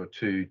garage or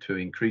two to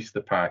increase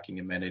the parking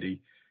amenity,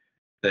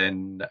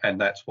 and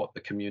that's what the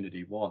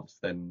community wants,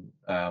 then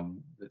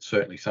it's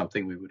certainly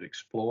something we would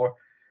explore.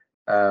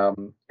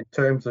 In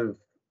terms of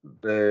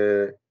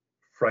the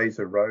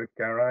Fraser Road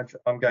garage,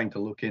 I'm going to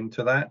look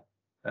into that,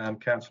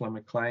 Councillor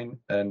McLean,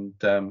 and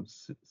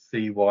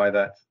see why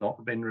that's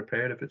not been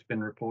repaired if it's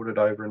been reported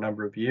over a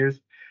number of years.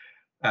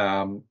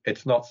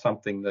 It's not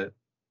something that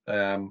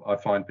I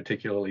find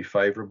particularly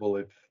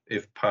favourable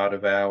if part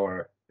of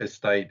our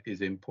estate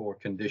is in poor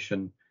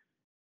condition.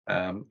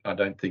 I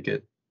don't think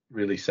it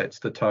really sets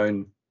the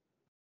tone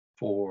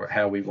for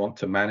how we want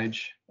to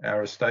manage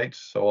our estates.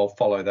 So I'll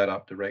follow that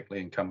up directly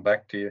and come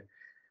back to you.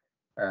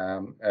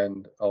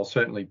 And I'll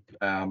certainly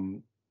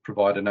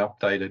provide an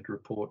updated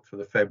report for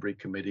the February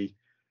committee.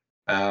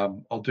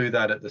 I'll do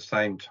that at the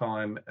same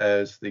time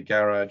as the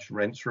garage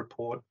rents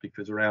report,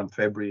 because around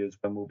February is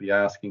when we'll be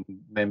asking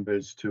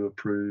members to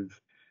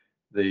approve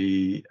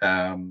the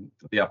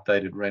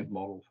updated rent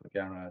model for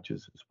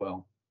garages as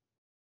well.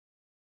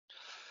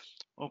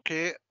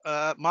 Okay,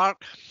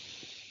 Mark.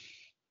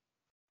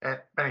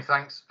 Many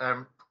thanks.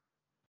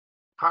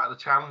 Part of the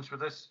challenge with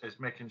this is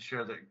making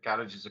sure that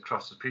garages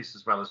across the piece,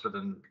 as well as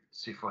within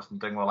Seaforth and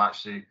Dingwall,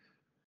 actually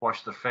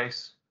wash their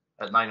face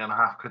at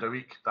 £9.50 a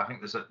week. I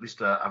think there's at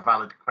least a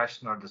valid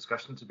question or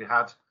discussion to be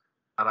had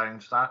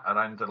around that,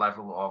 around the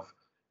level of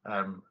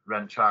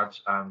rent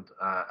charge and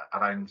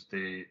around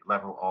the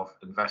level of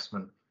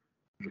investment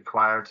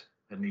required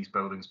in these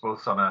buildings,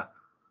 both on a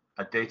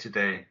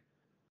day-to-day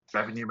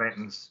revenue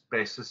maintenance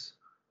basis,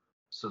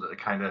 so that the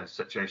kind of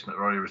situation that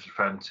Rory was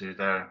referring to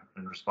there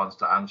in response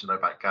to Angela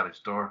about garage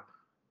door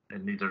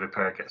in need of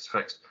repair gets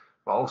fixed,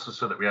 but also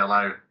so that we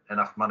allow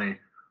enough money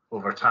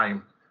over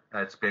time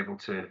to be able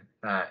to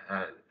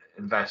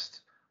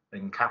invest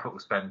in capital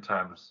spend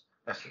terms,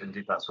 if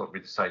indeed that's what we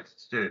decided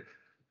to do.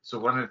 So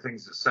one of the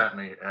things that's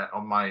certainly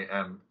on my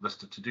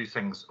list of to-do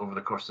things over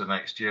the course of the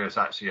next year is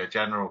actually a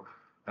general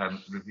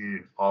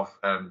review of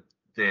the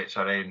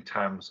HRA in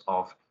terms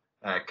of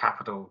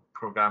capital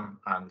programme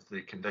and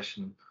the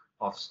condition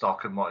of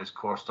stock and what is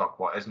core stock,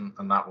 what isn't,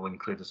 and that will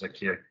include as a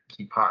key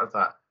part of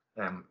that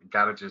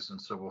garages.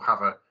 And so we'll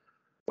have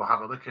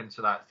a look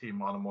into that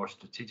theme on a more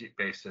strategic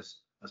basis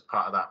as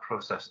part of that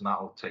process, and that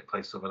will take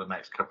place over the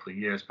next couple of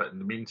years. But in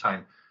the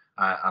meantime,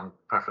 I'm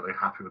perfectly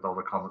happy with all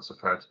the comments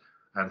I've heard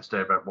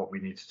today about what we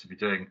need to be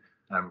doing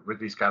with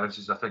these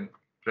garages. I think,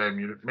 Graham,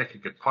 you make a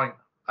good point.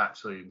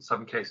 Actually, in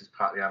some cases,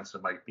 part of the answer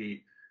might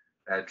be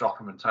drop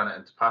them and turn it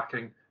into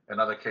parking. In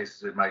other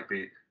cases, it might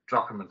be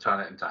drop them and turn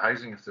it into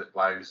housing if it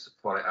allows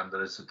for it, and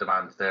there is a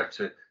demand there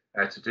to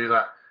do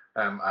that.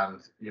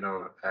 And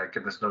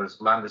goodness knows,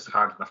 land is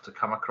hard enough to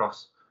come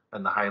across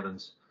in the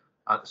Highlands.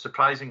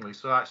 Surprisingly,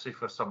 so actually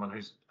for someone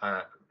who's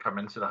come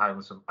into the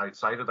Highlands from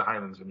outside of the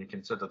Highlands, when you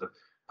consider the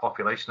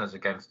population is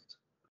against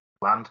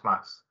land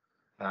mass,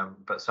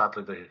 but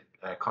sadly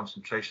the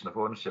concentration of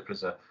ownership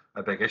is a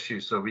big issue.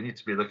 So we need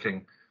to be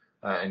looking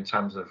in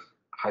terms of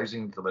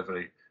housing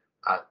delivery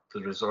at the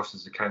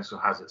resources the council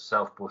has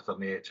itself, both on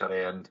the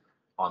HRA and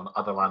on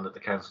other land that the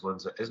council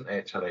owns that isn't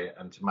HRA,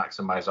 and to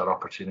maximise our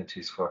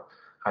opportunities for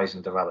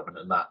housing development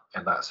in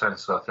that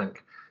sense. So I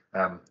think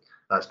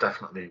that's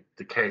definitely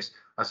the case.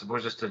 I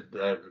suppose just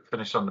to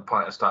finish on the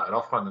point I started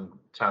off on in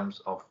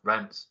terms of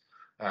rents,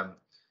 I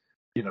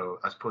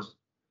suppose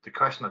the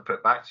question I'd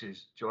put back to you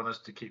is, do you want us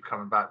to keep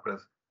coming back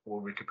with, well,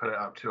 we could put it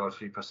up 2 or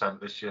 3%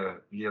 this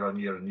year, year on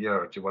year and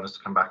year, or do you want us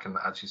to come back and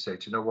actually say,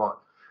 do you know what,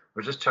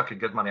 we're just chucking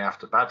good money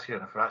after bad here,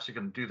 and if we're actually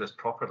going to do this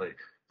properly,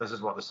 this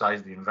is what the size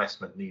of the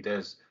investment need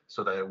is,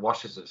 so that it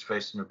washes its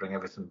face and we bring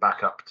everything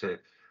back up to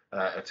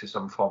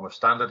some form of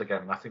standard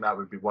again. And I think that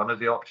would be one of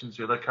the options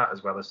we look at,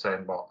 as well as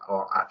saying, well,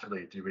 or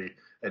actually, do we,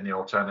 in the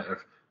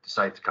alternative,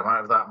 decide to come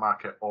out of that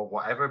market or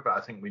whatever? But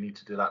I think we need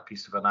to do that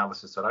piece of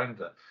analysis around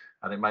it.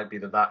 And it might be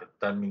that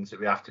then means that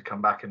we have to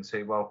come back and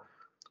say, well,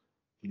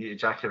 you need to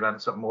jack your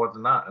rents up more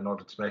than that in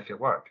order to make it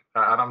work.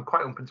 And I'm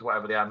quite open to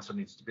whatever the answer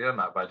needs to be on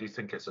that, but I do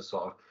think it's a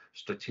sort of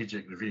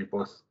strategic review,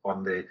 both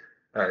on the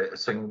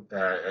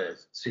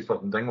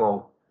Seaforth and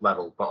Dingwall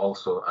level, but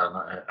also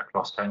a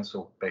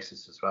cross-council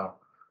basis as well.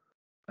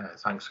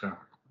 Thanks, Graham.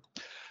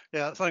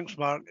 Yeah, thanks,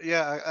 Mark.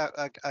 Yeah,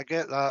 I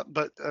get that,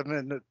 but I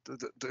mean,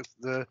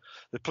 the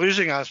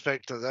pleasing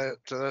aspect of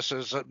this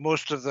is that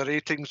most of the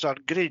ratings are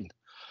green,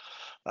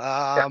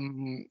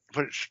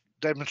 which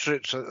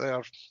demonstrates that they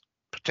are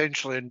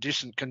potentially in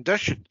decent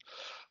condition.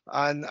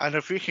 And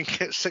if we can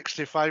get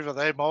 65 of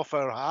them off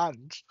our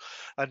hands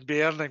and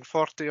be earning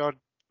 40 odd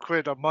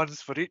quid a month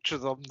for each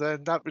of them,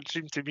 then that would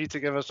seem to me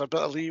to give us a bit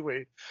of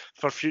leeway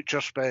for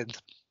future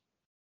spend.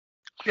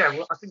 Yeah,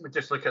 well, I think we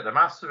just look at the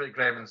maths of it,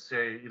 Graham, and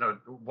say, you know,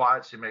 what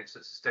actually makes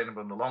it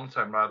sustainable in the long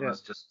term, rather than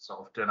just sort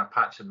of doing a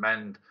patch and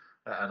mend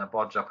and a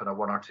bodge up and a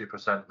 1 or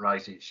 2%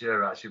 rise each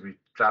year. Actually,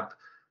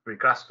 we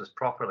grasp this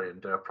properly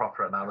and do a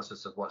proper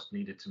analysis of what's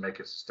needed to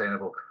make it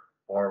sustainable,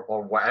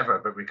 or whatever.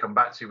 But we come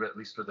back to you at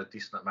least with a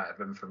decent amount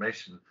of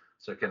information,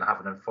 so we can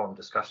have an informed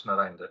discussion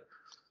around it.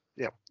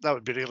 Yeah, that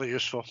would be really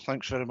useful.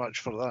 Thanks very much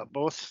for that,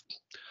 both.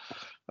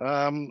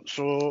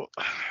 So,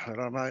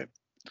 where am I?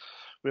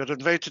 We are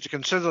invited to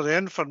consider the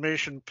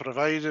information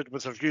provided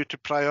with a view to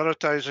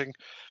prioritising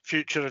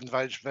future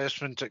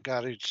investment at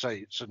garage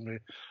sites, and we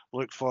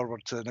look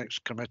forward to the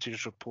next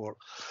committee's report.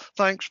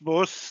 Thanks,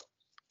 both.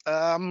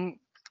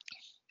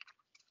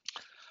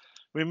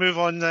 We move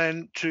on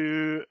then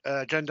to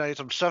agenda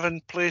item 7,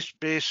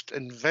 place-based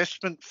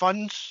investment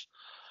funds.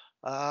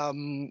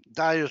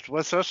 Di is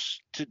with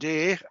us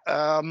today.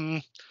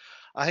 I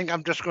think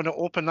I'm just going to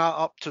open that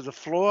up to the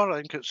floor. I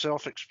think it's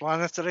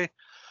self-explanatory.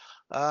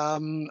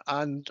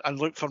 And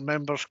look for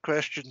members'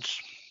 questions.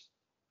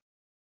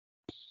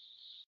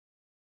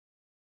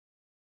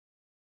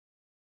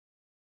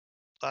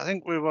 I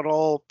think we were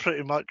all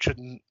pretty much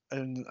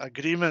in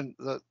agreement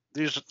that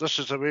this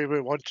is the way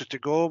we wanted to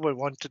go. We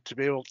wanted to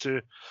be able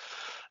to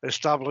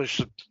establish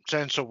a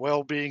sense of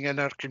well-being in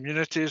our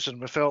communities,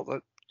 and we felt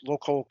that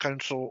local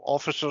council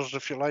officers,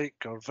 if you like,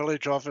 or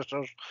village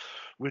officers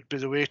would be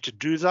the way to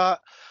do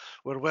that.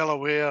 We're well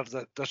aware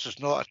that this is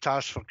not a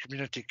task for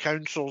community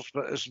councils,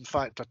 but is in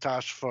fact a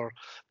task for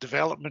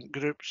development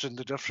groups in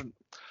the different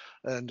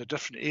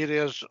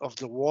areas of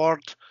the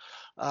ward.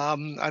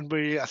 And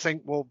we, I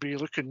think, will be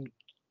looking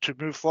to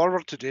move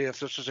forward today, if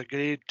this is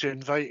agreed, to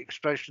invite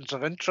expressions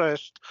of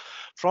interest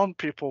from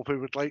people who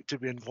would like to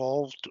be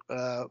involved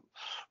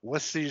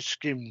with these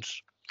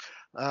schemes.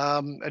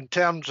 In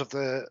terms of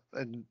the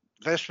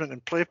investment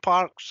in play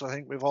parks, I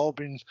think we've all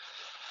been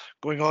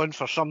going on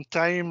for some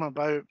time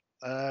about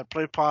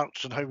play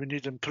parks and how we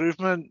need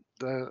improvement.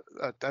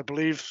 I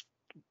believe,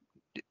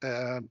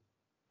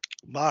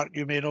 Mark,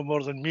 you may know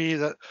more than me,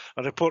 that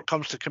a report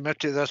comes to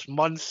committee this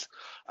month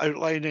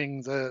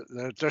outlining the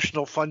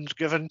additional funds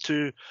given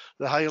to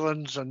the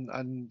Highlands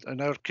and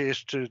in our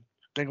case to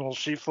Dingwall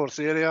Seaforth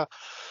area.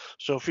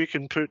 So if we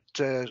can put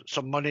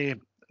some money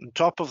on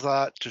top of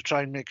that to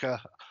try and make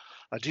a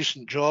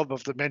decent job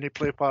of the many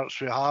play parks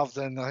we have,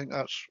 then I think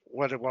that's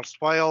very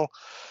worthwhile.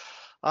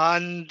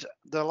 And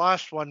the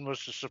last one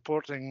was the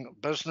supporting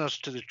business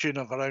to the tune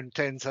of around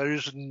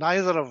 10,000.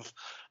 Neither of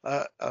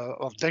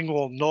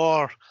Dingwall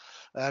nor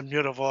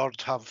Muirvord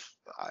have,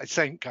 I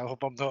think, I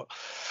hope I'm not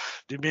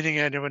demeaning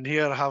anyone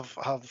here, have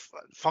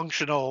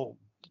functional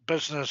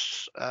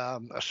business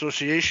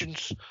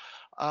associations.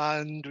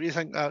 And we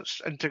think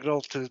that's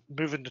integral to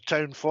moving the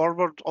town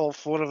forward. All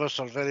 4 of us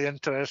are very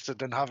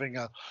interested in having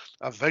a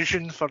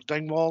vision for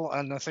Dingwall,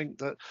 and I think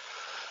that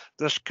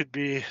this could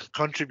be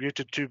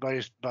contributed to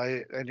by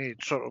any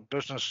sort of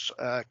business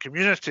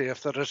community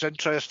if there is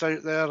interest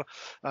out there,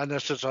 and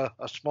this is a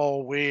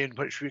small way in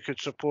which we could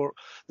support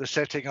the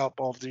setting up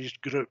of these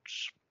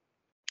groups.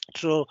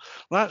 So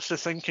that's the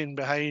thinking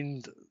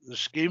behind the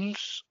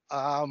schemes.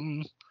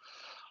 I'll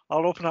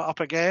open it up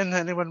again.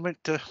 Anyone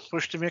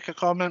wish to make a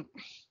comment?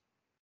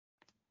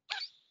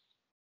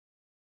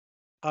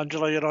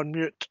 Angela, you're on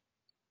mute.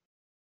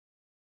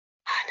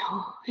 I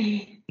know.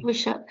 My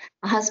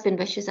husband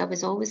wishes I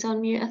was always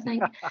on mute, I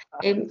think.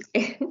 I'm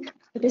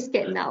just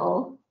getting that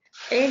off.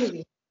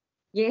 Anyway,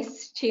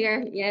 yes,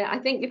 Chair. Yeah, I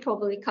think you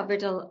probably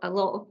covered a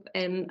lot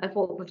of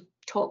what we've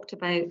talked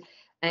about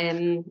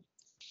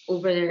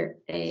over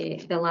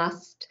the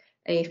last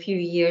few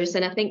years.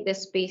 And I think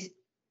this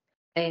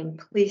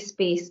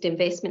place-based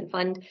investment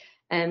fund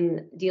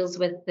deals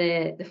with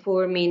the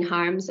 4 main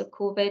harms of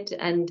COVID,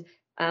 and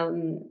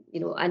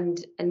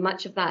and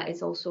much of that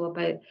is also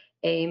about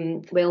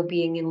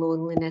well-being and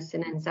loneliness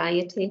and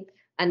anxiety.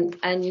 And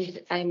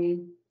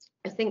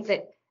I think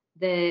that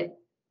the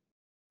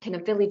kind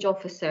of village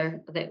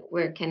officer that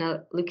we're kind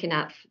of looking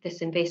at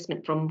this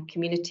investment from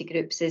community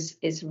groups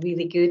is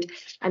really good.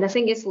 And I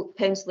think as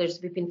councillors,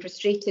 we've been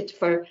frustrated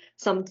for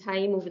some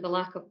time over the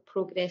lack of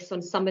progress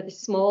on some of the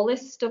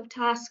smallest of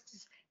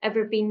tasks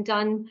ever being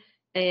done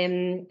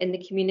in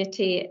the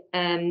community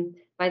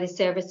by the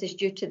services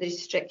due to the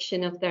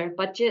restriction of their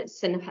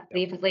budgets, and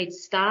they've laid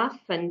staff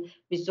and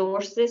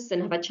resources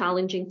and have a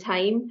challenging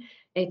time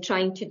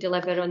trying to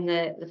deliver on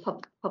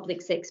the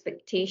public's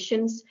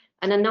expectations.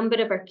 And a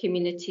number of our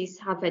communities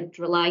have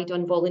relied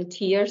on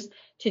volunteers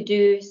to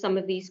do some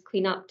of these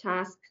clean-up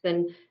tasks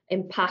and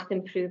path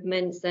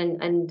improvements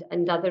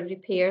and other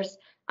repairs.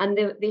 And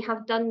they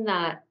have done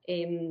that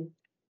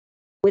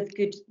with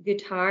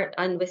good heart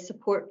and with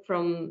support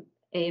from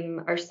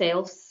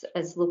ourselves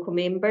as local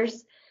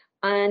members.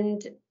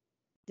 And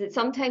that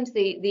sometimes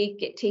they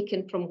get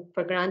taken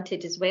for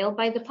granted as well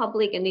by the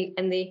public, and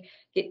they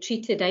get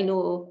treated. I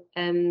know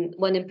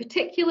one in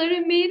particular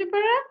in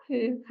Maryborough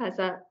who has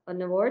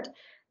an award.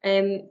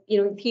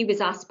 He was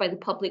asked by the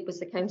public, was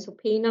the council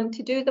paying him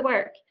to do the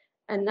work?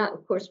 And that,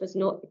 of course, was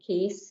not the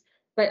case.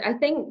 But I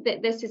think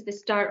that this is the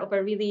start of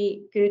a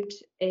really good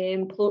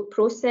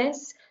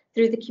process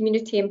through the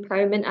Community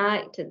Empowerment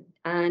Act,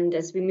 and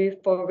as we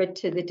move forward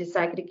to the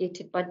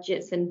disaggregated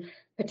budgets and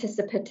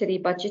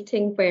participatory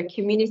budgeting, where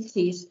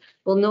communities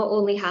will not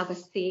only have a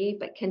say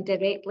but can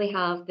directly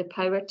have the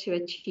power to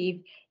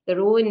achieve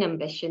their own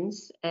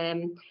ambitions,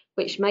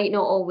 which might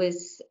not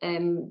always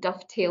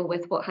dovetail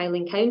with what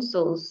Highland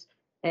Council's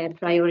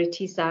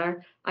priorities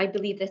are. I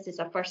believe this is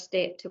a first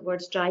step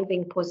towards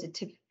driving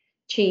positive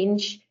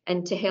change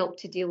and to help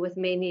to deal with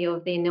many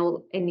of the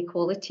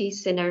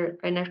inequalities in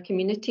our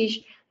communities,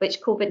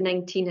 which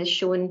COVID-19 has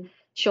shone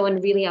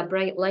really a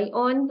bright light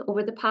on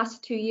over the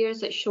past 2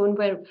 years. It's shown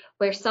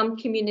where some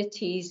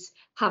communities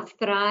have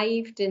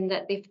thrived in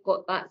that they've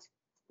got that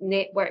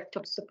network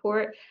of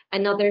support,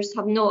 and others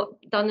have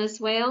not done as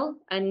well.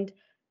 And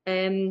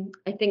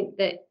I think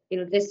that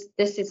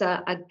this is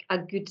a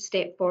good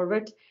step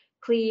forward.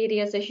 Clay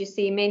areas, as you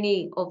say,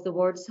 many of the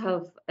wards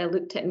have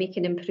looked at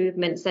making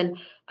improvements,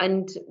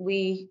 and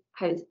we,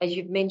 as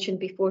you've mentioned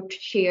before,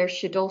 Chair,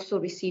 should also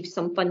receive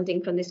some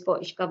funding from the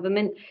Scottish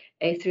Government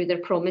through their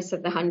promise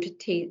of the 100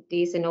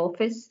 days in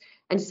office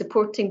and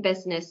supporting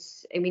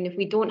business. I mean, if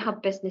we don't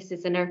have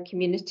businesses in our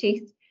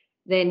communities,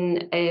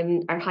 then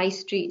our high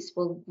streets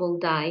will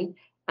die,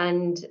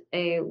 and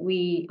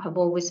we have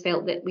always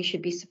felt that we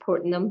should be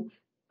supporting them.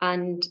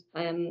 And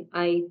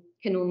I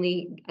can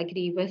only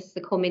agree with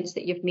the comments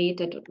that you've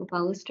made. I don't know if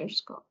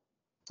Alistair's got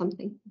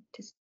something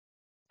to say.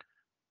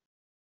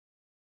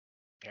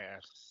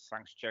 Yes,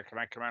 thanks, Chair. Can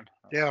I come in?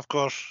 Yeah, of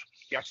course.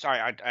 Yeah, sorry,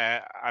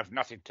 I've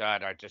nothing to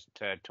add. I just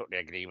totally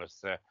agree with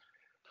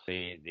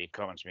the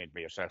comments made by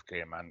yourself,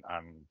 Graham,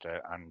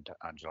 and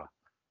Angela.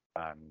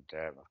 And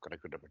I've got a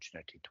good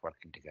opportunity to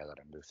working together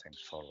and move things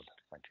forward.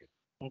 Thank you.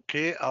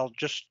 Okay, I'll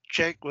just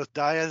check with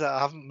Daya that I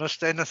haven't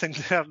missed anything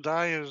there.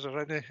 Daya, is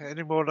there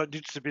any more that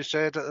needs to be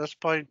said at this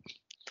point?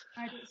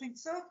 I don't think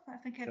so. I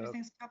think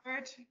everything's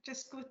covered.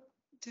 Just go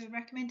to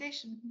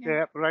recommendation.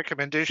 Yeah,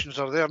 recommendations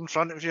are there in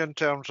front of you in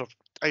terms of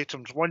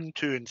items 1,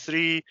 2 and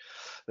 3,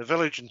 the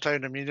village and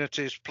town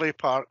amenities, play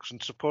parks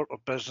and support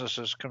of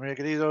businesses. Can we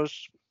agree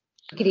those?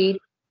 Agreed.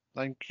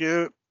 Thank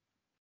you.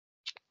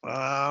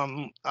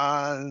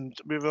 And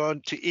move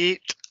on to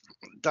 8.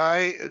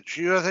 Di, it's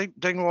you, I think,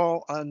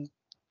 Dingwall and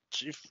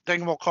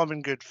Dingwall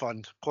Common Good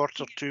Fund,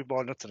 Q2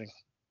 monitoring.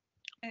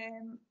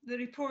 The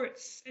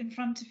reports in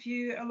front of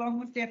you, along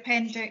with the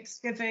appendix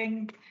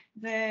giving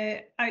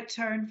the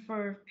outturn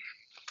for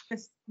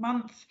this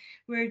month.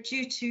 We're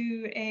due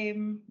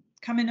to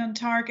come in on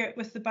target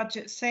with the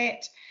budget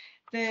set.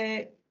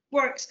 The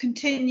works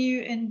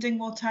continue in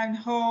Dingwall Town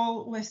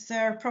Hall with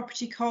their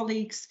property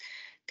colleagues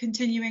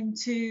continuing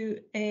to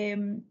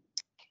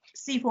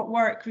see what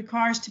work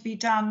requires to be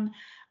done,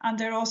 and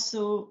they're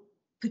also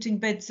putting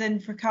bids in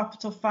for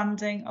capital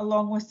funding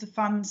along with the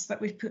funds that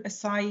we've put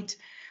aside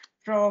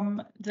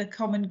from the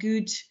common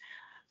good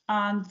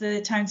and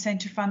the town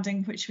centre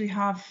funding, which we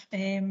have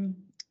and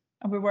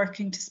we're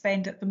working to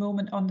spend at the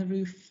moment on the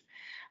roof.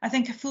 I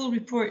think a full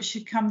report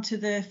should come to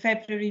the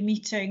February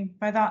meeting.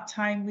 By that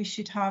time we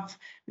should have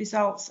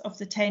results of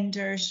the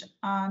tenders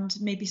and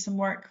maybe some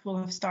work will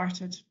have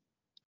started.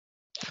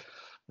 I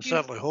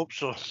certainly hope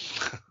so.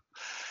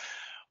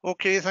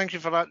 Okay, thank you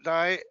for that,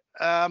 Di.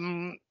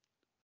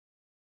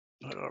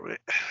 Where are we?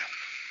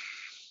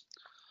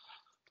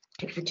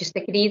 If we just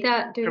agree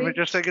that, do we? Can we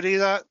just agree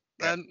that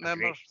then, Yeah,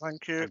 members?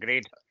 Thank you.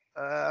 Agreed.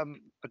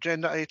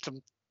 Agenda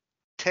item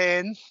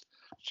 10,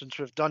 since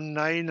we've done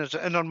 9, is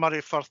the Inner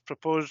Murray Firth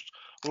proposed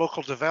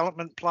local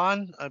development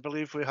plan. I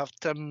believe we have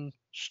Tim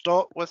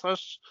Stott with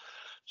us.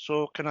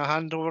 So can I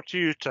hand over to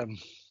you, Tim?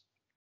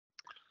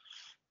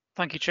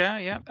 Thank you, Chair.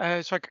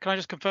 Yeah. So can I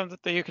just confirm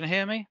that you can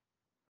hear me?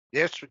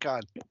 Yes, we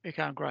can. You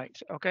can.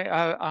 Great. Okay.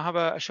 I have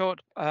a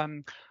short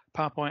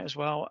PowerPoint as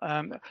well.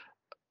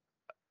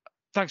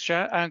 Thanks,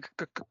 Chair, and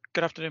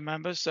good afternoon,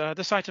 members.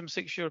 This item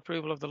seeks your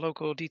approval of the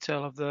local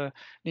detail of the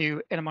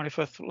new Inner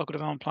Firth local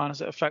development plan as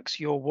it affects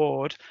your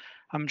ward.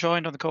 I'm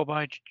joined on the call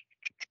by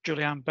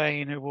Julianne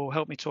Bain, who will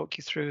help me talk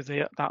you through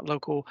that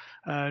local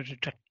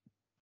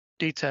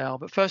detail.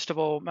 But first of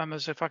all,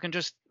 members, if I can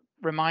just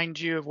remind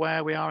you of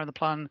where we are in the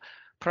plan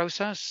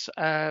process.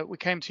 We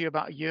came to you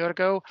about a year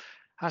ago,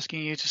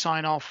 asking you to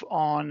sign off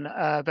on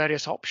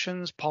various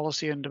options,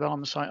 policy and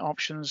development site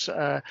options,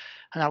 and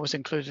that was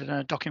included in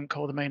a document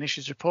called the Main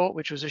Issues Report,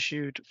 which was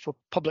issued for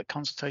public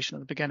consultation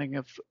at the beginning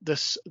of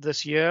this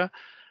year.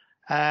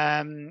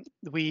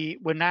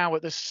 We're now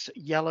at this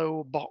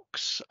yellow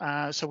box,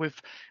 so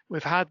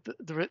we've had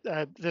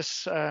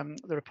the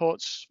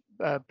reports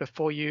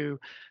before you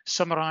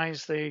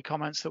summarize the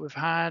comments that we've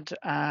had.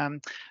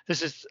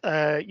 This is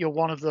you're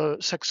one of the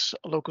 6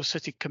 local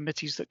city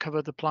committees that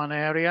cover the plan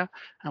area,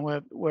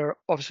 and we're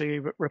obviously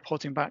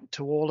reporting back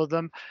to all of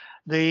them.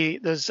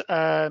 There's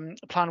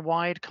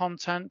plan-wide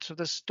content of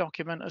this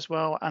document as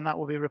well, and that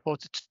will be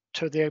reported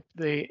to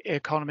the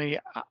Economy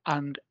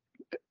and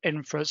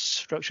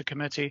Infrastructure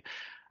Committee,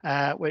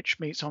 which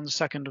meets on the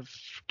 2nd of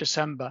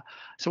December.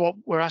 So what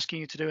we're asking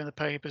you to do in the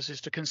papers is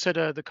to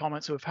consider the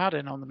comments that we've had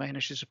in on the Main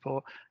Issues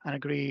Report and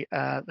agree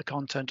the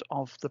content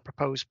of the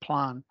proposed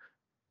plan.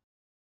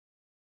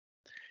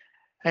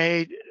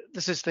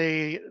 This is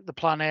the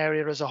plan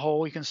area as a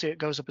whole. You can see it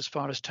goes up as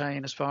far as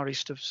Tyne, as far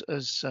east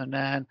as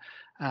Nairn,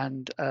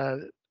 and a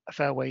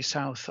fair way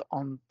south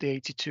on the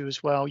 82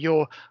 as well.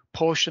 Your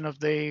portion of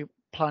the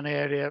plan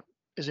area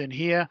is in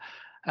here.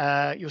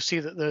 You'll see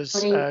that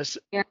there's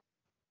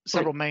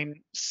several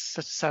main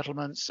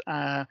settlements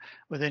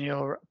within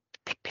your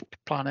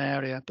plan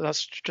area, but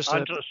that's just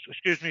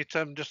excuse me,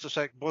 Tim, just a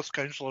sec. Both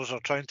councillors are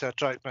trying to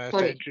attract my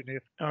attention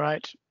here. All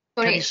right.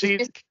 Can you see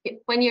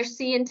when you're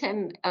seeing,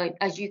 Tim,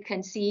 as you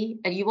can see,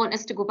 and you want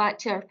us to go back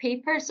to our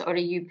papers, or are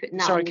you putting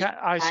that sorry,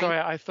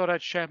 I thought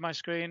I'd shared my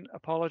screen.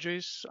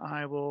 Apologies.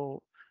 I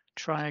will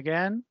try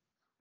again.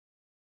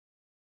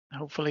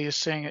 Hopefully you're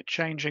seeing it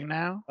changing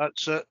now.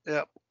 That's it.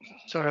 Yep.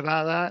 Sorry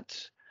about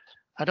that.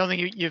 I don't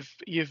think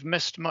you've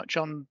missed much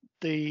on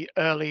the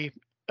early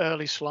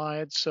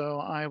slides, so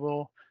I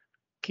will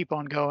keep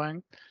on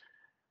going.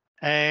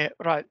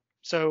 Right,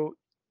 so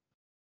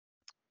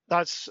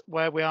that's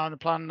where we are in the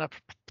plan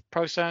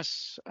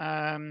process.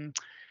 That's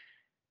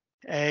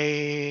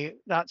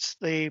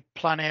the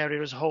plan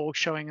area as a whole,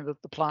 showing the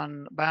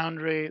plan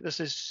boundary.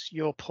 This is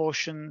your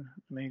portion.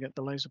 Let me get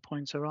the laser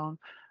pointer on.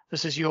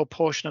 This is your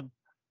portion of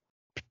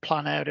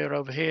plan area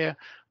over here.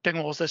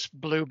 Dingwall's this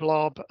blue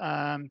blob.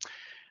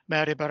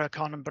 Maryborough,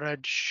 Conan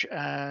Bridge,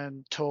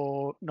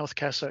 to North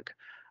Keswick.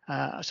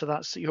 So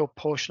that's your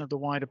portion of the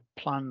wider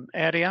plan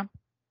area.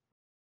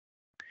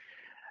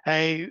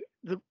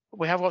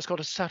 We have what's called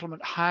a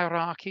settlement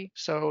hierarchy.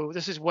 So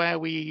this is where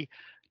we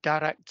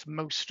direct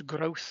most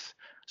growth.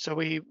 So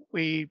we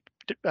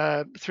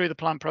through the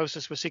plan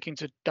process, we're seeking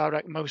to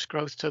direct most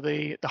growth to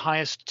the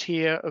highest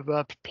tier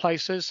of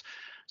places.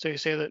 So you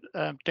see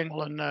that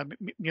Dingwall and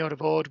Muir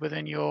of Ord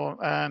within your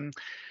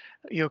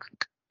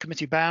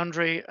committee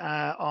boundary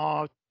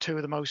are 2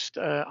 of the most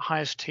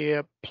highest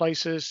tier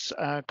places.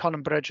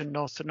 Conan Bridge and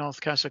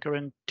North Keswick are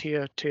in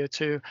tier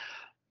 2,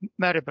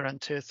 Maryborough in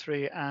tier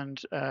 3,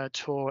 and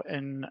Tor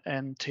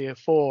in tier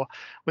 4.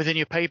 Within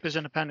your papers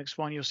in Appendix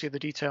 1, you'll see the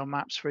detailed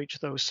maps for each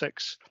of those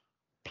 6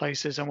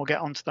 places, and we'll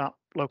get onto that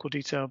local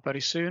detail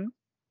very soon.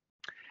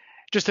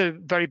 Just to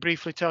very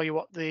briefly tell you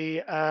what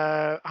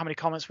how many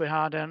comments we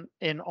had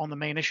in on the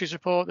Main Issues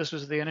Report. This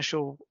was the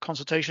initial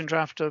consultation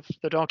draft of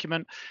the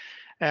document.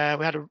 We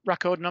had a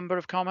record number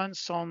of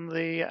comments on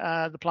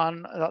the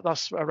plan.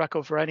 That's a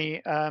record for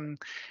any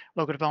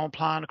local development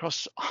plan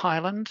across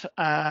Highland.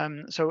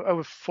 So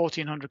over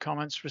 1,400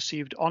 comments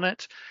received on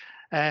it,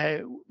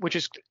 which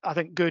is, I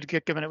think, good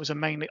given it was a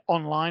mainly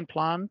online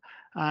plan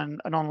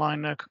and an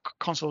online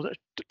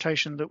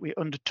consultation that we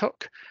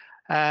undertook.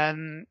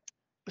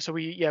 So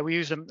we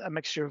used a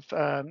mixture of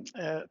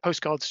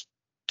postcards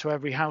to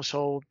every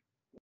household,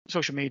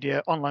 social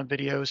media, online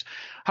videos,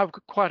 have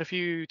quite a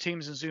few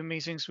Teams and Zoom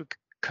meetings with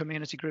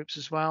community groups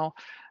as well.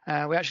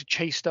 We actually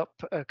chased up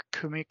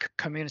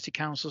community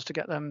councils to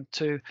get them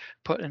to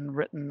put in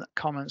written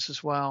comments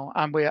as well,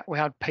 and we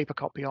had paper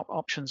copy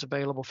options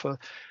available for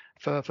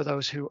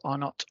those who are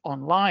not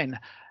online.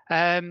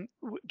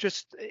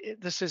 This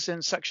is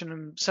in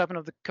section 7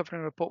 of the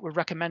covering report. We're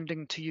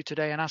recommending to you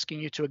today and asking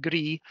you to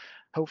agree,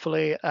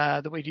 hopefully,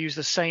 that we'd use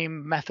the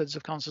same methods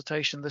of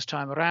consultation this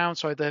time around.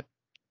 So the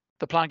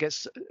plan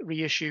gets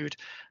reissued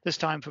this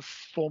time for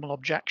formal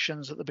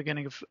objections at the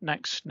beginning of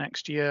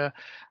next year.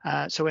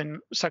 So in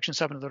section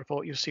 7 of the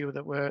report, you'll see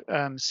that we're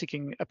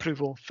seeking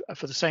approval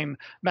for the same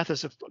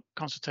methods of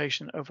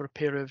consultation over a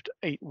period of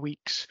 8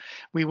 weeks.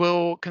 We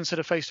will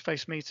consider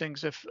face-to-face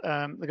meetings if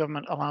the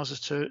government allows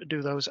us to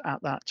do those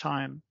at that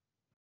time.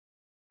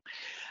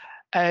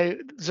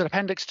 There's an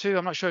Appendix 2.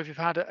 I'm not sure if you've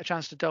had a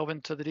chance to delve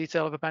into the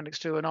detail of Appendix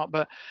 2 or not,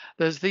 but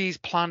there's these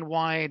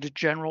plan-wide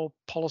general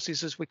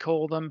policies, as we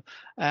call them,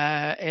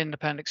 in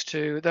Appendix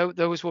 2.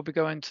 Those will be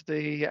going to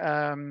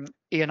the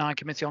E&I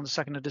committee on the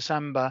 2nd of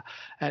December.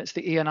 It's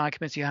the E&I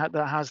committee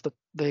that has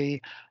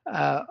the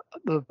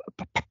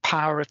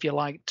power, if you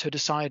like, to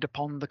decide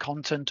upon the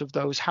content of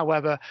those.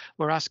 However,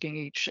 we're asking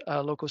each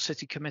local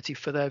city committee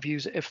for their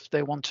views if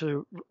they want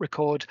to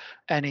record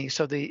any.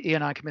 So the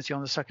E&I committee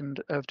on the 2nd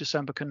of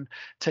December can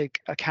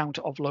take account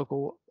of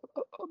local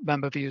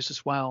member views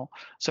as well.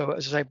 So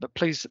as I say, but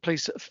please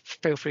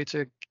feel free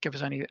to give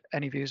us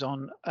any views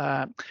on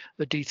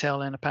the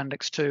detail in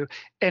Appendix 2.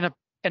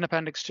 In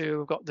Appendix 2,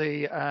 we've got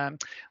the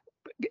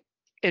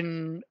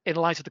in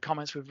light of the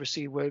comments we've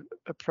received, we're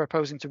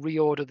proposing to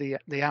reorder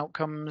the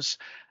outcomes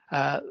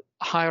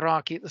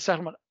hierarchy. The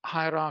settlement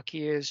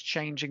hierarchy is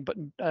changing, but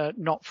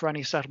not for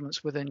any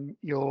settlements within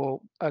your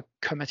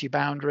committee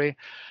boundary.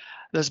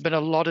 There's been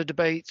a lot of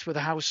debate with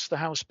the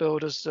house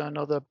builders and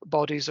other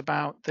bodies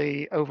about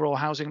the overall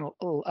housing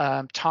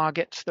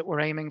target that we're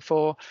aiming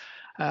for.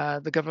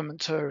 The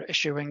government are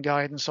issuing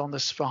guidance on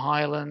this for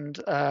Highland.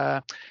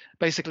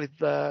 Basically,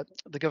 the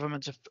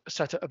government have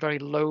set a very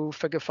low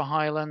figure for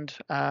Highland.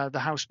 The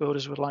house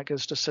builders would like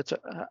us to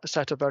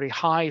set a very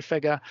high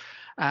figure,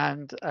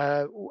 and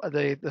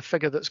the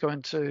figure that's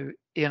going to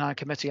E&I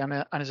committee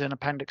and is in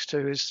Appendix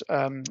 2 is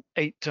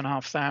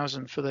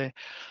 8,500 for the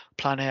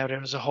plan area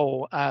as a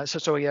whole.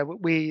 So yeah,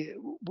 we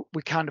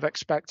kind of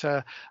expect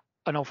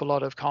an awful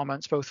lot of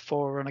comments, both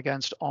for and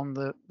against, on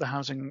the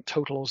housing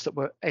totals that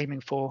we're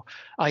aiming for,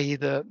 i.e.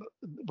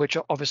 which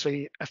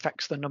obviously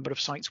affects the number of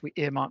sites we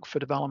earmark for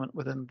development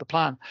within the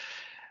plan.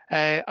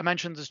 I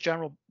mentioned this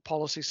general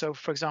policy. So,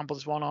 for example,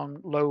 there's one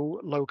on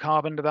low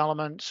carbon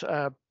development,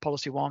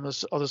 policy 1.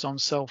 There's others on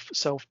self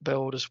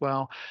build as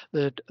well.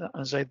 As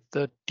I say,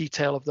 the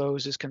detail of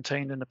those is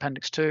contained in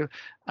Appendix 2,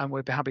 and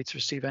we'd be happy to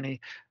receive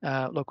any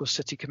local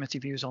city committee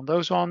views on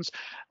those ones.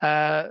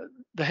 The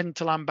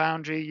hinterland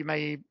boundary, you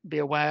may be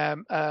aware,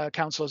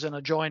 councillors in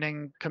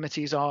adjoining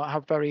committees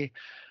have very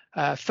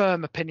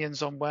firm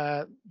opinions on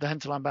where the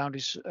hinterland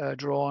boundaries are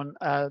drawn.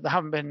 There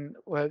haven't been,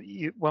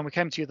 when we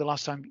came to you the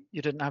last time,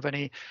 you didn't have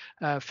any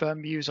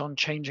firm views on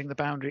changing the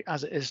boundary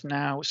as it is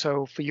now.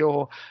 So for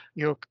your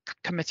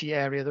committee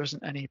area, there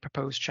isn't any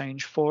proposed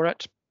change for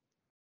it.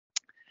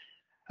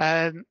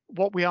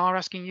 What we are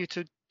asking you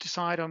to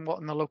decide on,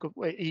 what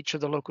each of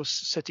the local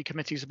city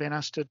committees have been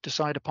asked to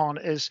decide upon,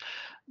 is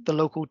the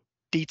local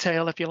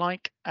detail, if you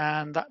like,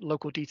 and that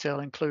local detail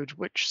includes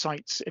which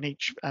sites in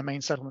each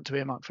main settlement to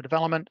earmark for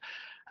development,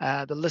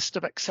 the list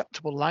of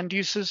acceptable land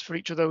uses for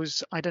each of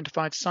those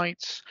identified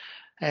sites,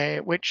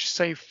 which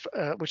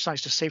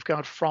sites to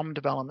safeguard from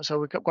development.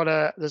 So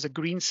there's a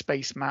green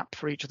space map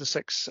for each of the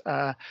 6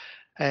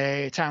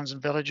 towns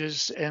and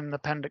villages in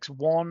Appendix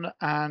 1,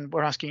 and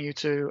we're asking you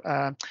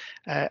to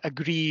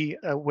agree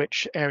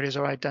which areas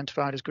are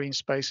identified as green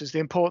spaces. The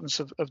importance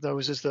of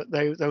those is that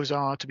those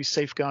are to be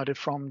safeguarded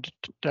from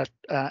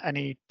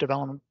any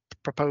development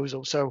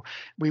proposal. So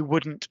we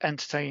wouldn't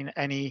entertain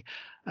any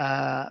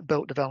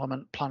built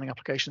development planning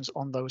applications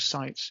on those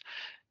sites.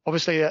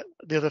 Obviously,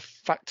 the other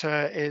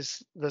factor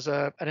is there's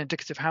an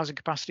indicative housing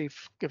capacity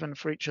given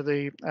for each of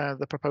the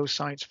proposed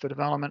sites for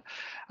development,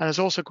 and there's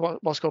also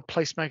what's called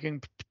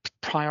placemaking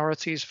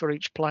priorities for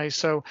each place.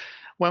 So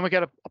when we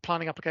get a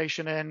planning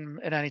application in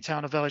any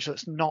town or village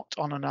that's not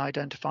on an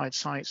identified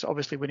site, so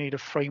obviously we need a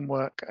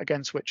framework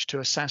against which to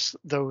assess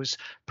those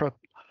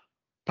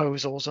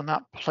proposals, and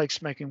that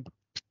placemaking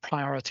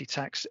priority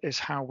text is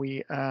how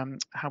we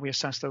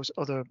assess those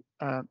other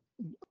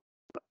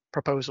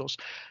proposals.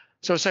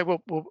 So say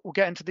we'll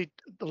get into the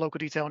local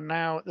detail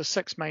now. The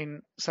 6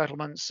 main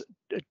settlements.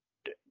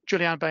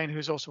 Julianne Bain,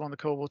 who's also on the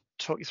call, will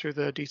talk you through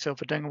the detail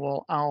for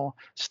Dingwall. I'll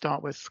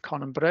start with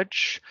Conan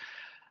Bridge.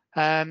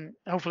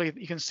 Hopefully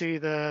you can see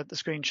the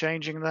screen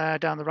changing there.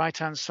 Down the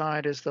right-hand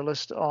side is the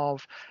list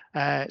of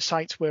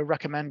sites we're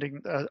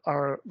recommending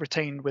are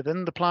retained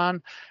within the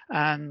plan,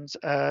 and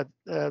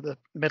the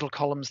middle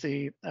column's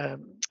the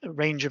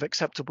range of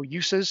acceptable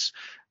uses,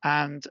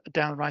 and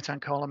down the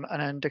right-hand column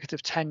an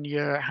indicative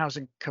 10-year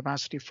housing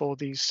capacity for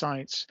these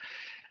sites.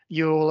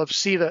 You'll have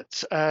seen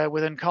that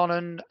within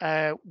Conan,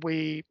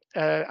 we,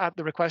 at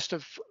the request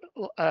of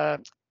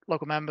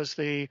local members,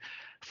 the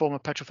former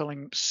petrol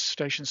filling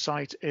station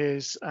site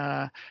is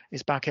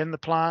back in the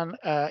plan.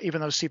 Even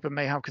though SEPA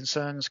may have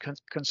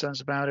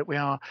concerns about it, we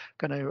are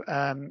going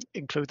to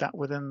include that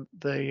within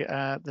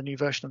the new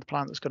version of the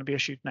plan that's going to be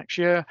issued next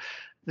year.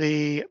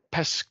 The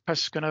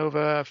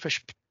Pescanova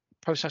fish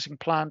processing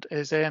plant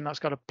is in. That's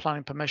got a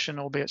planning permission,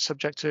 albeit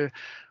subject to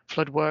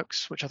flood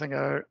works, which I think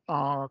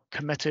are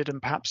committed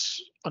and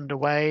perhaps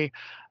underway.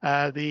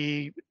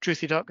 The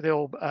Druthy Duck, the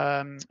old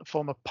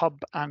former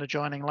pub and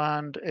adjoining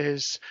land,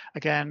 is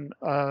again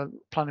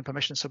planning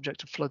permission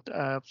subject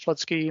to flood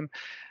scheme.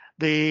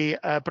 The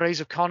Braes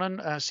of Conan,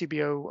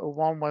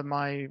 CBO01, where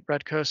my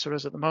red cursor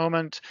is at the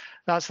moment,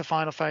 that's the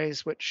final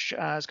phase, which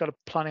has got a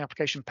planning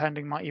application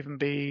pending, might even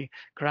be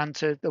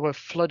granted. There were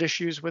flood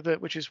issues with it,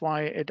 which is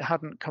why it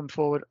hadn't come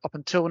forward up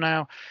until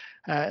now.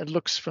 It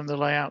looks from the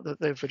layout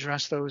that they've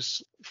addressed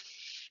those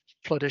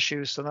flood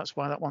issues, so that's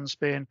why that one's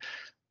been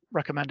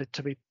recommended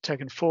to be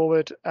taken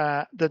forward.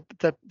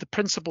 The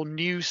principal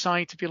new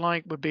site, if you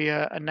like, would be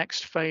a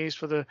next phase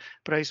for the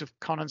Braes of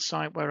Conan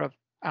site, where I've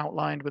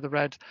outlined with the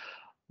red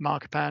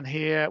marker pen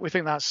here. We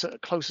think that's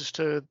closest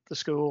to the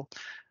school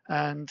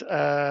and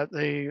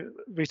the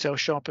retail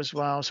shop as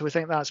well. So we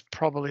think that's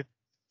probably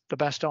the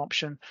best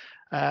option.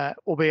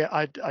 Albeit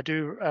I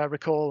do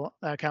recall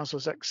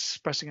councillors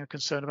expressing a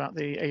concern about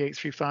the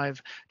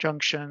A835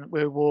 junction.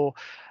 We're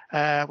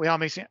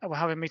having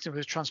a meeting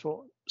with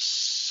Transport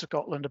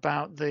Scotland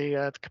about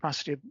the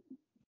capacity of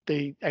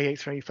the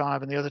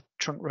A835 and the other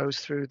trunk roads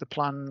through the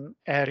plan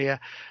area,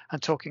 and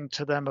talking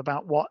to them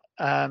about what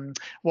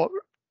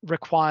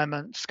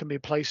requirements can be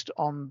placed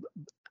on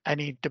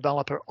any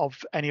developer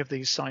of any of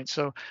these sites.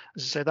 So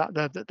as I say,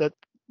 that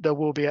there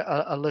will be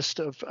a list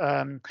of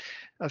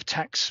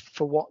text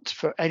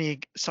for any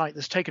site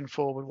that's taken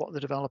forward, what the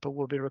developer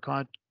will be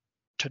required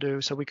to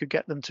do, so we could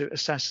get them to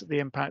assess the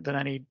impact that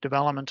any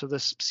development of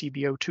this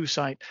CBO2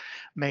 site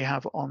may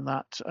have on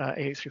that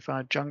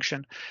A835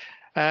 junction.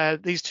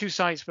 These two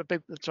sites,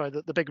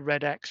 the big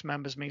red X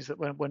members means that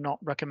we're not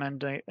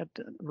recommending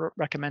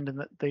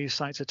that these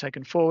sites are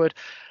taken forward.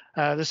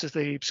 This is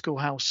the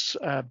Schoolhouse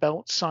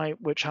Belt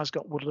site, which has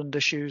got woodland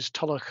issues.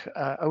 Tulloch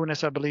own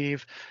it, I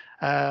believe.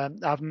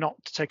 I've not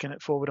taken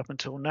it forward up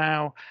until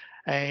now.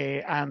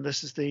 And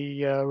this is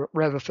the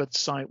Reverford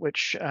site,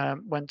 which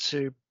went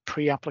to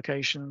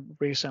pre-application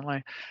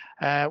recently.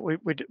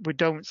 We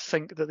don't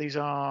think that these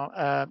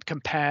are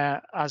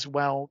compare as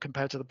well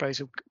compared to the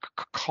Braes of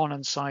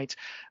Conan site,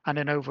 and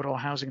in overall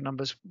housing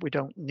numbers we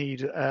don't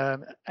need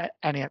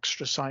any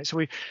extra sites. So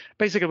we're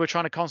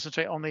trying to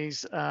concentrate on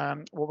these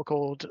what were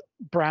called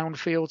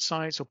brownfield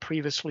sites or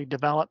previously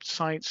developed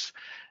sites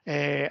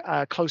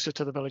closer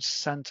to the village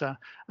centre,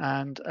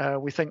 and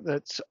we think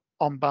that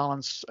on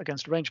balance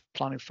against a range of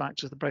planning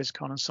factors, the Braes of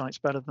Conan site's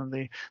better than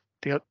the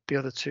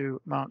other two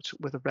marked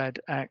with a red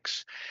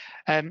X.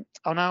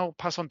 I'll now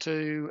pass on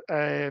to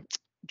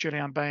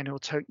Julianne Bain, who will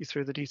take you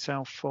through the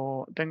detail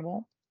for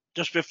Dingwall.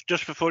 Just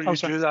before you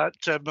do that,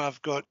 Tim, I've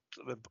got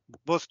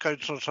both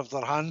councillors have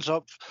their hands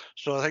up,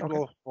 so I think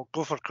we'll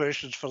go for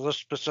questions for this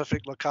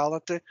specific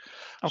locality.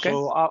 Okay.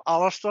 So,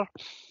 Alistair.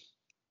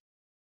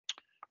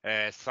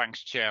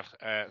 Thanks, Chair.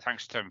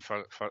 Thanks, Tim,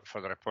 for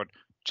the report.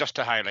 Just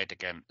to highlight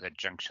again the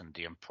junction,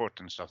 the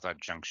importance of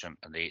that junction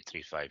and the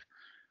 835.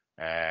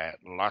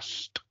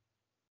 Last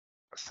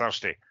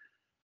Thursday,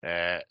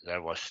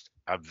 there was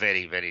a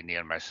very, very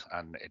near miss,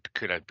 and it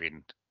could have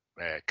been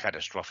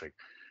catastrophic.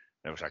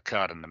 There was a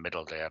car in the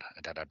middle there.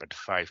 It had about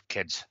 5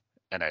 kids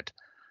in it,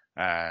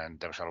 and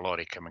there was a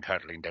lorry coming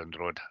hurtling down the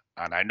road.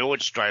 And I know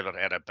it's driver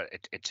error, but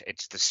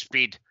it's the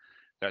speed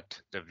that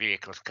the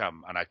vehicles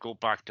come. And I go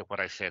back to what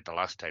I said the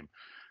last time,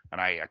 and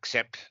I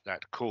accept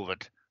that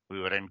we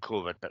were in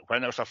COVID, but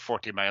when there was a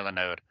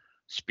 40-mile-an-hour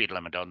speed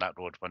limit on that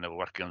road when they were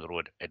working on the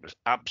road, it was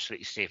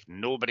absolutely safe.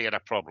 Nobody had a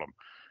problem.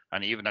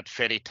 And even at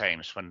ferry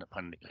times, when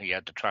you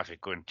had the traffic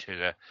going to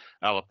the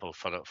Alipool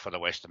for the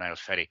Western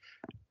Isles ferry,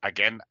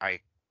 again, I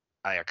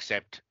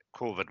accept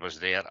COVID was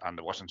there and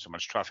there wasn't so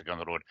much traffic on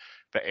the road,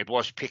 but it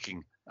was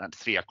peaking at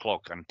 3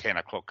 o'clock and 10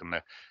 o'clock in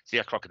the 3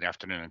 o'clock in the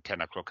afternoon and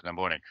 10 o'clock in the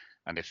morning,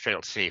 and it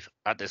felt safe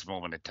at this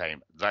moment in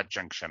time. That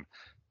junction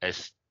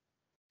is,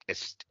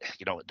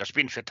 there's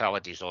been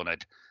fatalities on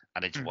it,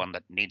 and it's one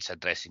that needs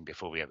addressing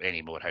before we have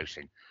any more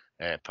housing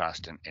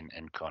passed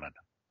in Conan.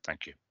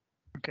 Thank you.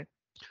 Okay.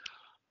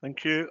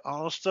 Thank you,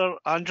 Alistair.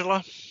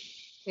 Angela?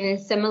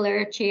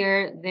 Similar,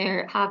 Chair,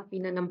 there have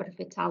been a number of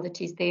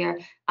fatalities there,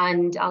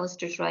 and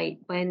Alistair's right.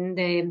 When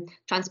the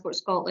Transport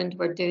Scotland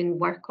were doing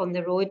work on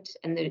the road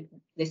and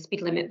the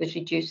speed limit was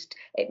reduced,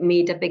 it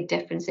made a big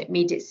difference. It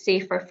made it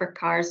safer for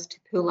cars to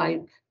pull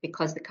out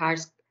because the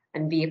cars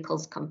and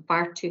vehicles come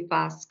far too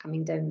fast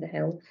coming down the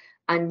hill.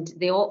 And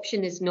the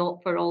option is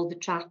not for all the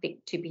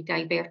traffic to be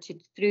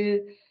diverted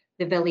through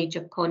the village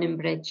of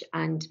Cononbridge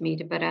and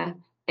Maryborough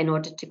in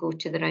order to go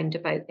to the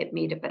roundabout at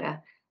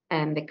Maryborough,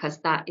 because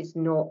that is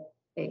not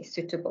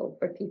suitable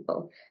for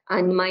people.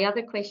 And my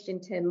other question,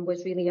 Tim,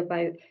 was really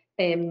about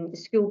the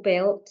school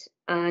belt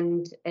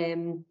and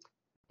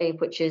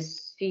which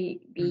is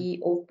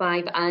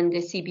CBO5 and the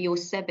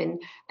CBO7.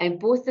 And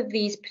both of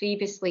these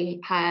previously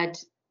had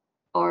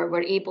or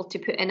were able to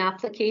put in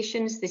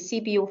applications. The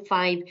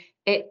CBO5,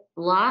 it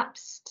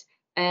lapsed.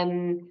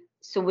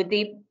 So would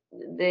the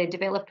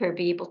developer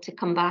be able to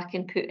come back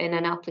and put in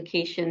an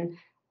application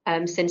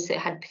since it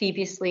had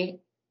previously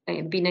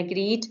been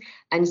agreed?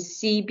 And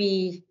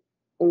CBO7,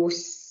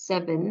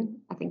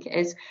 I think it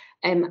is,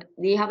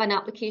 they have an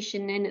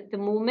application in at the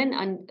moment,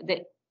 and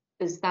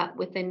is that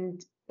within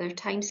their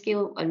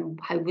timescale, and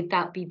how would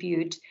that be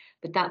viewed?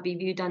 Would that be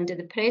viewed under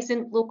the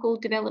present local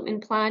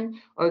development plan,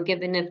 or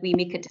given if we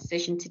make a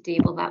decision today,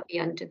 will that be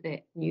under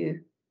the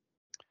new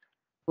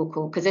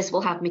local? Because this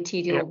will have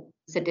material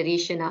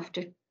consideration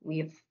after we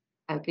have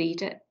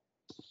agreed it.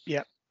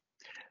 Yeah.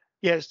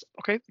 Yes.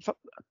 Okay.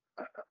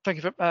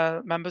 Thank you,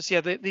 members.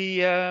 Yeah.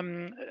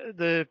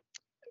 The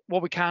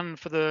what we can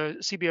for the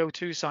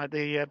CBO2 side,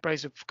 the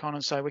Brazier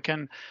Commons side, we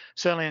can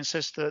certainly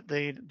insist that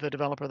the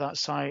developer of that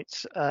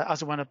site,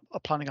 as and when a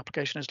planning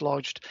application is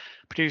lodged,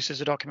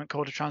 produces a document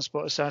called a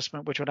transport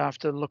assessment, which would have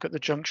to look at the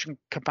junction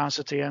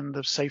capacity and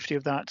the safety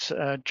of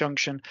that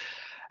junction.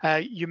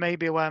 You may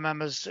be aware,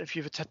 members, if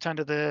you've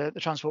attended the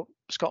Transport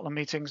Scotland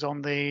meetings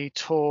on the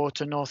tour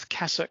to North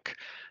Keswick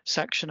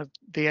section of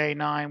the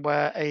A9,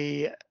 where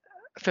a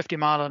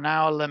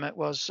 50-mile-an-hour limit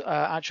was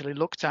actually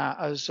looked at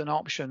as an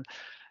option.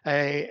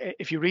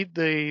 If you read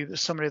the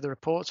summary of the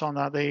reports on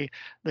that,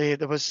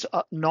 there was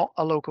not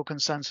a local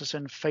consensus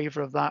in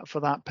favour of that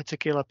for that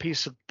particular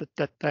piece of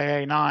the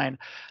A9.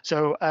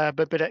 So,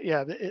 but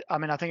yeah, I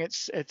mean, I think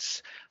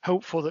it's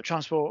hopeful that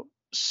Transport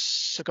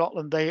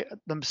Scotland, they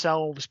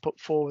themselves put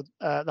forward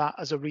that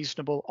as a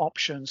reasonable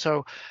option.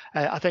 So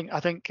I think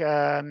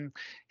if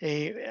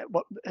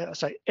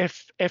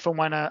and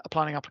when a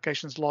planning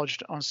application is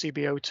lodged on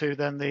CBO2,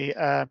 then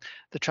the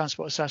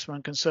transport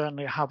assessment can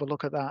certainly have a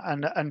look at that.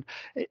 And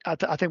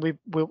I think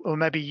we'll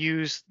maybe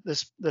use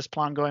this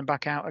plan going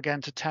back out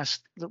again to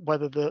test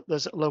whether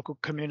there's local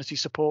community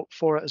support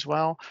for it as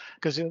well.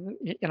 Because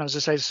as I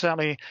say,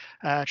 certainly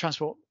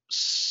Transport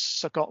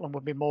Scotland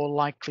would be more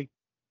likely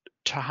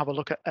to have a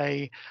look at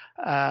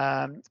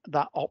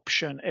that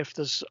option if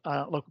there's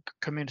local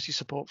community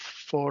support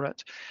for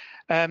it.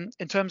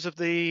 In terms of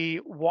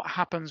what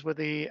happens with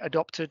the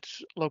adopted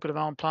local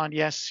development plan,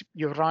 yes,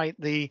 you're right.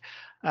 The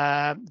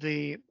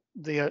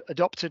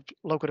adopted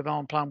local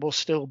development plan will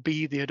still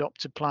be the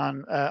adopted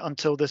plan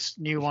until this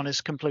new one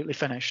is completely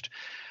finished.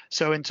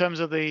 So in terms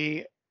of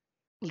the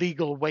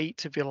legal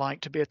weight, if you like,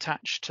 to be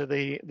attached to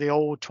the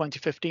old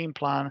 2015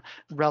 plan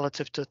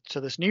relative to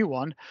this new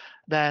one,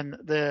 then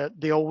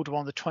the old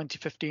one, the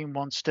 2015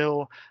 one,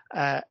 still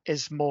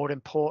is more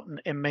important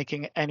in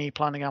making any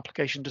planning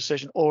application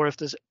decision, or if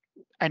there's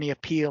any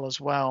appeal as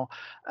well,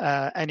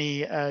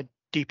 any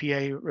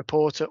DPA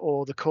reporter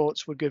or the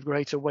courts would give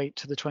greater weight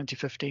to the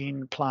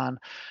 2015 plan.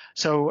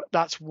 So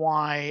that's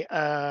why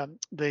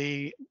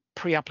the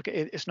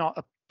pre-application, it's not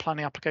a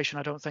planning application,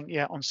 I don't think,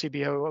 yet on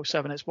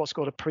CBO07. It's what's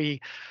called a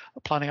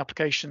pre-planning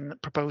application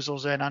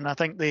proposals in, and I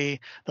think the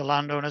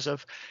landowners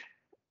have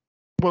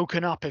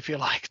woken up, if you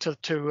like, to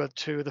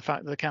the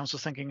fact that the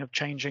council's thinking of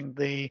changing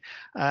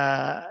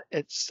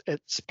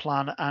its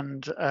plan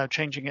and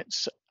changing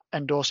its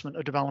endorsement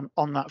of development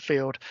on that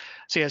field.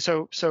 So yeah,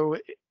 so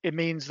it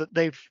means that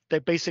they've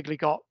basically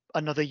got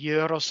another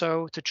year or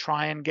so to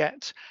try and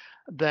get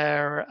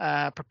their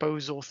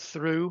proposal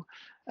through.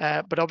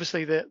 But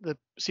obviously the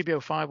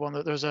CBO5 one,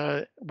 that there's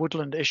a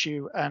woodland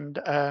issue, and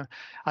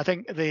I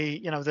think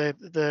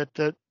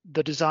the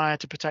desire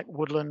to protect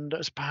woodland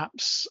has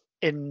perhaps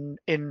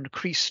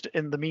increased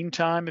in the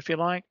meantime, if you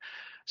like.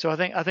 So I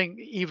think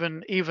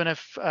even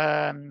if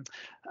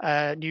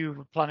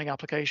new planning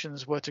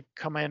applications were to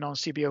come in on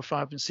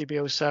CBO5 and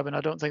CBO7, I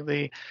don't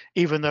think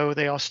even though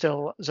they are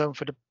still zoned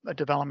for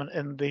development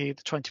in the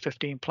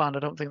 2015 plan, I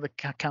don't think the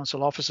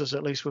council officers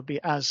at least would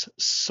be as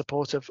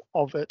supportive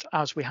of it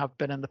as we have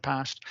been in the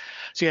past.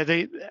 So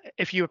yeah,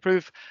 if you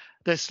approve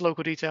this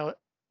local detail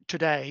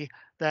today,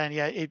 then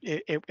yeah,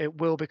 it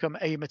will become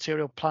a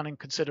material planning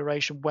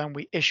consideration when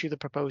we issue the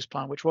proposed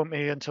plan, which won't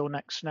be until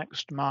next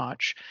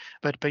March.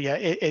 But yeah,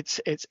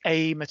 it's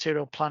a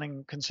material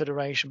planning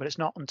consideration, but it's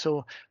not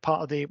until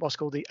part of what's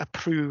called the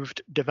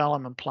approved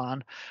development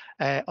plan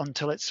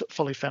until it's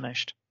fully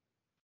finished.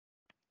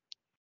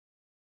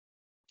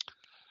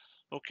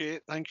 Okay,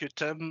 thank you,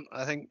 Tim.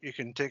 I think you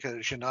can take it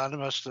as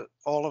unanimous that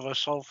all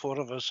four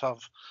of us have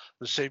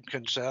the same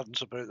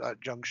concerns about that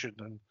junction,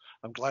 and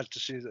I'm glad to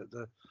see that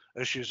the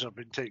issues have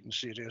been taken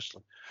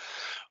seriously.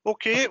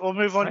 Okay, we'll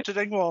move on to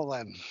Dingwall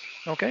then.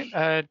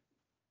 Okay,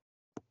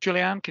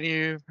 Julianne, can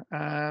you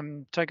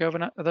take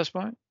over at this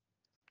point?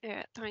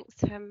 Yeah, thanks,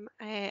 Tim.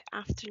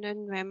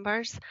 Afternoon,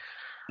 members.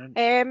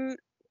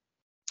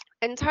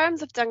 In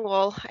terms of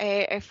Dingwall,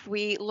 if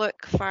we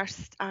look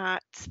first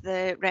at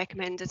the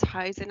recommended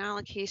housing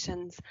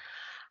allocations,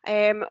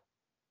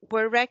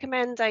 we're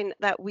recommending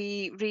that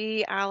we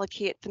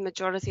reallocate the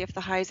majority of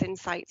the housing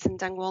sites in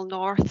Dingwall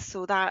North,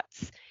 so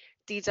that's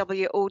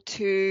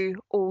DW02,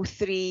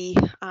 03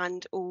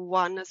 and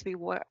 01 as we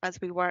work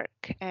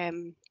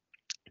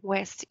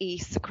west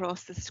east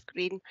across the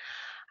screen.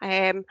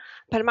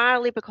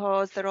 Primarily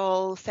because they're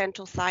all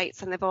central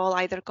sites and they've all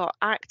either got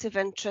active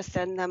interest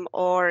in them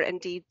or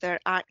indeed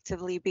they're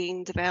actively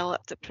being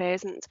developed at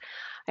present.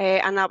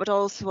 And that would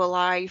also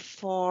allow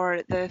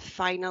for the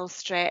final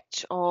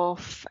stretch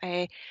of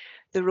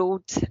the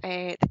road,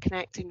 the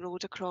connecting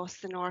road across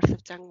the north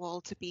of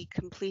Dingwall to be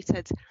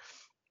completed.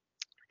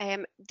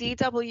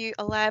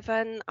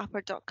 DW11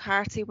 Upper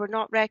Dockcarty, we're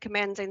not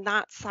recommending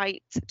that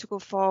site to go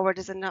forward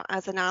as an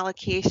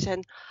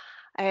allocation,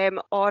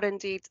 or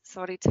indeed,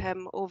 sorry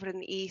Tim, over in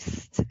the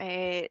east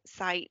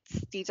sites,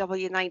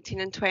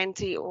 DW19 and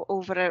 20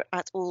 over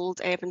at Old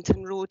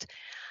Eventon Road.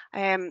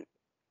 There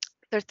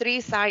are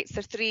 3 sites,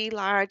 they're 3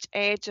 large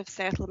edge of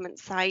settlement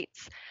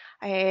sites.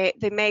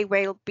 They may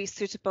well be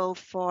suitable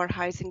for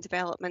housing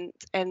development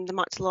in the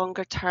much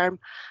longer term,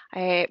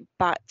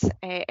 but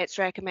it's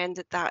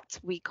recommended that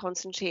we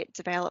concentrate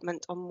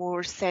development on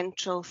more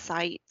central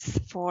sites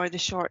for the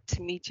short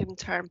to medium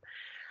term.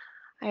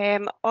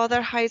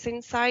 Other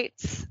housing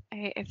sites,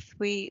 if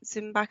we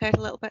zoom back out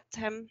a little bit,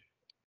 Tim.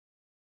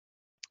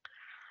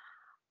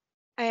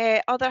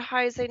 Other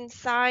housing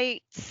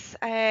sites,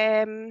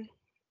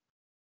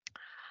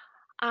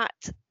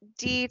 at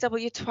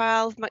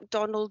DW12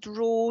 MacDonald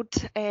Road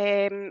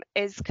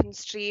is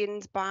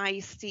constrained by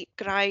steep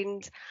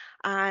ground,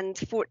 and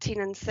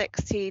 14 and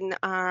 16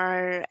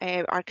 are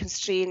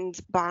constrained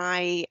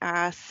by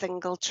a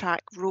single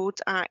track road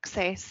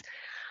access.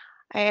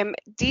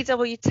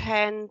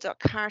 DW10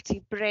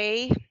 Dockcarty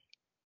Bray.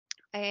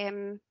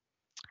 Tim,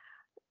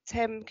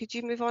 could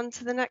you move on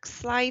to the next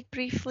slide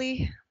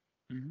briefly?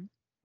 Mm-hmm.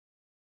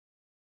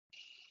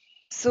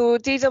 So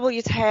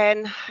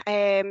DW10,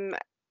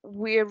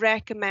 we're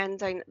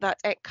recommending that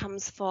it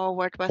comes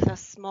forward with a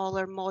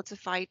smaller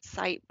modified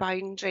site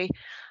boundary,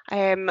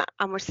 and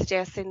we're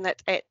suggesting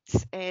that it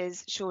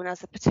is shown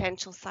as a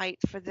potential site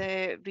for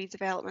the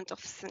redevelopment of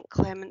St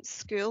Clement's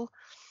School.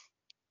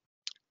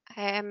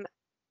 Can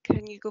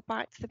you go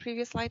back to the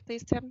previous slide,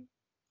 please, Tim?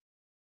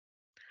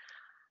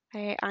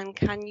 And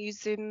can you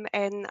zoom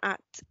in at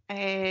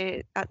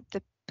the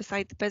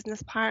beside the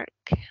business park?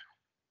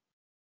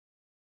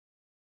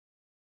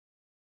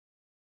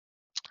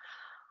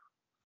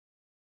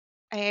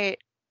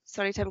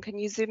 Sorry, Tim, can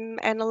you zoom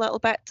in a little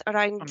bit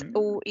around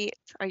 08?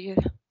 Are you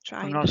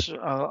trying?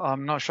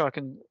 I'm not sure I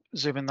can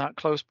zoom in that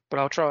close, but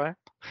I'll try.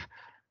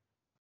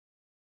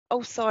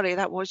 Oh, sorry,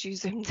 that was you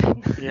zoomed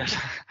in. Yes,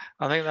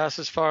 I think that's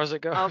as far as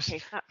it goes.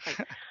 Okay, that's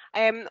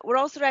fine. We're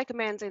also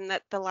recommending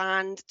that the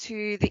land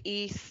to the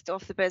east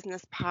of the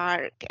business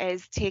park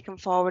is taken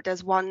forward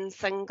as one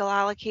single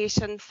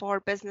allocation for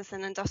business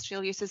and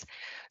industrial uses.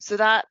 So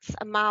that's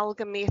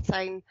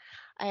amalgamating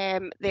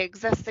the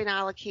existing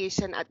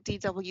allocation at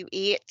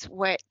DW8,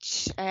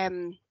 which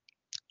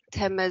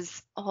Tim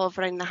is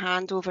hovering the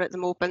hand over at the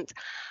moment,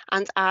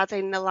 and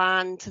adding the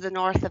land to the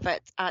north of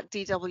it at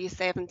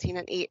DW17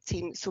 and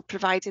 18, so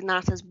providing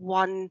that as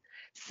one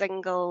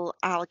single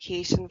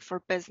allocation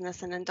for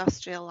business and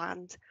industrial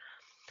land.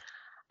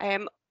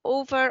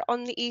 Over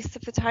on the east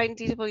of the town,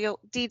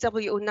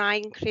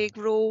 DW09 Craig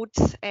Road,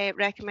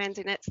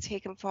 recommending it's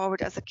taken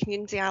forward as a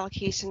community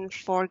allocation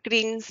for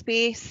green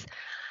space.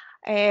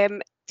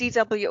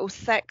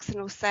 DW06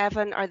 and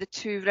 07 are the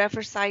 2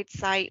 riverside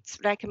sites,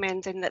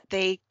 recommending that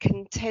they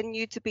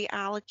continue to be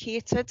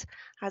allocated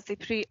as they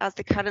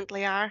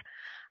currently are.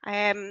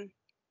 And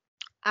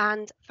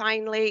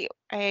finally,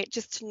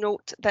 just to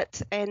note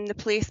that in the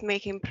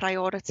placemaking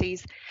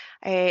priorities,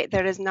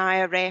 there is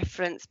now a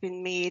reference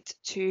being made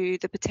to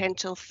the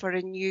potential for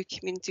a new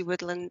community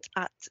woodland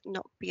at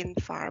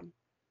Knockbean Farm.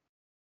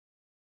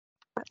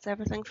 That's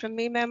everything from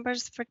me,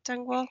 members, for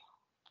Dingwall.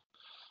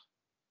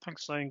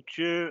 Thanks. Thank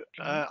you.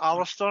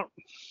 Alistair?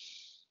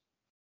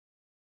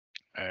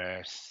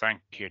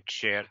 Thank you,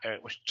 Chair.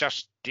 It was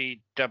just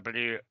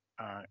DW, if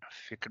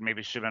you could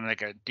maybe zoom in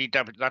like a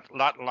DW,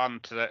 that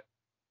land to the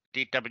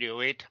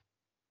DW08,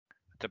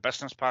 the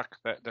business park,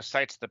 the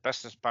sites of the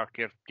business park,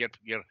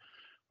 you're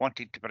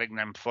wanting to bring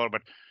them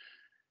forward.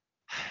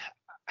 I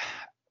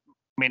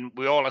mean,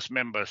 we all as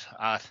members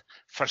are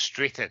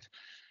frustrated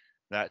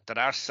that there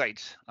are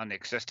sites on the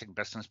existing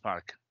business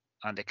park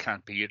and they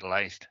can't be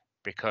utilised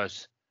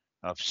because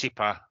of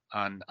SEPA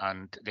and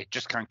they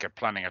just can't get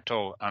planning at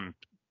all. And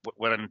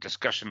we're in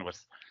discussion with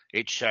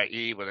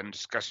HIE, we're in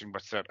discussion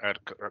with our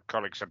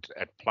colleagues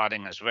at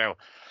planning as well.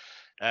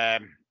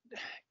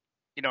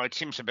 You know, it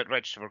seems a bit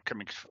rich. We're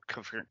coming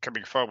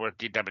forward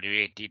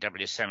DW8,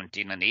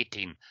 DW17 and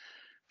 18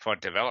 for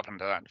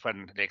development of that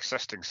when the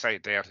existing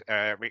site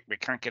there, we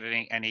can't get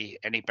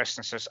any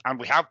businesses, and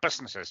we have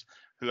businesses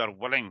who are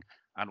willing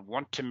and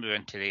want to move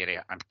into the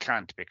area and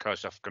can't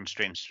because of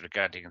constraints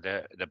regarding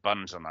the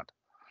bunds on that.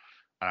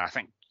 And I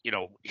think, you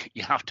know,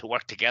 you have to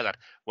work together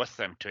with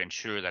them to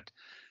ensure that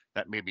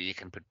maybe you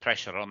can put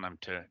pressure on them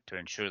to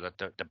ensure that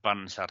the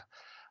bunds are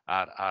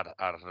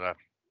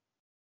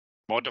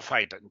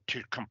modified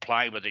to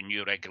comply with the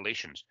new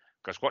regulations.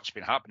 Because what's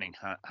been happening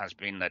has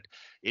been that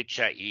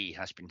HIE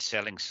has been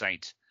selling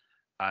sites,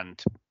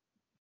 and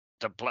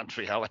the blunt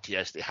reality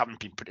is they haven't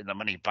been putting the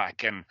money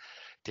back in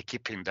to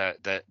keeping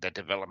the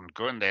development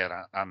going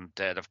there, and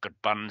they've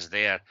got bunds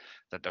there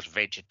that there's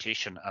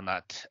vegetation and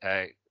that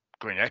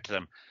going out to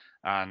them,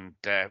 and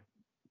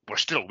we're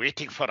still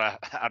waiting for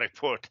a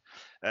report.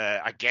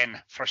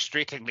 Again,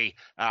 frustratingly,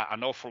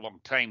 an awful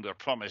long time. We were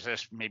promised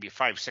this maybe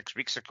 5-6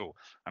 weeks ago,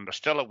 and we're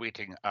still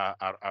awaiting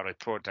a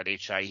report that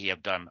HIE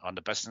have done on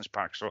the business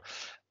park. So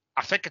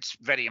I think it's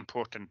very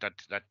important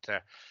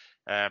that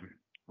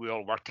we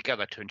all work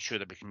together to ensure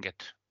that we can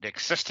get the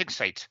existing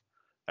site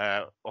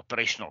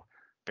operational,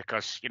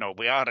 because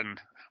we are in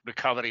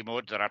recovery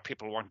mode. There are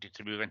people wanting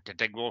to move into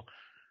Dingwall.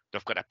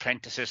 They've got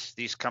apprentices.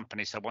 These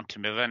companies that want to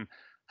move in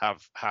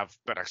have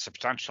got a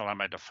substantial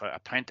amount of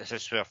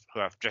apprentices who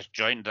have just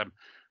joined them.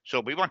 So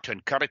we want to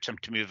encourage them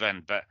to move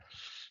in, but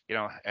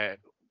I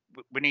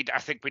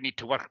think we need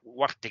to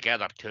work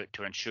together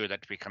to ensure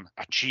that we can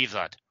achieve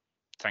that.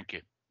 Thank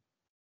you.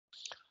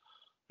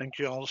 Thank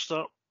you,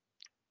 Alistair.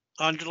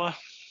 Angela?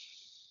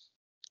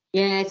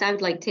 Yes, I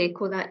would like to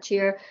echo that,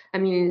 Chair. I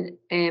mean,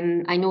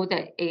 I know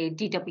that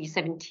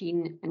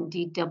DW17 and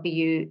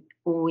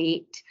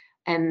DW08,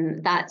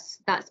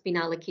 that's been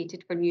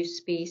allocated for new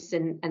space,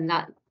 and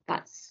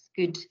that's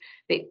good.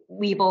 But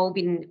all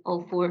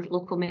 4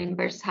 local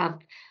members have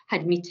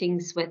had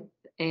meetings with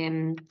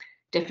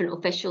different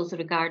officials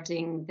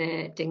regarding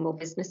the Dingwall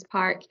Business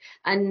Park,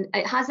 and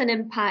it has an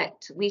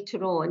impact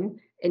later on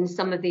in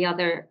some of the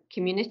other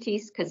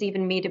communities, because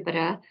even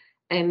Maryborough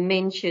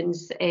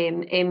mentions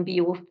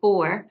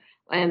MBO4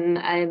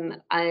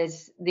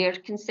 as they're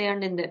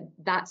concerning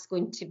that's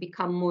going to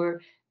become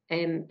more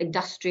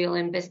industrial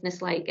and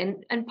business-like.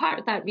 And part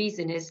of that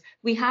reason is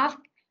we have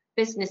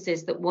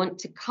businesses that want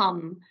to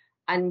come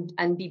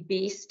and be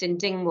based in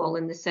Dingwall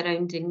and the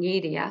surrounding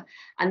area,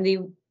 and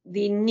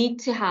they need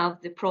to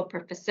have the proper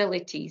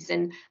facilities.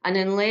 And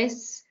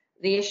unless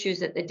the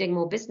issues at the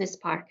Dingwall Business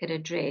Park are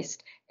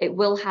addressed, it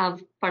will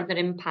have further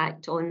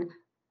impact on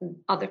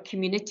other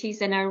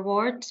communities in our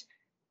ward.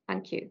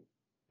 Thank you.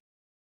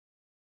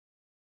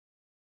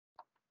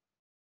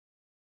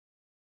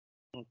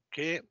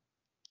 Okay.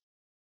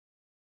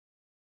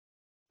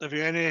 Have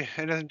you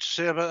anything to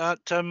say about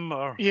that, Tim?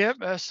 Or yeah,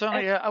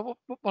 certainly. Yeah. Well,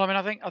 I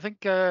mean, I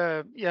think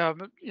yeah,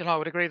 I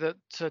would agree that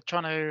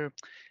trying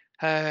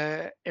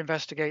to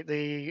investigate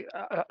the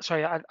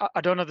sorry,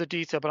 I don't know the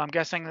detail, but I'm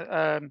guessing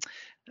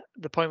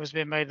the point was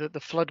being made that the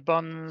flood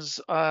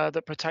bunds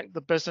that protect the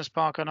business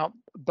park are not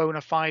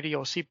bona fide,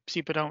 or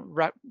SEPA don't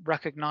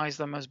recognise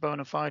them as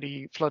bona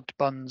fide flood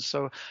bunds.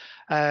 So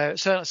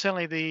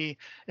certainly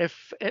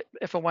if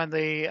and when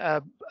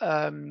the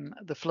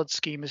flood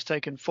scheme is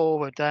taken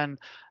forward, then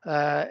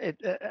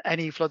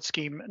any flood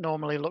scheme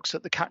normally looks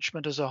at the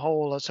catchment as a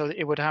whole. So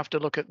it would have to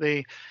look at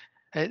the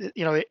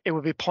it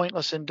would be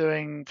pointless in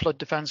doing flood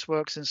defence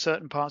works in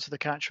certain parts of the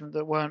catchment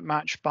that weren't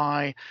matched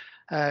by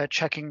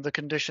checking the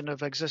condition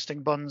of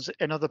existing bunds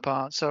in other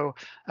parts. So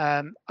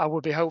I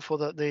would be hopeful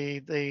that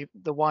the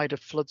wider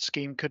flood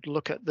scheme could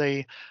look at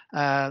the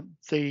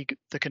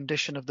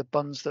condition of the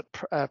bunds that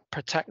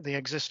protect the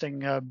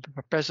existing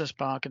business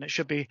park, and it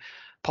should be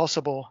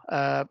possible,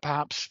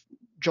 perhaps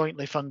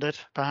jointly funded,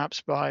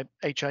 perhaps by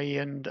HIE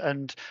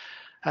and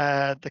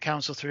the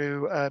council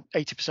through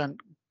 80%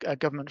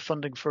 government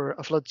funding for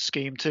a flood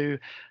scheme to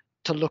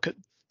look at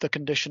the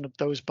condition of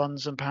those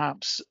bunds and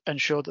perhaps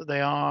ensure that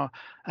they are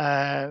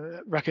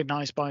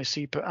recognised by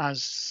SEPA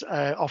as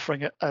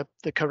offering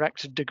the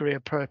correct degree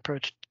of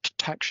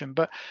protection.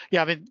 But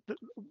yeah, I mean,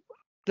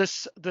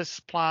 this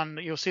plan,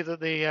 you'll see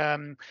that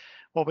the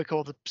what we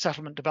call the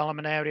settlement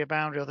development area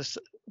boundary, or this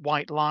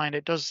white line,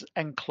 it does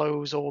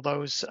enclose all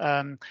those,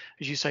 as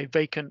you say,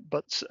 vacant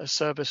but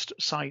serviced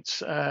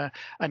sites.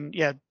 And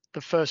yeah,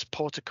 the first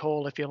port of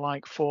call, if you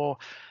like, for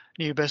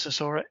new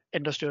business or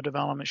industrial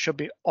development should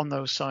be on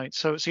those sites.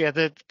 So yeah,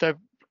 there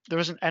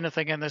isn't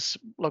anything in this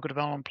local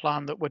development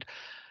plan that would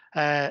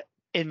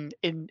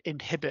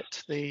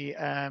inhibit the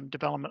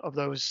development of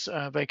those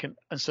vacant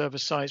and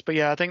serviced sites. But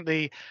yeah, I think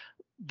the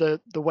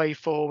way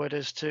forward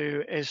is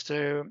to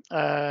do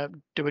a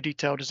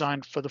detailed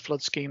design for the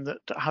flood scheme that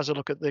has a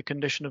look at the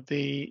condition of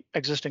the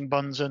existing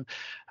bunds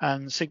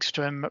and seeks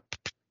to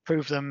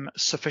improve them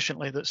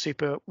sufficiently that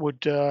SEPA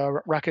would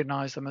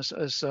recognise them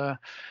as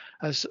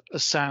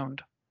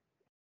sound.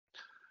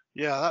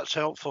 Yeah, that's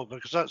helpful,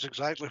 because that's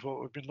exactly what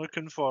we've been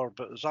looking for.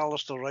 But as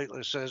Alistair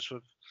rightly says,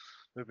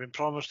 we've been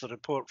promised a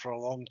report for a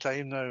long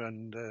time now,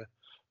 and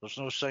there's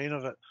no sign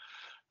of it.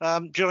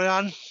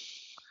 Julianne?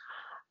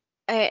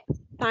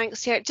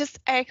 Thanks, Chair. Just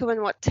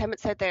echoing what Tim had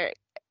said there,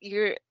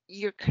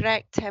 you're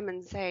correct, Tim,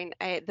 in saying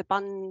the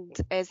bund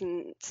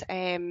isn't.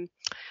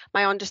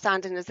 My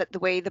understanding is that the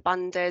way the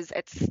bund is,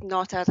 it's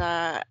not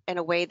in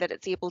a way that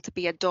it's able to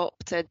be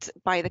adopted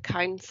by the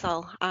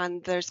council,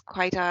 and I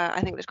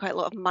think there's quite a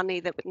lot of money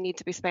that would need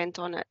to be spent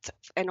on it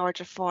in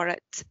order for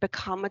it to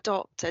become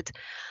adopted.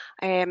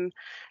 The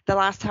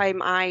last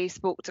time I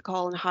spoke to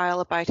Colin Howell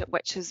about it,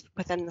 which is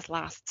within this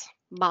last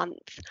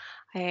month,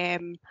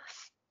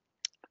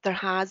 there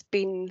has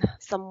been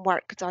some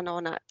work done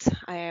on it,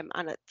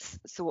 and it's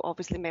so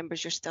obviously,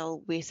 members, you're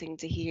still waiting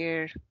to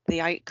hear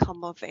the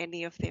outcome of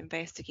any of the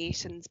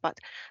investigations. But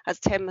as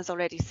Tim has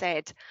already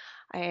said,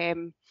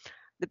 the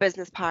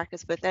business park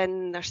is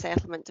within their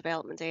settlement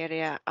development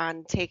area,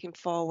 and taking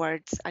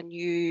forward a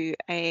new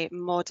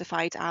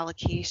modified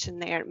allocation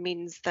there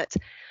means that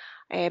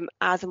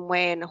as and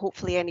when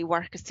hopefully any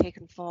work is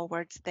taken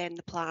forward, then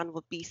the plan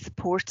will be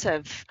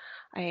supportive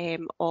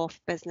of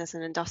business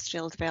and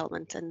industrial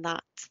development in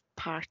that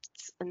part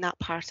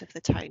of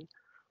the town.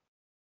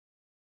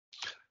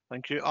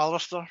 Thank you.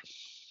 Alistair?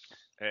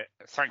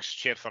 Thanks,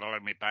 Chair, for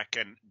allowing me back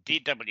in.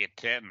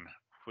 DW10,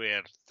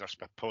 where there's a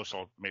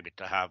proposal maybe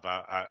to have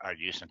a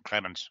use in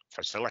Clemens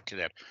facility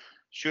there,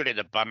 surely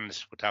the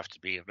bunds would have to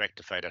be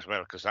rectified as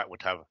well, because that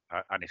would have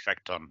an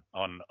effect on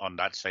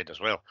that side as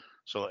well.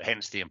 So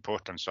hence the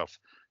importance of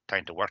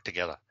trying to work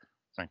together.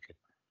 Thank you.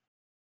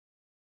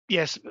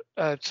 Yes,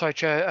 sorry,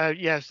 Chair.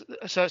 Yes,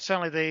 so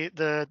certainly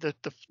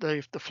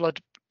the flood,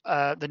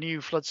 the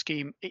new flood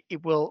scheme,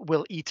 it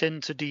will eat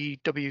into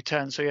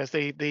DW10. So yes,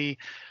 the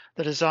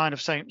design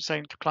of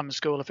St Clements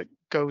School, if it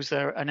goes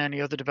there, and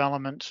any other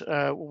development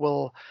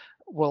will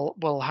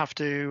have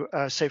to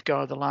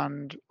safeguard the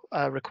land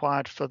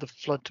required for the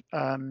flood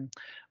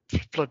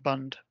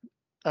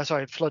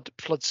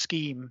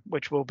scheme,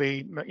 which will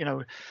be,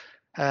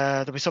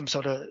 there'll be some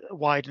sort of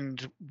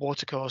widened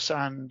watercourse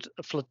and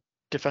flood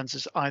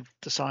defences either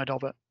side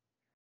of it.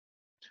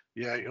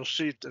 Yeah, you'll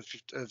see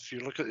if you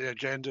look at the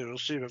agenda, you'll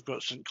see we've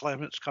got St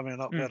Clements coming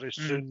up very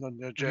soon on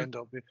the agenda.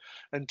 It'll be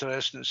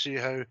interesting to see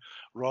how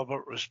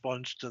Robert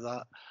responds to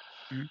that.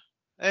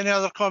 Any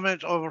other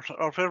comments, or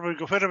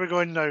where are we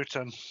going now,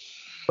 Tim?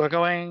 We're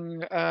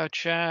going,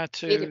 Chair,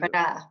 to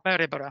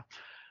Maryborough.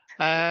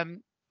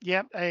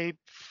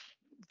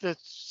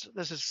 This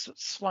is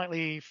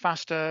slightly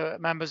faster,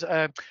 members.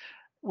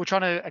 We're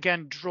trying to,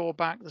 again, draw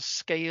back the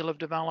scale of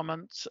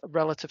development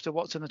relative to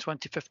what's in the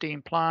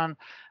 2015 plan,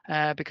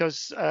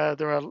 because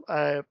there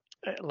are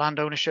land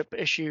ownership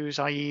issues,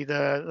 i.e.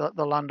 the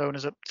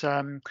landowners of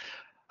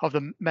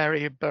the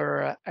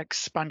Maryborough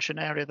expansion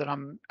area that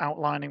I'm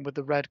outlining with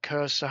the red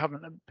cursor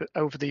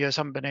over the years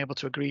haven't been able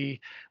to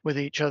agree with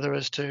each other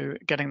as to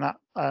getting that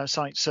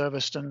site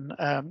serviced and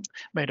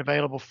made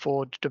available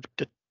for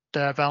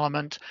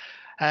development.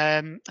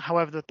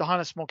 However, the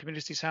Highland Small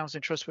Communities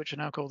Housing Trust, which are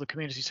now called the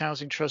Communities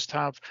Housing Trust,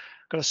 have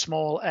got a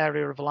small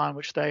area of land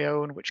which they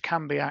own, which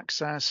can be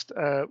accessed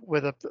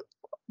with a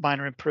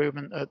minor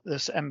improvement at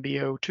this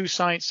MBO2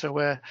 site. So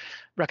we're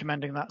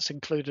recommending that's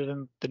included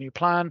in the new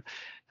plan.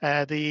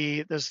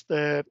 There's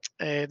the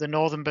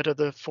northern bit of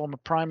the former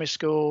primary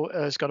school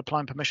has got a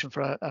planning permission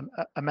for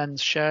a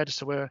men's shed,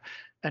 so we're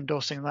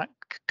endorsing that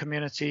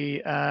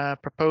community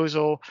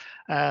proposal.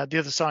 The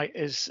other site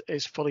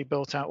is fully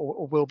built out,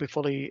 or will be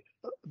fully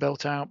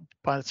built out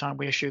by the time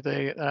we issue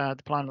the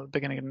plan at the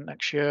beginning of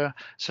next year.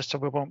 So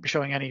we won't be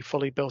showing any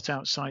fully built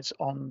out sites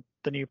on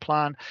the new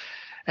plan.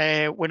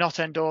 We're not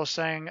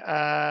endorsing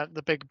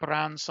the big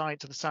Bran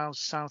site to the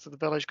south of the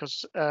village,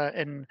 because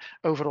in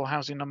overall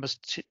housing numbers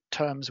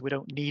terms we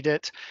don't need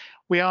it.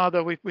 We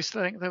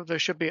think that there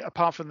should be,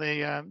 apart from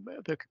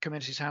the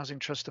Communities Housing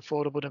Trust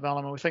affordable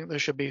development, we think there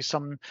should be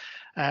some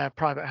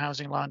private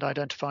housing land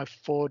identified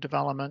for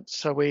development.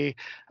 So we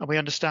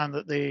understand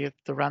that the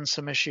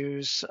ransom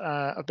issues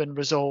have been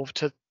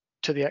resolved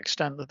to the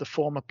extent that the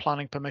former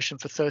planning permission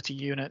for 30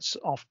 units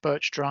off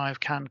Birch Drive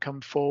can come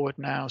forward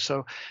now.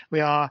 So we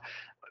are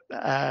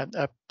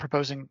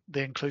proposing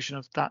the inclusion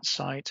of that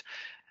site.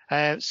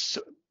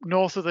 So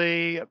north of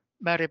the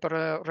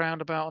Maryborough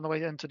roundabout on the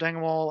way into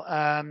Dingwall,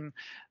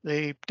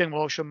 the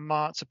Dingwall Ocean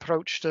Marts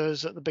approached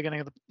us at the beginning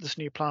of this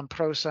new plan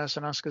process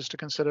and asked us to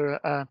consider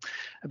a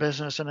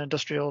business and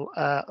industrial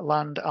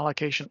land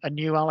allocation, a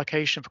new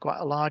allocation for quite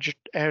a large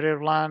area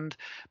of land,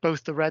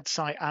 both the red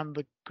site and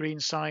the green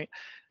site.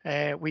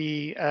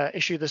 We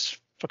issued this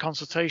for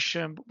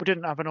consultation. We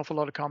didn't have an awful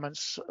lot of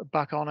comments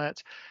back on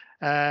it.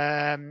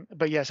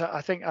 But yes, I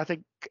think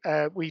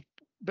we,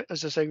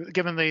 as I say,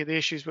 given the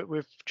issues that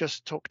we've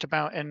just talked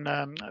about in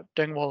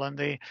Dingwall and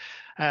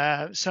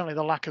certainly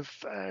the lack of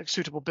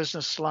suitable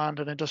business land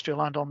and industrial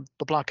land on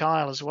the Black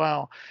Isle as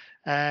well,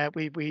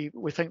 we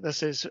think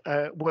this is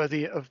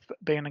worthy of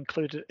being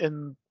included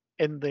in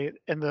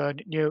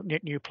the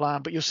new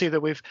plan. But you'll see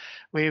that we've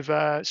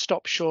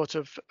stopped short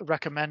of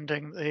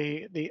recommending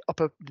the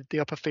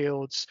upper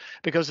fields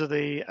because of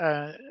the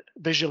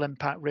visual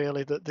impact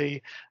really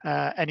that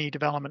any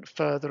development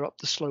further up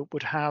the slope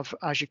would have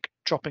as you're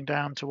dropping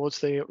down towards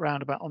the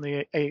roundabout on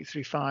the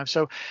A835.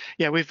 So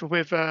yeah, we've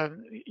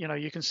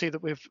you can see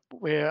that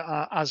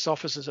we're as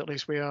officers at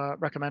least, we are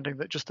recommending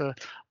that just the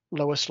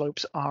lower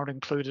slopes are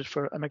included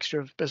for a mixture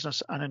of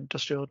business and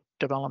industrial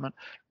development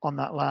on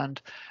that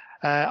land.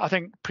 I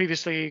think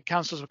previously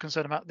councils were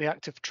concerned about the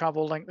active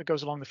travel link that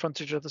goes along the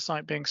frontage of the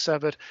site being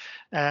severed.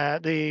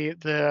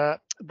 The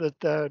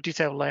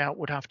detailed layout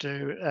would have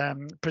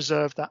to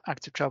preserve that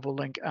active travel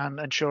link and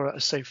ensure a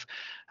safe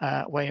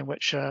way in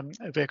which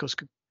vehicles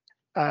could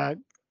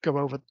go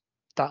over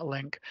that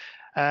link.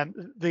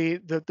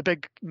 The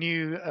big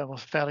new,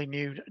 fairly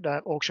new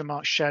auction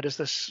mart shed is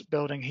this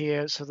building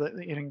here, so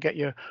that you can get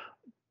your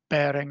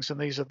bearings, and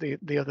these are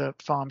the other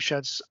farm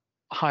sheds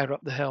higher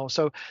up the hill.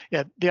 So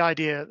yeah, the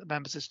idea,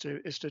 members, is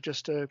to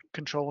just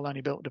control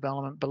any built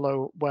development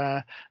below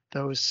where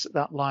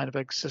that line of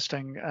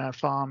existing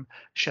farm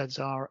sheds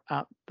are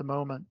at the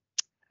moment.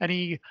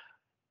 Any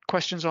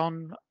questions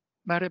on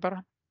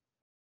Maryborough?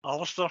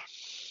 Alistair?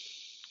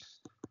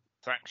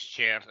 Thanks,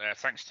 Chair.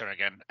 Thanks, Tim,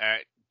 again.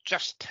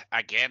 Just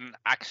again,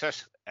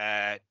 access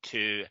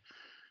to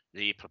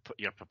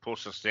your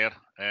proposals there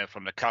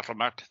from the cattle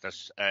mart.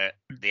 There's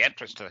the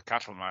entrance to the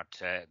cattle mart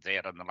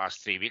there in the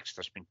last 3 weeks.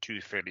 There's been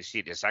 2 fairly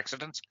serious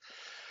accidents.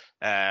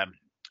 The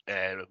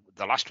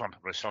last one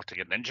resulting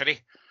in injury.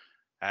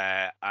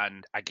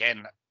 And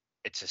again,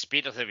 it's the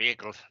speed of the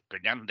vehicle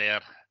going in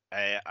there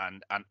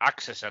and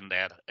access in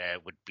there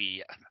would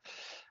be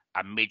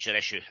a major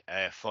issue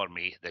for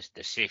me,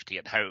 the safety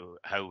and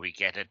how we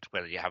get it,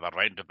 whether you have a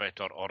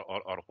roundabout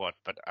or what.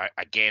 But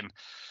again,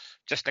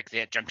 just like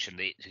the junction,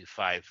 the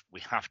 825, we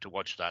have to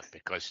watch that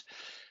because,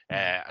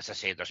 as I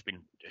say, there's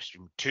been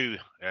 2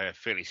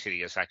 fairly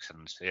serious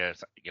accidents, in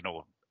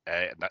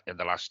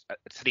the last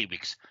 3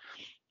 weeks,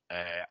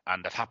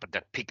 and they've happened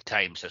at peak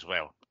times as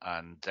well.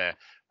 And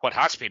what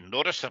has been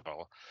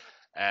noticeable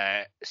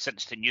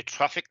since the new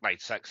traffic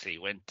lights actually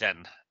went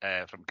in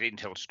from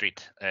Greenhill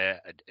Street,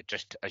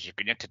 just as you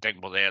go into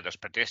Dingwall there's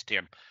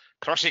pedestrian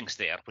crossings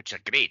there, which are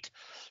great,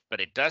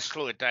 but it does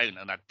slow it down.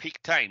 And at peak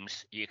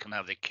times, you can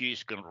have the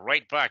queues going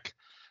right back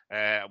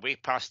way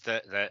past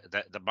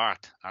the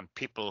mart, and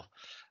people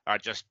are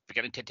just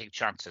beginning to take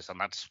chances, and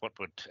that's what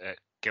would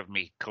give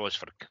me cause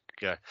for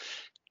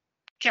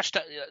just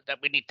that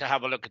we need to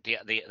have a look at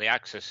the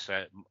access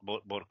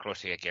more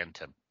closely again,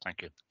 Tim.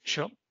 Thank you.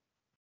 Sure.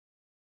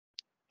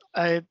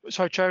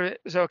 Sorry, Chair,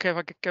 is it okay if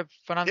I could give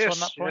an answer on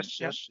that point?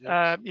 Yes.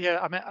 I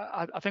mean,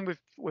 I think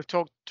we've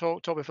talked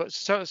before.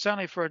 So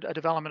certainly for a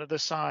development of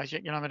this size,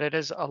 it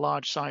is a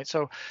large site.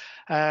 So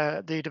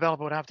the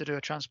developer would have to do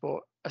a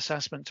transport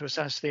assessment to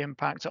assess the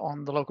impact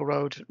on the local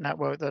road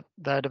network that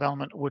their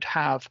development would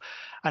have.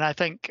 And I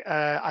think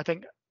a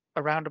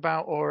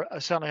roundabout or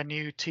certainly a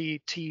new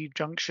T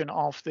junction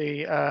off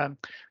the the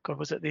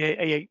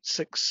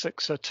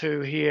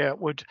A866 here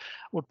would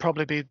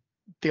probably be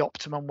the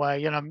optimum way.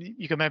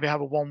 You can maybe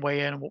have a one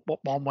way in,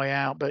 one way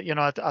out, but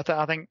I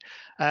think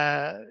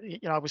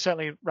we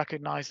certainly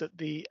recognise that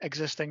the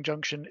existing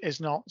junction is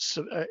not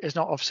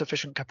of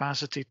sufficient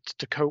capacity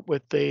to cope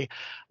with the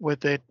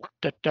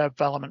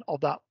development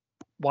of that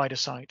wider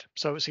site.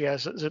 So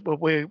yes,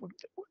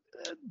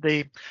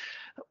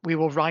 we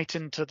will write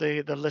into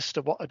the list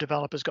of what a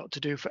developer's got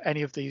to do for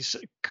any of these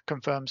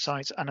confirmed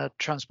sites, and a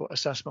transport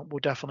assessment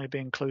will definitely be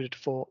included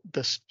for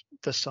this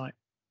site.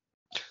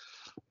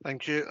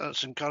 Thank you.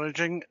 That's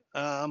encouraging.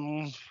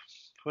 Where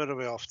are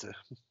we off to?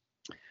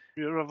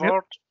 Muir of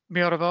Ord?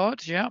 Muir of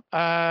Ord, yeah.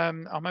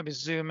 I'll maybe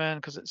zoom in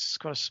because it's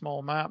quite a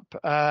small map.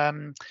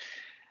 Sorry,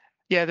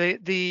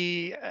 again,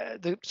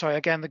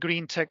 the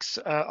green ticks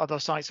are the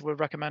sites that we're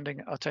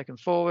recommending are taken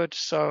forward.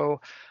 So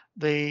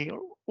the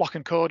Lock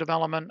and Core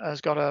development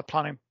has got a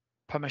planning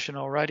permission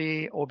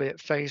already,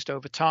 albeit phased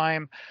over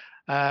time.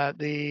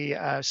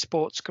 The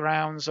sports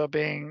grounds are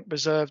being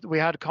reserved. We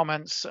had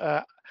comments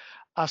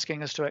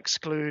asking us to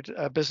exclude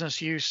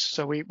business use.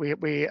 So there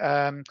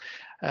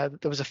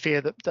was a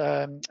fear that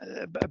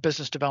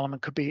business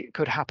development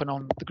could happen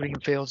on the green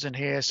fields in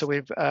here. So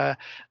we've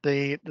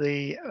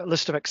the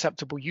list of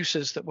acceptable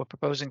uses that we're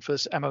proposing for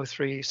this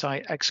MO3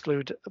 site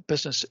exclude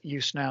business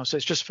use now. So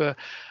it's just for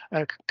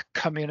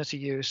community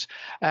use.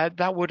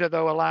 That would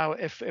though allow,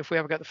 if we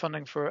ever get the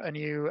funding for a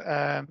new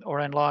or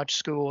enlarged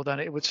school,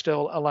 then it would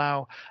still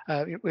allow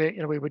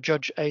we would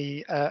judge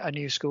a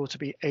new school to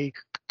be a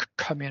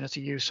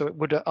community use. So it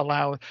would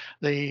allow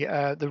the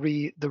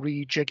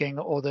rejigging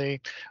or the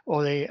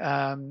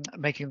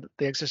making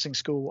the existing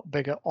school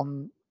bigger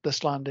on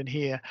this land in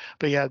here.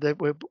 But yeah,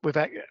 we've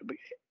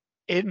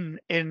in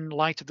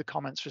light of the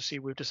comments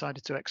received, we've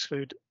decided to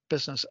exclude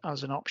business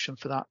as an option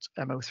for that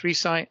MO3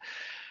 site.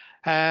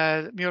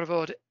 Muir of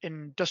Ord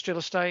Industrial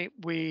Estate,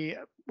 we've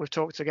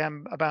talked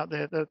again about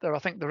I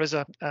think there is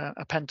a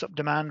pent-up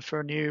demand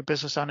for new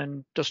business and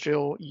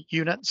industrial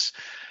units.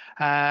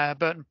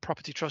 Burton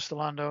Property Trust, the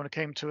landowner,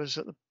 came to us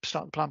at the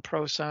start of the plan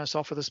process,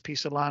 offered this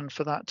piece of land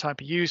for that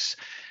type of use.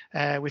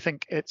 We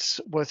think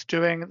it's worth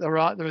doing.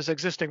 There is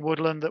existing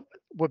woodland that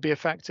would be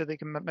affected. You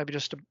can maybe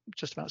just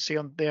about see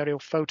on the aerial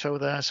photo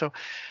there. So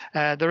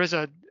there is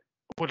a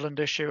woodland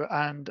issue,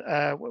 and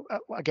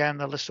again,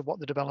 the list of what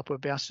the developer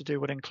would be asked to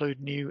do would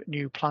include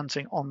new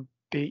planting on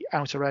the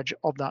outer edge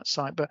of that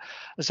site. But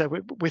as I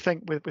say, we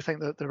think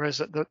that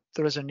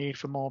there is a need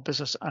for more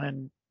business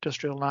and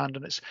industrial land,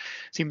 and it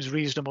seems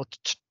reasonable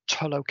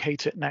to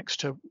locate it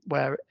next to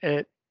where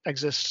it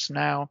exists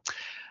now.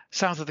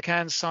 South of the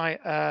Cairns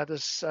site,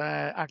 there's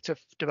active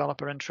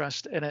developer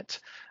interest in it,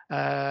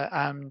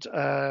 and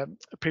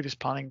previous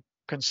planning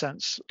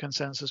consents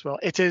as well.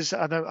 It is,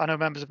 I know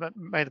members have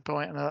made the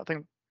point, and I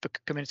think the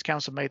Community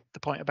Council made the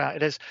point about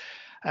it is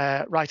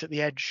right at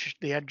the edge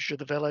of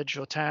the village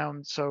or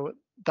town. So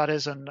that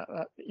is an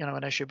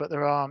issue, but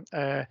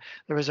there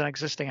is an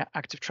existing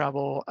active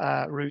travel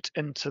route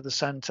into the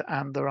centre,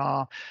 and there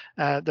are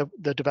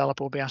the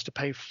developer will be asked to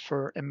pay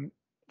for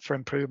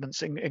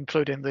improvements,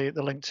 including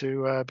the link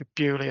to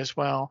Bewley as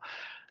well.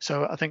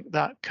 So I think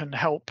that can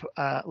help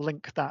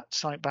link that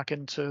site back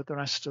into the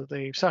rest of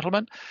the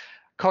settlement.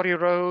 Corrie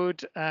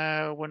Road,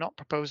 we're not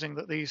proposing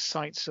that these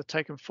sites are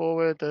taken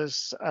forward.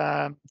 There's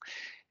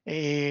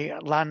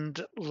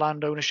land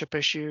ownership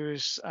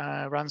issues,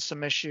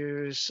 ransom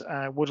issues,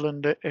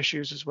 woodland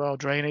issues as well,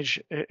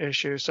 drainage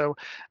issues. So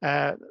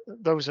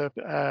those are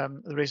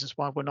the reasons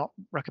why we're not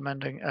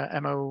recommending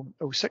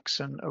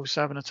MO06 and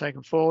 07 are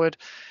taken forward.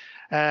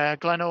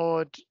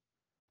 Glenord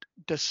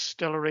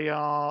Distillery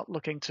are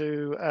looking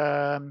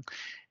to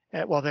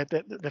well,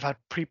 they've had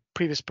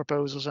previous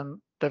proposals and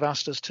they've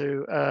asked us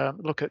to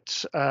look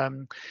at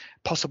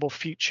possible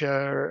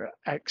future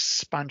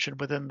expansion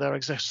within their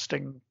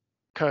existing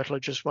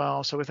curtilage as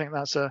well. So we think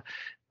that's a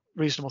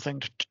reasonable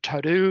thing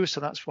to do.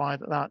 So that's why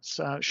that's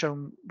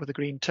shown with a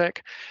green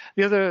tick.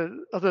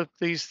 The other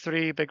these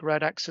three big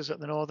red X's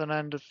at the northern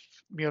end of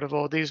Muir of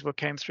Ord, these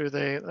came through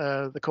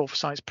the call for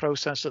sites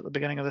process at the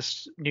beginning of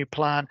this new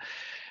plan.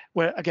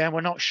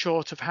 We're not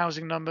short of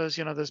housing numbers.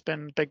 You know, there's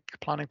been big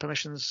planning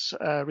permissions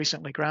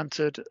recently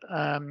granted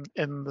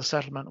in the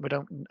settlement. We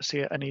don't see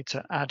a need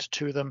to add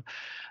to them.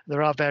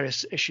 There are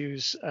various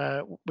issues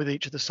with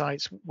each of the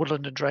sites,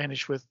 woodland and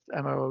drainage with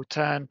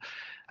MO10,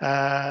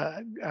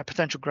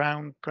 potential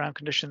ground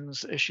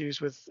conditions issues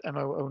with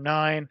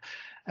MO09,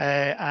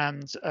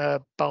 and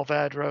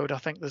Balverde Road. I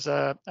think there's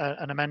an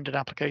amended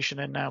application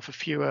in now for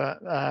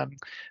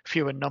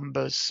fewer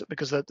numbers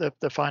because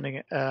they're finding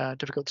it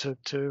difficult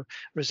to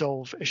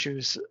resolve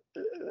issues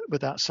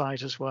with that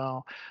site as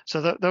well.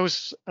 So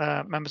those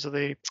members of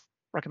the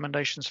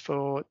recommendations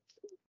for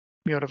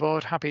Muir of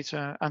Ord. Happy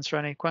to answer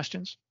any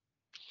questions.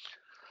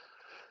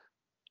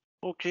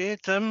 Okay,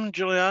 Tim,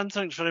 Julianne,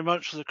 thanks very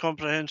much for the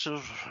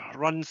comprehensive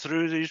run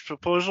through these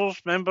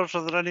proposals. Members,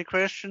 are there any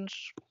questions?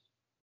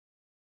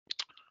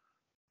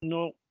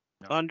 No.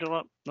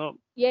 Angela? No.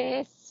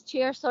 Yes,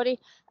 Chair, sorry.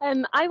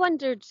 I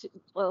wondered,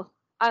 well,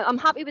 I'm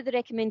happy with the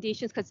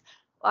recommendations because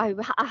I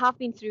have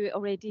been through it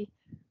already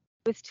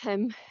with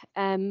Tim,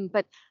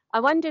 but I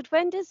wondered,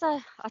 when does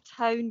a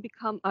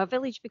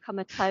village become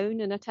a town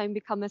and a town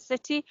become a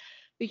city?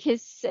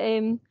 Because,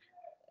 you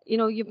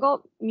know, you've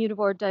got Muir of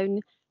Ord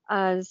down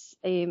as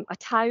a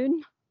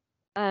town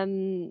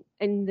in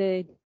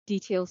the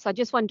details. So I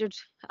just wondered,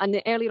 and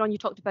earlier on you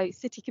talked about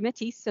city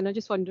committees, and I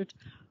just wondered,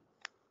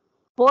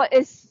 what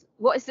is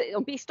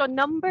it based on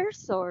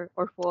numbers or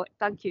what?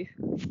 Thank you.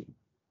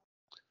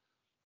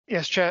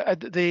 Yes, Chair.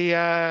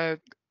 The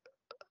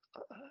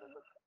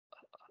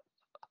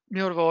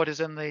Muir of Ord is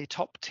in the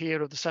top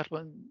tier of the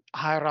settlement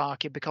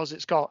hierarchy because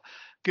it's got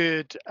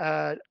good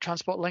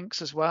transport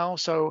links as well.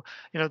 So,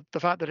 you know, the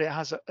fact that it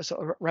has a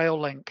sort of rail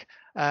link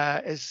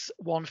is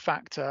one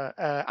factor,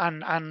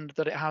 and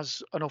that it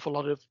has an awful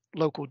lot of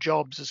local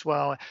jobs as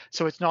well.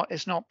 So it's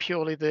not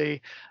purely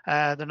the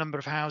number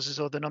of houses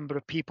or the number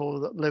of people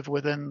that live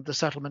within the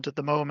settlement at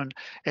the moment.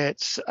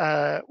 It's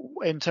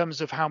in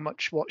terms of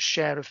what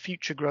share of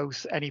future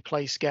growth any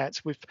place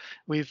gets.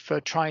 We've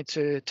tried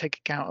to take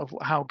account of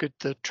how good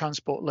the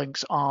transport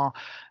links are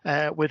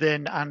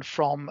within and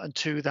from and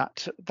to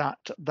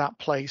that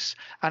place.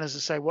 And as I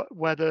say,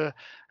 whether,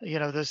 you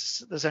know,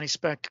 there's any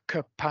spare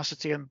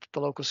capacity in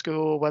the local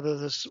school, whether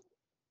there's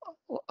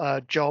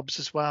jobs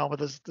as well,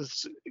 whether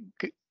there's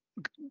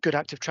good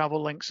active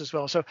travel links as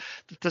well. So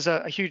there's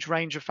a huge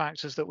range of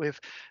factors that we've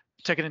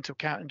taken into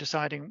account in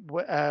deciding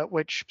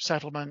which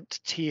settlement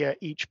tier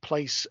each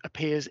place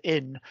appears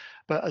in.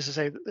 But as I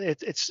say,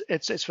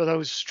 it's for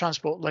those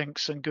transport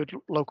links and good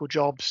local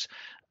jobs.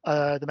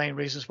 The main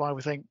reasons why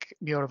we think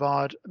Muir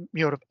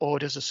of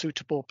Ord is a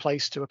suitable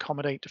place to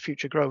accommodate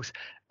future growth,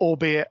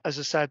 albeit, as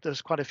I said,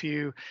 there's quite a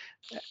few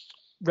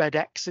red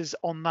X's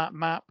on that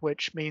map,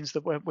 which means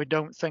that we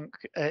don't think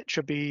it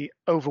should be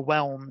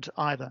overwhelmed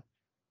either.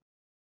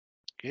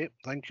 Okay,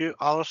 thank you.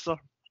 Alistair?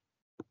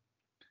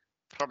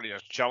 Probably a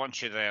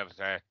challenge you there,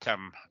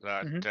 Tim,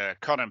 that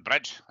Conan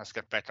Bridge has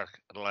got better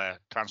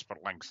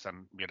transport links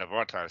than Muir of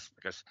Ord has,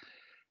 because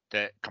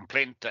the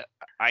complaint that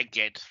I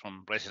get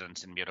from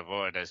residents in Muir of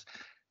Ord is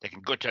they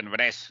can go to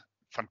Inverness,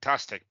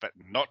 fantastic, but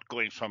not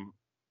going from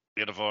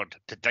Muir of Ord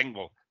to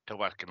Dingwall to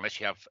work unless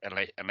you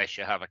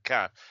have a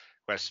car.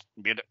 Whereas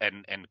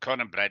in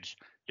Conan Bridge,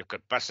 you've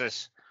got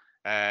buses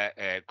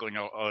going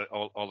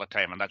all the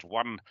time, and that's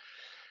one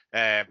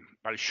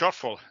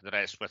shortfall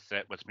there is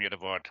with Muir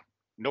of Ord.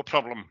 No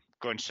problem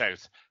going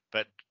south,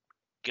 but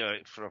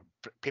for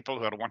people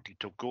who are wanting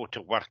to go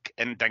to work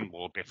in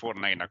Dingwall before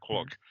 9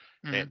 o'clock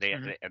in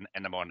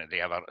the morning, they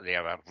have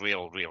a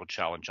real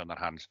challenge on their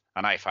hands.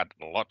 And I've had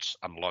lots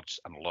and lots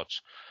and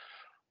lots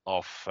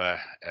of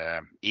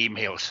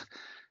emails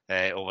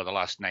over the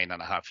last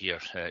 9.5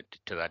 years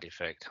to that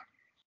effect.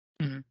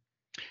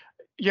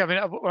 Yeah,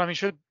 I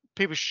mean,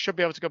 people should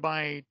be able to go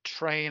by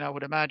train, I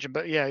would imagine.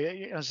 But yeah,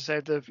 as I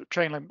said, the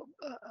train line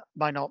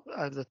might not,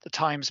 the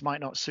times might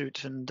not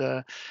suit, and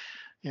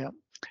yeah.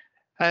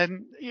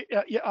 And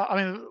I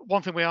mean,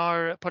 one thing we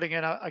are putting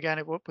in, again,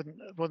 it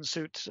wouldn't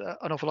suit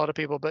an awful lot of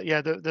people, but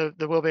yeah, there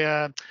will be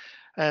there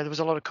was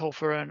a lot of call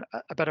for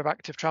a better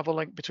active travel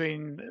link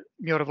between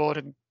Muir of Ord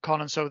and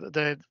Conan, so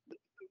that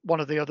one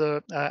of the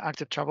other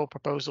active travel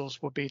proposals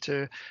would be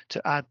to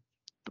add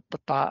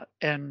that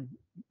in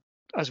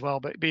as well.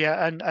 But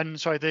yeah, and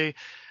sorry,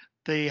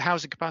 the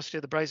housing capacity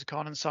of the Braes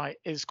Common site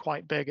is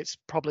quite big. It's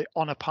probably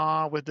on a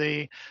par with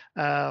the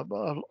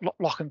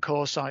Loch and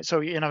Core site.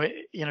 So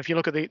if you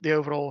look at the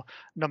overall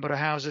number of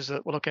houses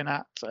that we're looking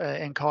at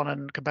in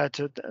Conan compared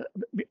to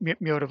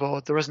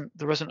Muirvord, there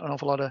isn't an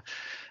awful lot of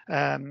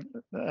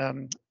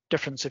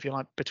difference, if you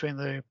like, between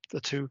the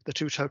two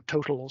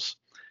totals.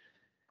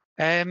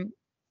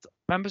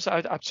 Members,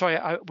 I'm sorry,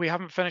 we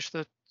haven't finished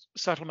the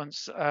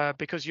settlements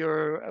because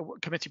your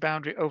committee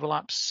boundary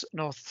overlaps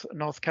North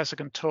Keswick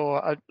and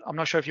Tor. I'm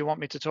not sure if you want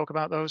me to talk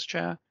about those,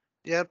 Chair.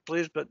 Yeah,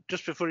 please, but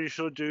just before you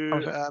so do,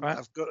 right.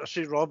 I've got to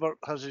see Robert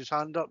has his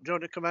hand up. Do you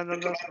want to come in on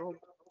this, Rob?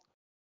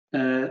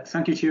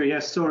 Thank you, Chair.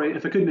 Yes, sorry,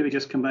 if I could maybe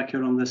just come back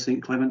here on the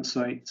St Clement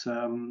site,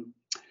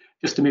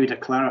 just to maybe to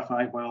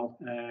clarify while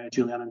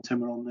Julianne and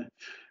Tim are on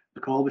the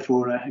call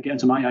before I get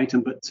into my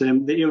item, but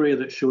the area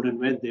that's shown in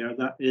red there,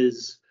 that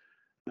is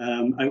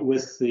out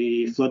with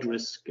the flood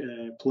risk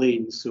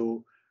plains,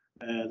 so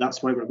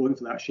that's why we're going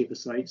for that shape of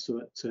site, so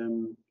that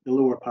the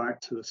lower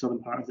part, the southern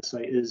part of the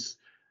site is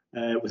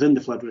within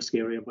the flood risk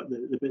area, but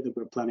the bit that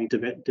we're planning to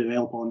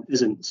develop on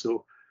isn't.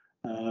 So,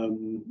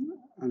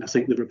 and I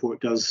think the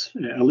report does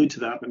allude to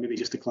that, but maybe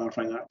just to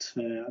clarify that,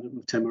 I don't know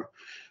if Tim or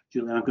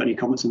Julian have got any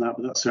comments on that,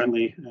 but that's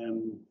certainly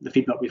the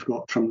feedback we've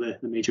got from the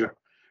major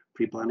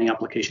pre-planning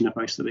application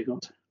advice that we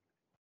got.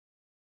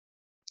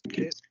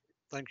 Okay,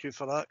 thank you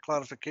for that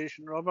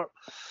clarification, Robert.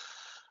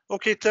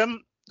 Okay,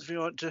 Tim, if you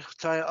want to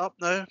tie it up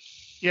now.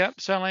 Yeah,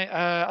 certainly.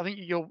 I think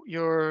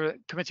your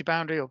committee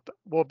boundary or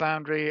ward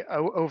boundary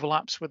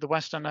overlaps with the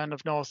western end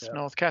of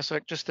North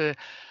Keswick. Just to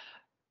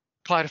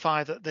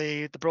clarify that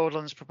the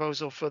Broadlands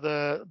proposal for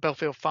the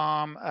Belfield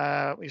Farm,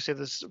 you see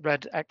there's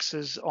red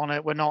X's on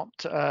it. We're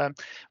not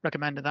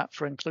recommending that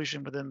for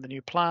inclusion within the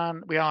new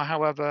plan. We are,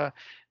 however,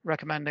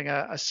 recommending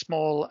a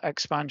small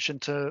expansion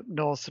to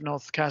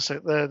North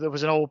Keswick. There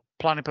was an old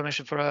planning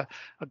permission for a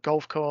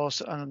golf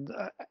course and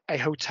a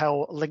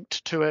hotel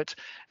linked to it.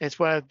 It's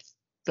where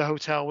the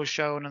hotel was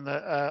shown and the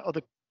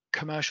other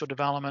commercial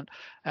development.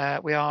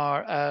 We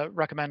are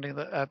recommending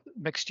that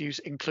mixed use,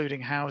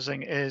 including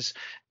housing, is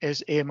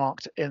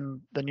earmarked in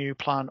the new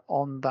plan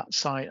on that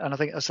site. And I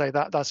think I say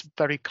that's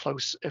very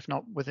close, if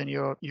not within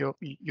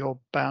your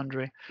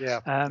boundary.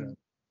 Yeah.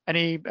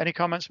 Any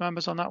comments,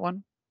 members, on that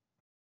one?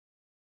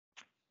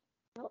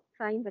 Not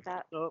fine with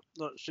that. No,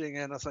 not seeing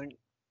anything.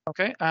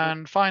 Okay,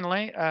 and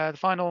finally, the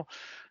final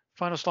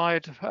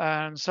slide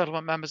and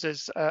settlement members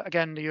is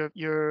again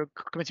your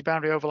committee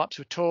boundary overlaps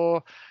with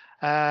Tor.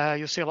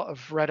 You'll see a lot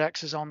of red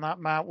X's on that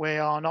map. We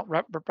are not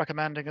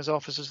recommending as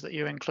officers that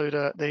you include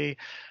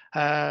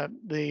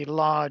the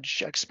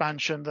large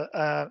expansion that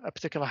a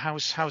particular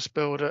house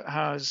builder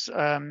has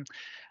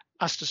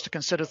asked us to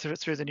consider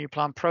through the new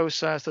plan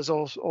process. There's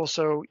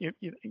also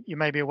you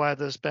may be aware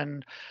there's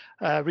been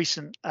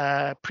recent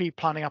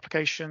pre-planning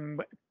application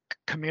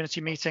community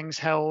meetings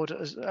held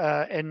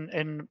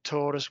in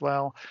Tor as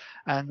well,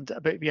 and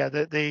but yeah,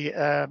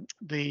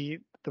 the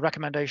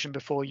recommendation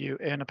before you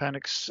in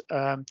appendix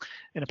 1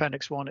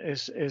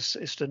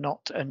 is to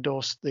not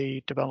endorse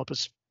the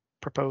developers'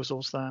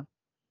 proposals there.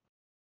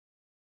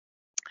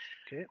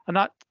 Okay,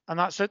 and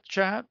that's it,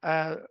 Chair.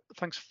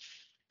 Thanks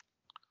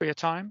for your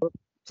time.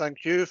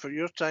 Thank you for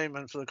your time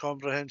and for the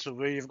comprehensive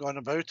way you've gone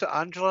about it.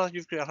 Angela,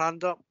 you've got your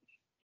hand up.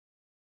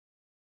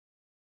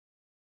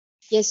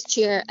 Yes,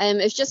 Chair.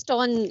 It's just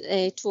on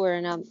Tor,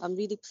 and I'm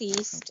really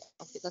pleased.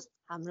 I'll put this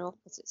camera off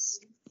because it's.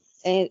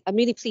 I'm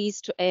really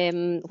pleased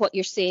what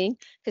you're saying,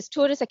 because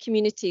Tor is a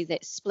community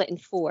that's split in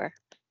four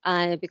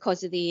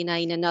because of the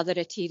A9 and other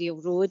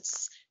arterial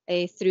roads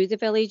through the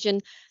village,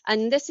 and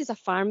this is a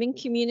farming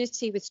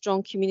community with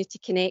strong community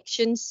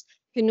connections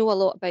who know a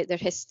lot about their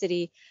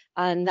history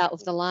and that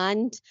of the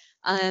land.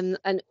 And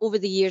over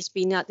the years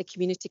being at the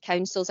community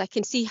councils, I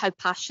can see how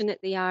passionate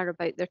they are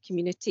about their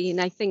community, and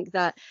I think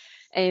that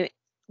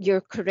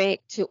you're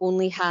correct to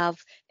only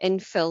have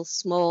infill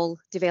small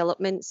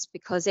developments,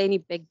 because any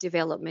big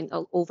development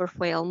will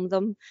overwhelm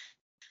them,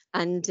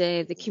 and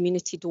the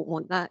community don't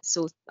want that.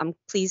 So I'm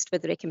pleased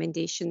with the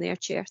recommendation there,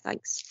 Chair.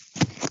 Thanks.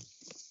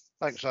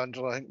 Thanks,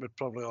 Angela. I think we'd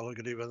probably all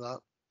agree with that.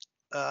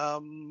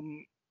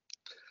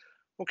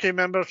 Okay,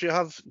 members, you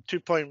have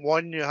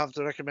 2.1. You have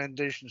the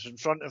recommendations in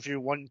front of you,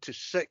 1 to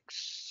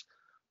 6.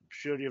 I'm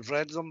sure you've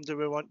read them. Do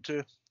we want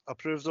to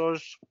approve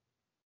those?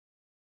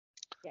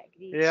 Yeah,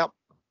 agreed. Yeah.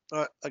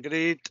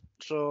 Agreed.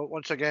 So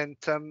once again,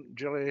 Tim,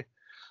 Julie,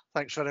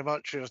 thanks very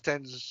much for your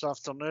attendance this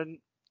afternoon,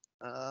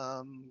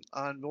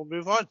 and we'll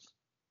move on.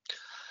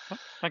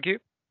 Thank you.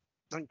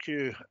 Thank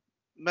you.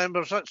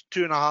 Members, that's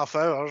 2.5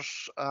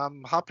 hours.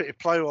 I'm happy to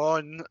plough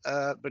on,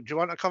 but do you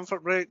want a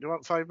comfort break? Do you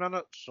want 5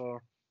 minutes,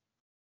 or?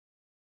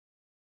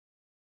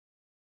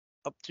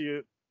 Up to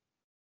you.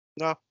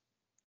 No?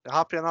 You're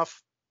happy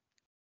enough?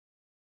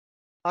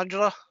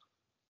 Angela?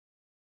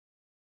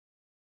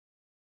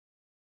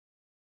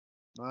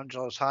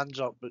 Angela's hand's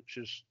up, but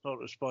she's not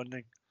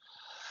responding.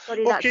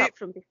 Sorry, that's up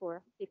from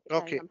before.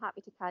 Okay. I'm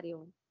happy to carry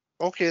on.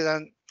 Okay,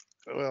 then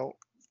we'll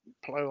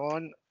plough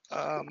on.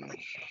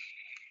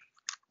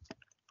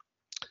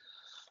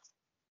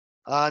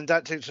 And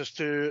that takes us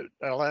to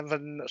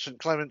 11 St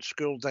Clement's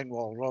School,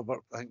 Dingwall.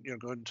 Robert, I think you're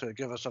going to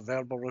give us a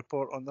verbal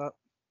report on that.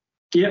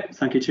 Yeah,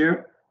 thank you,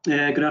 Chair.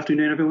 Good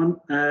afternoon, everyone.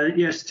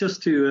 Yes,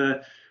 just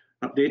to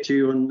update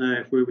you on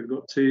where we've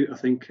got to, I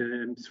think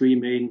three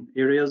main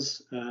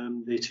areas.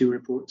 The two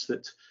reports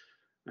that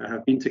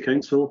have been to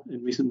Council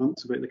in recent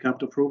months about the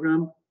capital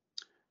programme,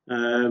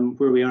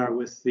 where we are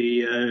with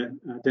the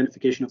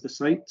identification of the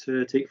site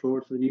to take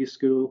forward for the new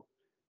school,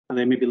 and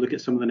then maybe look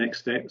at some of the next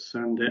steps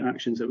and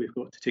actions that we've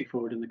got to take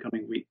forward in the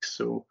coming weeks.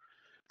 So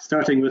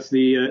starting with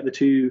the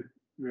two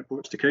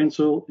reports to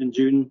Council, in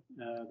June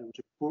there was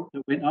a report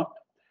that went up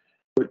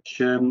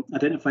which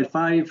identified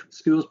 5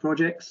 schools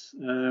projects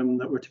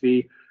that were to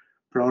be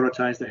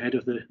prioritised ahead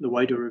of the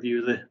wider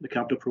review of the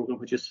capital programme,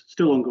 which is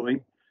still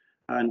ongoing.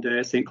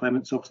 And St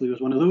Clement's obviously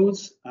was one of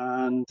those.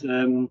 And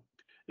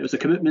it was a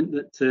commitment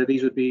that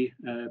these would be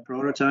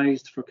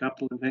prioritised for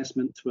capital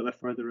investment, with a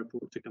further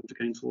report to come to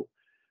Council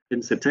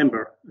in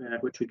September,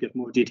 which would give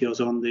more details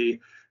on the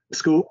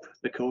scope,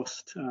 the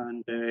cost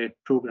and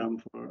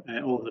programme for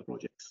all of the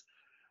projects.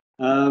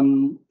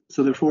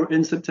 So the report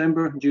in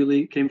September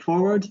duly came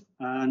forward,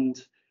 and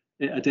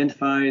it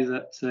identified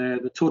that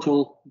the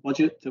total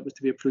budget that was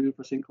to be approved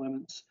for St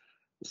Clement's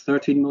was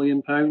 £13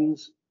 million.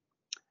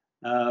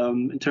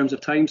 In terms of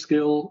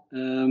timescale,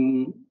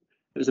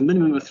 it was a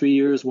minimum of 3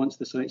 years once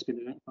the site's been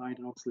identified,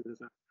 and obviously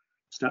there's a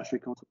statutory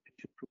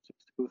consultation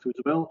process to go through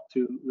as well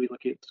to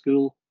relocate the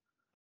school.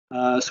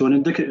 So an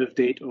indicative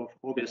date of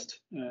August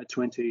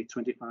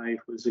 2025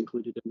 was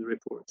included in the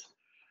report.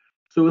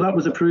 So that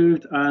was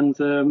approved, and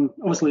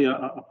obviously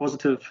a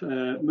positive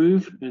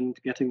move in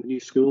getting the new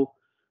school.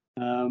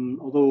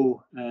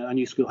 Although a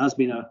new school has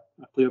been a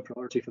clear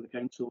priority for the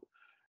Council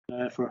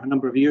for a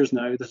number of years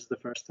now, this is the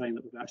first time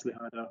that we've actually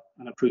had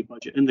an approved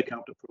budget in the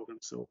capital programme.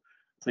 So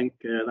I think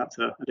that's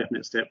a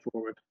definite step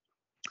forward.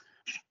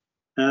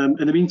 In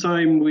the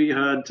meantime, we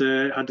had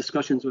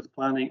discussions with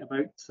planning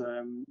about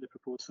the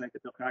proposed site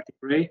at Docherty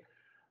Bray.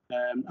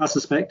 As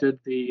suspected,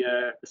 the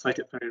site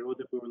at Ferry Road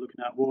that we were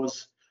looking at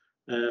was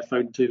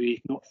found to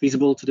be not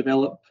feasible to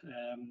develop,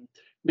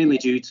 mainly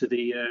due to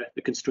the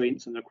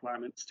constraints and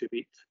requirements to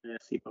meet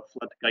SEPA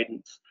flood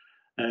guidance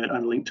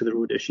and linked to the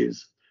road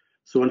issues.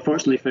 So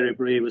unfortunately, Ferry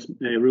Bray was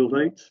ruled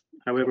out.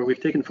 However, we've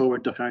taken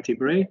forward Docherty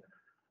Bray.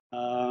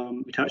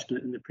 We touched on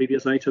it in the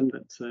previous item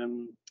that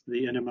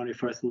the Inner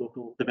Firth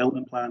Local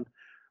Development Plan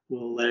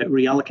will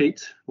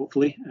reallocate,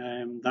 hopefully,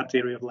 that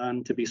area of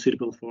land to be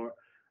suitable for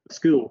a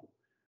school.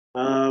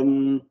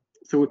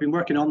 So we've been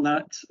working on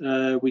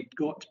that. We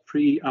got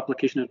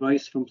pre-application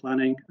advice from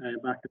planning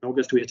back in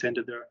August. We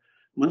attended their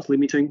monthly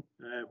meeting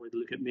where they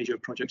look at major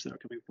projects that are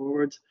coming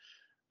forward.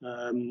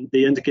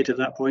 They indicated at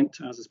that point,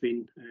 as has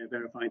been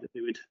verified, that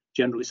they would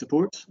generally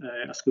support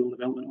a school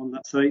development on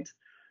that site.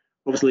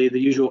 Obviously, the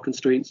usual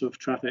constraints of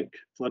traffic,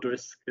 flood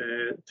risk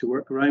to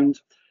work around.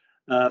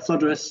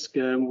 Flood risk,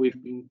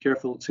 we've been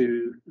careful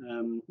to,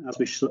 as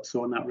we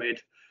saw in that red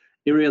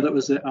area that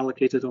was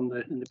allocated in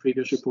the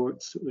previous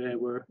reports,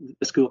 where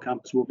the school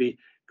campus will be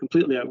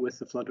completely out with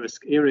the flood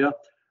risk area.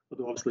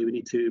 Although obviously we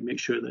need to make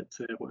sure that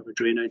whatever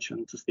drainage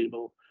and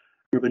sustainable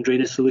urban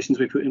drainage solutions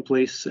we put in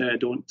place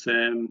don't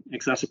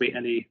exacerbate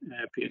any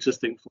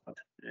pre-existing flood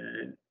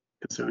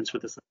concerns for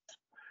the site.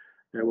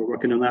 We're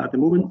working on that at the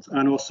moment,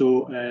 and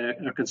also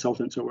our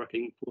consultants are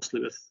working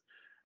closely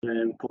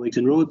with colleagues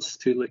in roads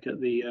to look at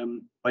the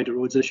wider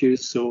roads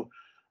issues. So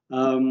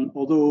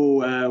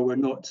although we're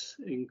not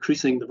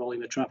increasing the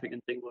volume of traffic in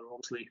Dingwall, we're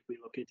obviously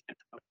relocating it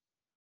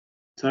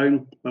to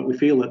town, but we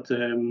feel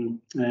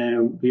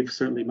that we've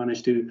certainly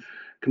managed to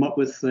come up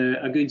with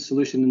a good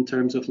solution in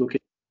terms of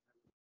locating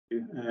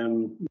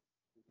the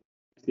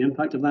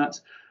impact of that.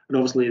 And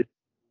obviously we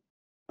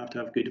have to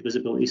have good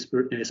visibility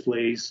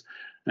displays.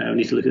 We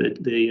need to look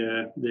at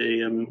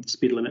the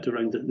speed limit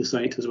around the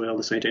site as well,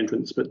 the site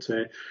entrance. But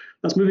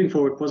that's moving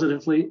forward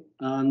positively,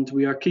 and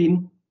we are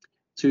keen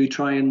to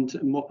try and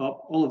mop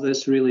up all of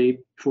this really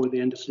before the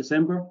end of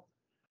December.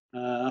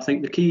 I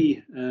think the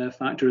key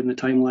factor in the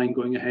timeline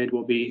going ahead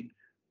will be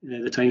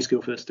the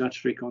timescale for the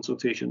statutory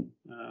consultation,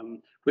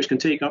 which can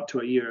take up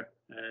to a year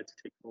to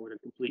take forward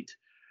and complete.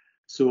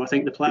 So I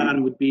think the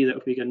plan would be that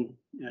if we can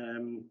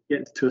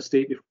get to a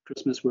state before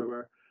Christmas where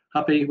we're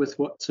happy with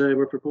what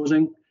we're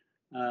proposing,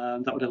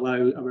 that would allow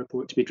a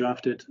report to be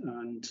drafted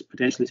and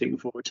potentially taken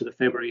forward to the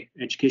February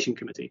Education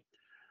Committee.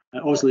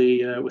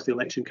 Obviously, with the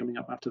election coming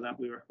up after that,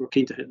 we're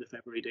keen to hit the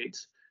February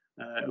dates.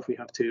 If we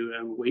have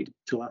to wait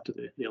till after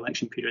the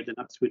election period, then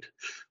that would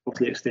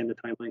hopefully extend the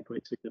timeline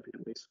quite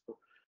significantly. So,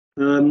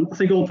 I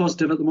think all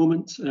positive at the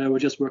moment. We're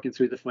just working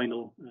through the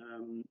final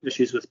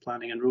issues with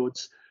planning and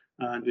roads,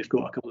 and we've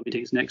got a couple of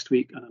meetings next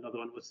week and another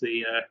one with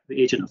the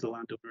agent of the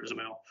landowner as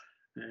well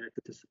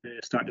to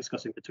start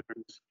discussing the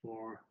terms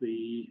for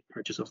the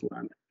purchase of the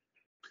land.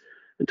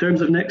 In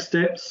terms of next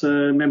steps,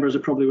 members are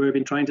probably aware we've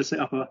been trying to set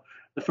up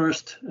the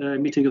first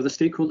meeting of the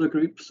stakeholder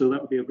group. So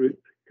that would be a group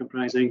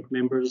comprising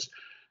members,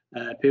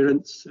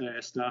 parents,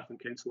 staff and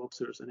council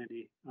officers and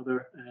any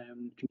other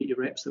committee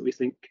reps that we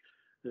think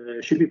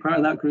should be part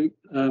of that group.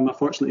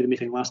 Unfortunately, the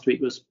meeting last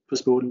week was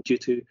postponed due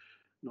to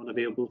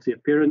non-availability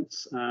of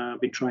parents.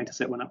 I've been trying to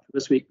set one up for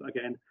this week, but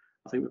again,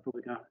 I think we're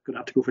probably going to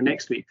have to go for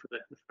next week for the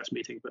first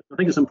meeting. But I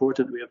think it's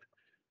important that we have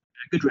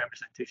a good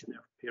representation there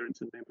for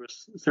parents and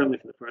members, certainly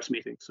for the first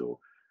meeting. So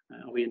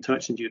I'll be in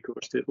touch in due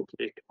course to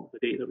hopefully come up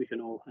with a date that we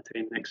can all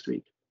attend next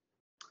week.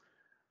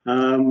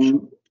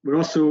 We're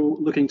also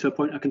looking to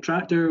appoint a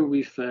contractor.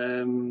 We're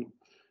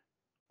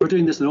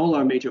doing this in all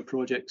our major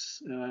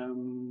projects. A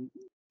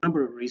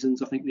number of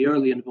reasons. I think the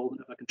early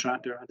involvement of a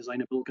contractor, a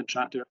design and build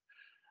contractor,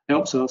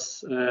 helps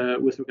us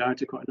with regard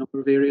to quite a number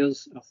of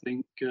areas. I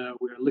think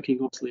we're looking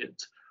obviously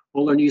at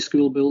all our new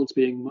school builds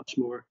being much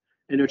more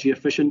energy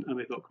efficient, and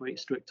we've got quite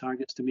strict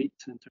targets to meet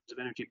in terms of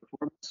energy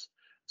performance.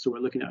 So we're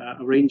looking at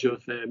a range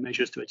of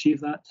measures to achieve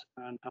that,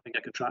 and having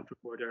a contractor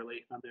report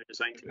early and their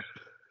design team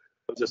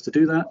allows us to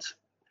do that.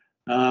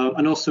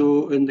 And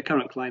also in the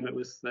current climate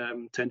with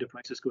tender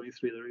prices going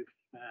through the roof,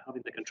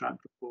 having the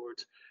contractor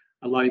report,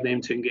 allowing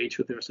them to engage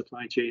with their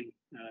supply chain,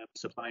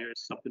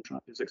 suppliers,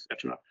 subcontractors,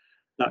 etc.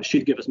 That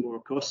should give us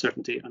more cost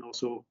certainty and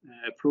also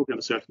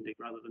programme certainty,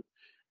 rather than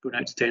going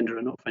out to tender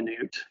and not finding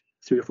out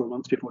 3 or 4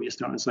 months before you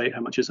start on site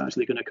how much it's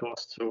actually going to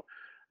cost. So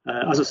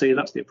as I say,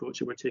 that's the approach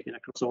that we're taking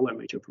across all our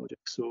major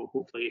projects. So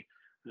hopefully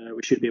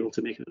we should be able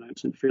to make an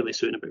announcement fairly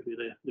soon about who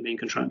the main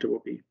contractor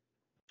will be.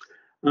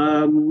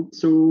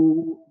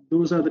 So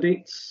those are the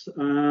dates.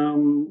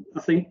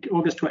 I think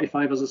August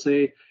 25, as I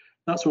say,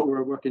 that's what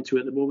we're working to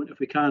at the moment. If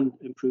we can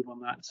improve on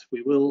that,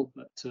 we will,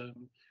 but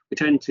we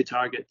tend to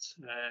target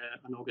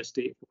an August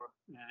date for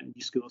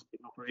new schools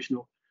being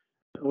operational.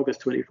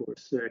 August 24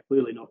 is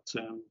clearly not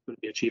going to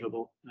be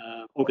achievable.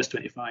 August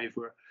 25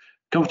 we're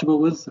comfortable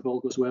with, if all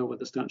goes well with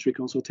the statutory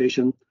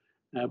consultation.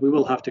 We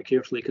will have to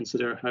carefully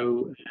consider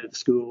how the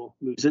school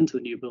moves into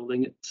the new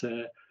building.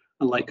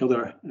 Unlike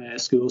other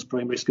schools,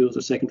 primary schools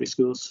or secondary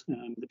schools,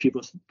 the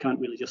pupils can't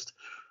really just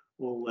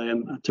all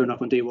turn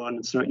up on day one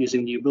and start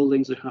using new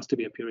buildings. There has to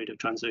be a period of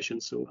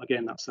transition. So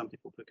again, that's something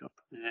we'll pick up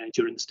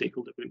during the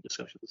stakeholder group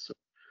discussions. So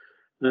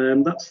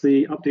that's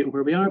the update on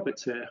where we are,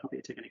 but happy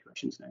to take any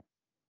questions now.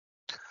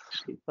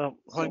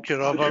 Thank you,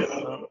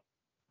 Robert.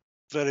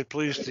 Very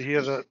pleased to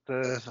hear that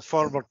the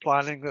forward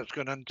planning that's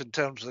gone into in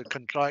terms of the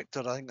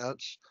contractor, I think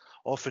that's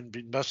often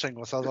been missing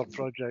with other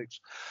projects.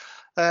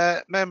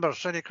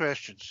 Members, any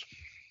questions?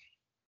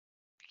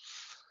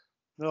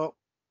 No.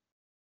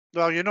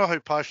 Well, you know how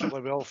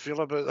passionately we all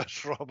feel about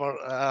this, Robert.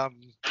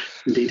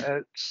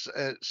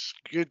 It's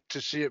good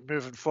to see it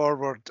moving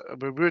forward.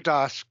 We would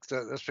ask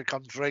that this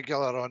becomes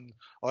regular on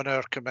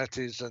our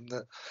committees, and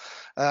that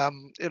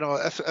you know,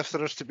 if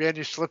there is to be any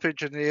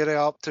slippage in the area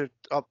up to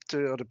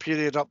or the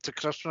period up to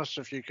Christmas,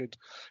 if you could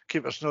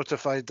keep us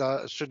notified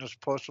that as soon as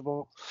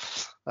possible,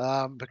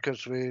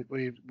 because we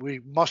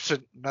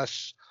mustn't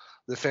miss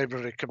the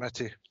February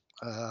committee.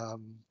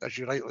 As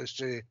you rightly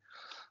say,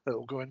 it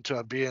will go into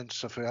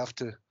abeyance if we have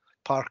to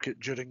park it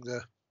during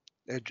the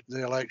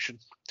election.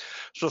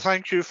 So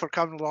thank you for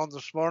coming along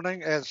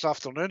this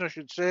afternoon, I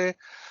should say,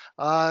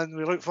 and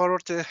we look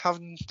forward to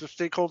having the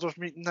stakeholders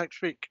meeting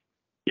next week.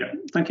 Yeah,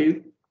 thank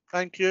you.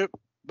 Thank you.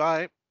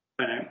 Bye.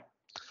 Bye.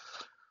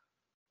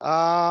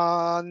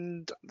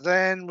 And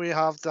then we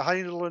have the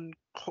Highland.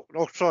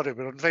 Oh, sorry,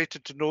 we're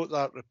invited to note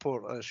that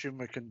report. I assume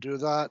we can do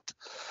that.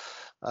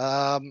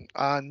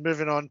 And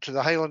moving on to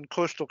the Highland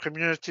Coastal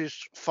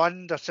Communities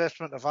Fund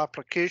assessment of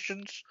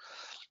applications.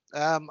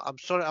 I'm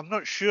sorry, I'm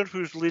not sure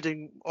who's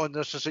leading on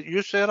this. Is it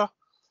you, Sarah?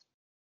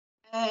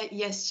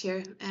 Yes,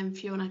 Chair.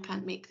 Fiona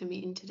can't make the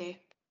meeting today.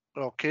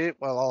 Okay,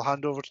 well, I'll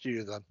hand over to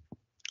you then.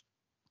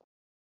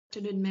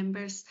 Good afternoon,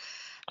 members.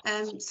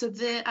 So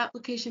the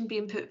application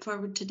being put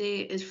forward today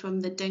is from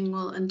the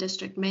Dingwall and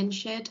District Men's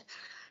Shed.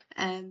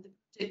 The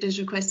project is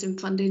requesting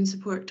funding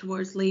support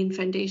towards laying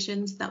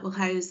foundations that will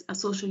house a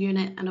social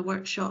unit and a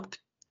workshop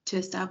to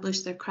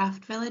establish their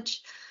craft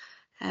village.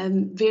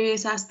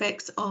 Various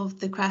aspects of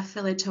the craft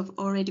village have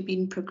already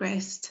been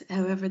progressed.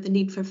 However, the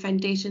need for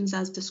foundations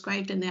as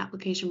described in the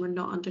application were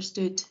not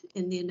understood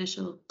in the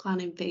initial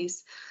planning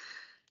phase.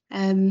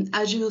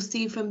 As you will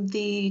see from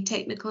the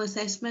technical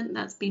assessment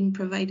that's been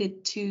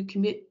provided to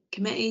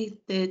committee,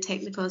 the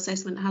technical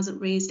assessment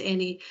hasn't raised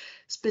any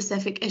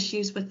specific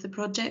issues with the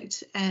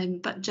project,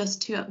 but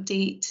just to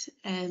update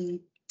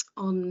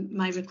on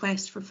my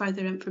request for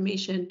further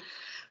information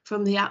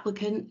from the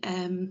applicant,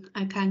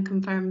 I can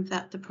confirm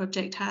that the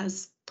project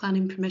has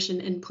planning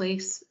permission in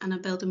place and a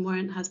building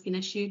warrant has been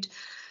issued.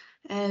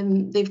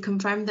 They've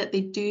confirmed that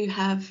they do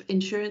have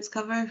insurance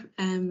cover,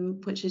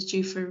 which is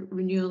due for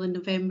renewal in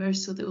November,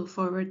 so they will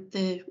forward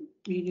the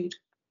renewed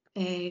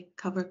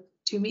cover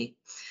to me.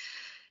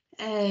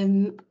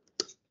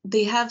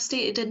 They have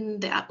stated in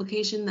the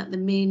application that the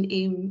main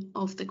aim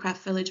of the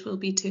craft village will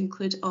be to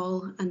include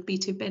all and be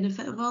to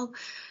benefit of all.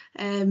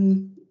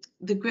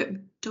 The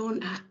group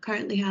don't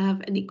currently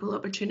have an equal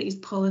opportunities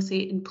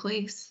policy in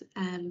place,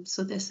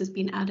 so this has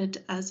been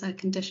added as a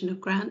condition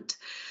of grant.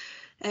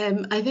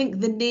 I think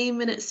the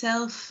name in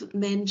itself,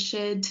 Men's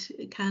Shed,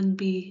 can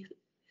be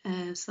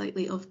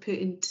slightly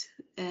off-putting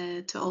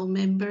to all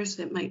members.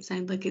 It might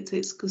sound like it's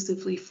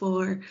exclusively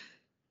for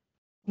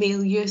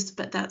male use,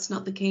 but that's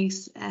not the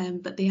case.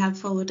 But they have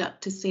followed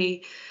up to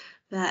say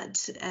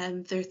that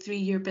their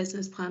 3-year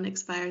business plan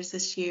expires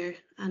this year,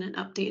 and an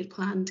updated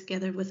plan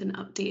together with an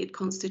updated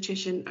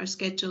constitution are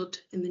scheduled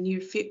in the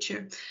near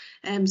future.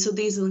 So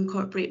these will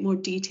incorporate more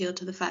detail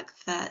to the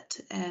fact that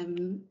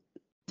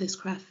this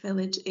craft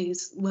village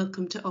is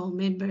welcome to all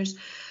members,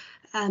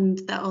 and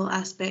that all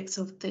aspects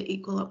of the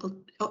equal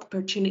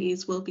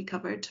opportunities will be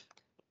covered.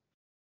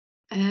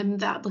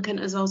 The applicant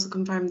has also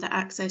confirmed that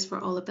access for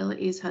all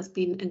abilities has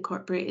been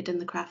incorporated in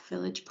the craft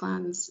village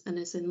plans and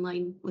is in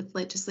line with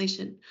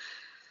legislation.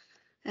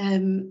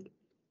 And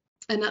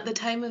at the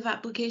time of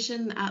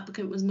application, the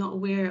applicant was not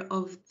aware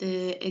of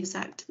the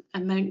exact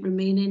amount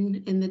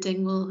remaining in the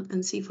Dingwall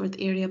and Seaforth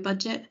area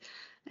budget.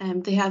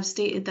 They have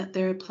stated that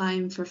they're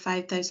applying for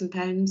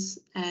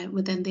 £5,000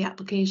 within the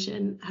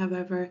application.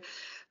 However,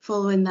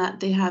 following that,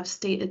 they have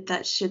stated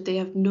that should they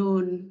have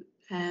known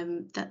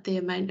that the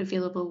amount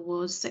available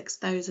was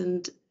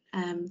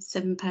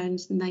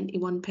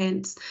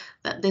 £6,007.91,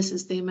 that this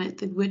is the amount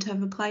they would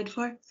have applied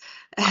for.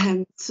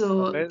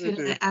 So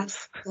could I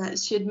ask that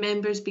should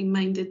members be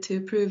minded to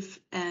approve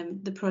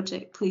the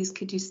project, please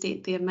could you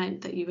state the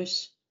amount that you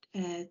wish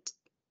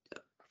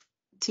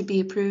to be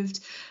approved,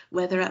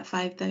 whether at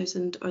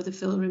 5,000 or the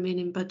full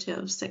remaining budget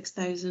of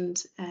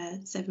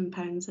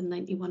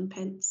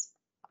 £6,007.91.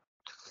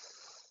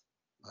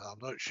 I'm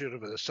not sure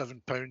about the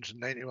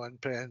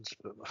 £7.91,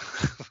 but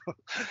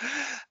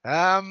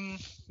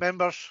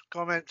members,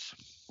 comments?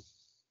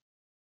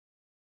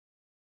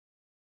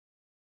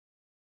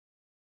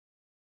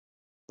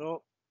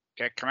 No.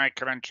 Yeah, can I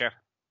come in, Chair?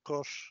 Of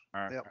course.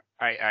 Yep.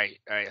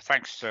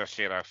 Thanks,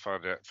 Sarah,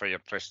 for your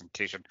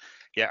presentation.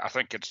 Yeah, I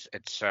think it's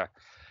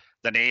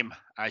the name,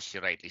 as you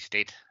rightly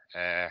state,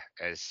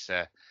 is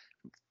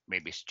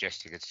maybe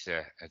suggesting it's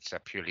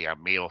purely a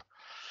male.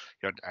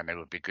 And it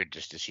would be good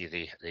just to see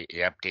the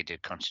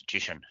updated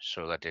constitution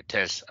so that it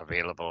is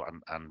available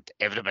and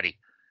everybody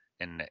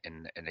in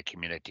the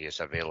community is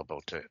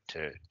available to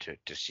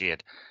see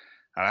it.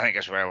 And I think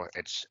as well,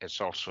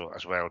 it's also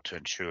as well to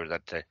ensure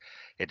that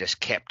it is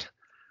kept.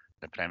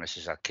 The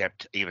premises are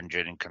kept even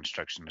during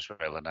construction as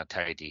well in a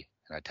tidy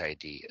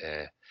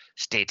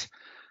state.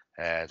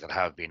 There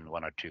have been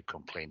 1 or 2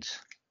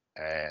 complaints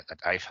that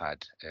I've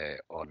had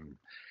on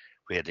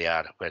where they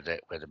are, where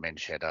the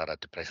men's shed are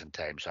at the present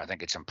time. So I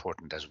think it's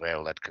important as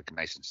well that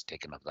cognizance is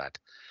taken of that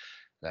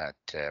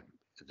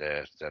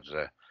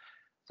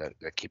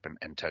they're keeping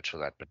in touch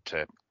with that.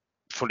 But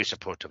fully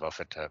supportive of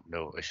it,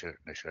 no issue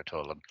at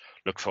all, and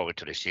look forward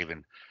to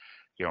receiving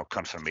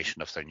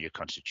confirmation of their new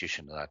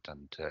constitution and that,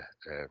 and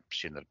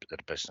seeing the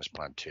business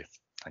plan too.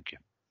 Thank you.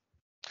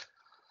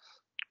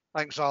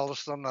 Thanks,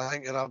 Alistair. I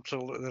think you're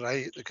absolutely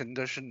right. The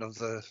condition of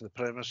the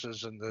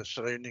premises and the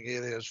surrounding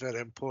area is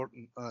very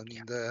important, and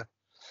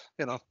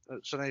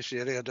it's a nice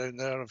area down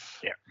there.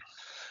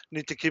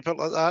 Need to keep it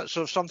like that.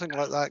 So if something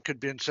like that could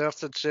be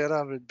inserted,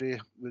 Sarah would be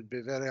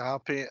very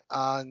happy,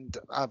 and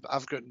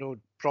I've got no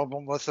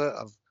problem with it.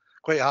 I'm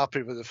quite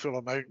happy with the full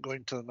amount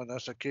going to them on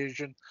this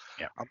occasion.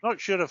 Yeah. I'm not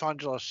sure if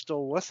Angela's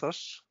still with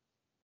us.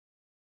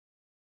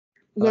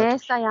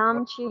 Yes, I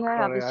am, Chair.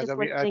 I was just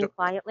listening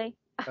quietly.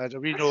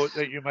 We know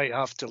that you might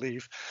have to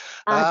leave.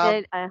 I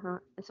did.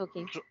 It's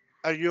okay. So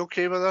are you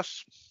okay with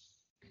this?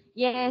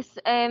 Yes,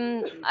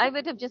 I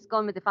would have just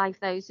gone with the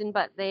 5,000,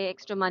 but the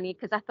extra money,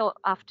 because I thought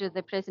after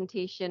the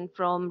presentation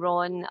from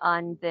Ron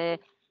and the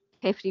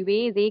Peffrey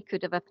Way, they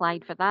could have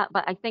applied for that.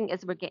 But I think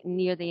as we're getting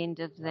near the end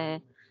of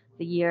the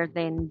year,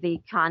 then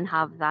they can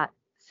have that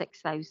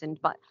 6,000.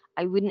 But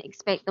I wouldn't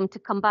expect them to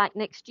come back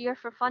next year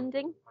for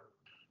funding.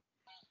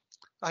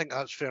 I think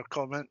that's a fair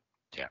comment.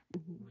 Yeah.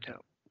 Yeah.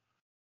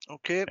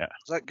 Okay. Yeah.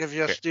 Does that give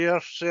you a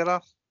steer,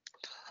 Sarah?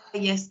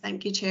 Yes,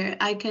 thank you, Chair.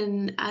 I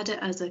can add it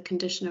as a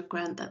condition of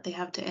grant that they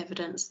have to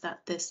evidence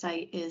that the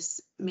site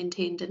is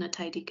maintained in a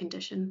tidy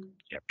condition.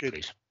 Yeah, good.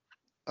 Please.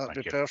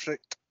 That'd be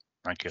perfect.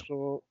 Thank you.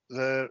 So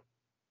the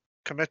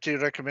committee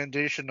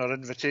recommendation or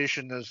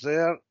invitation is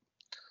there.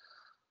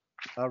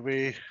 Are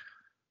we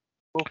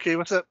okay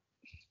with it?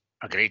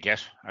 Agreed,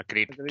 yes.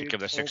 Agreed. To give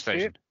the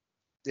 6,000.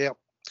 Yeah.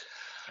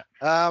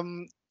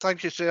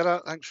 Thank you,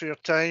 Sarah. Thanks for your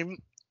time.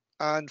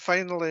 And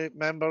finally,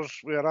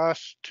 members, we are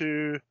asked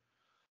to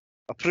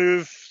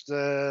approve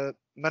the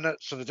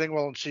minutes of the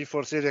Dingwall and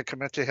Seaforth Area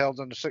Committee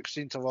held on the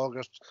 16th of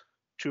August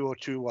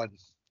 2021.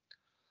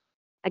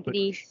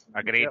 Agreed.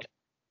 Agreed. Yep.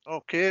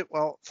 Okay,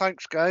 well,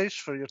 thanks guys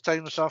for your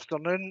time this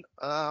afternoon.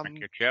 Thank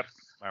you, Chair.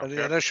 Well,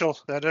 the initial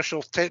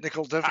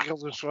technical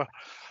difficulties were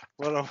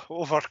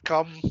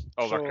overcome.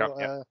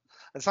 And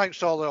thanks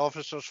to all the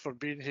officers for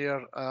being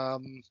here,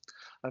 in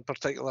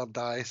particular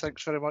Di.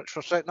 Thanks very much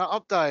for setting that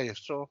up, Di.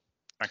 So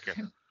thank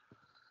you.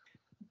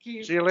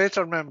 See you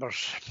later,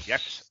 members.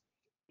 Yes.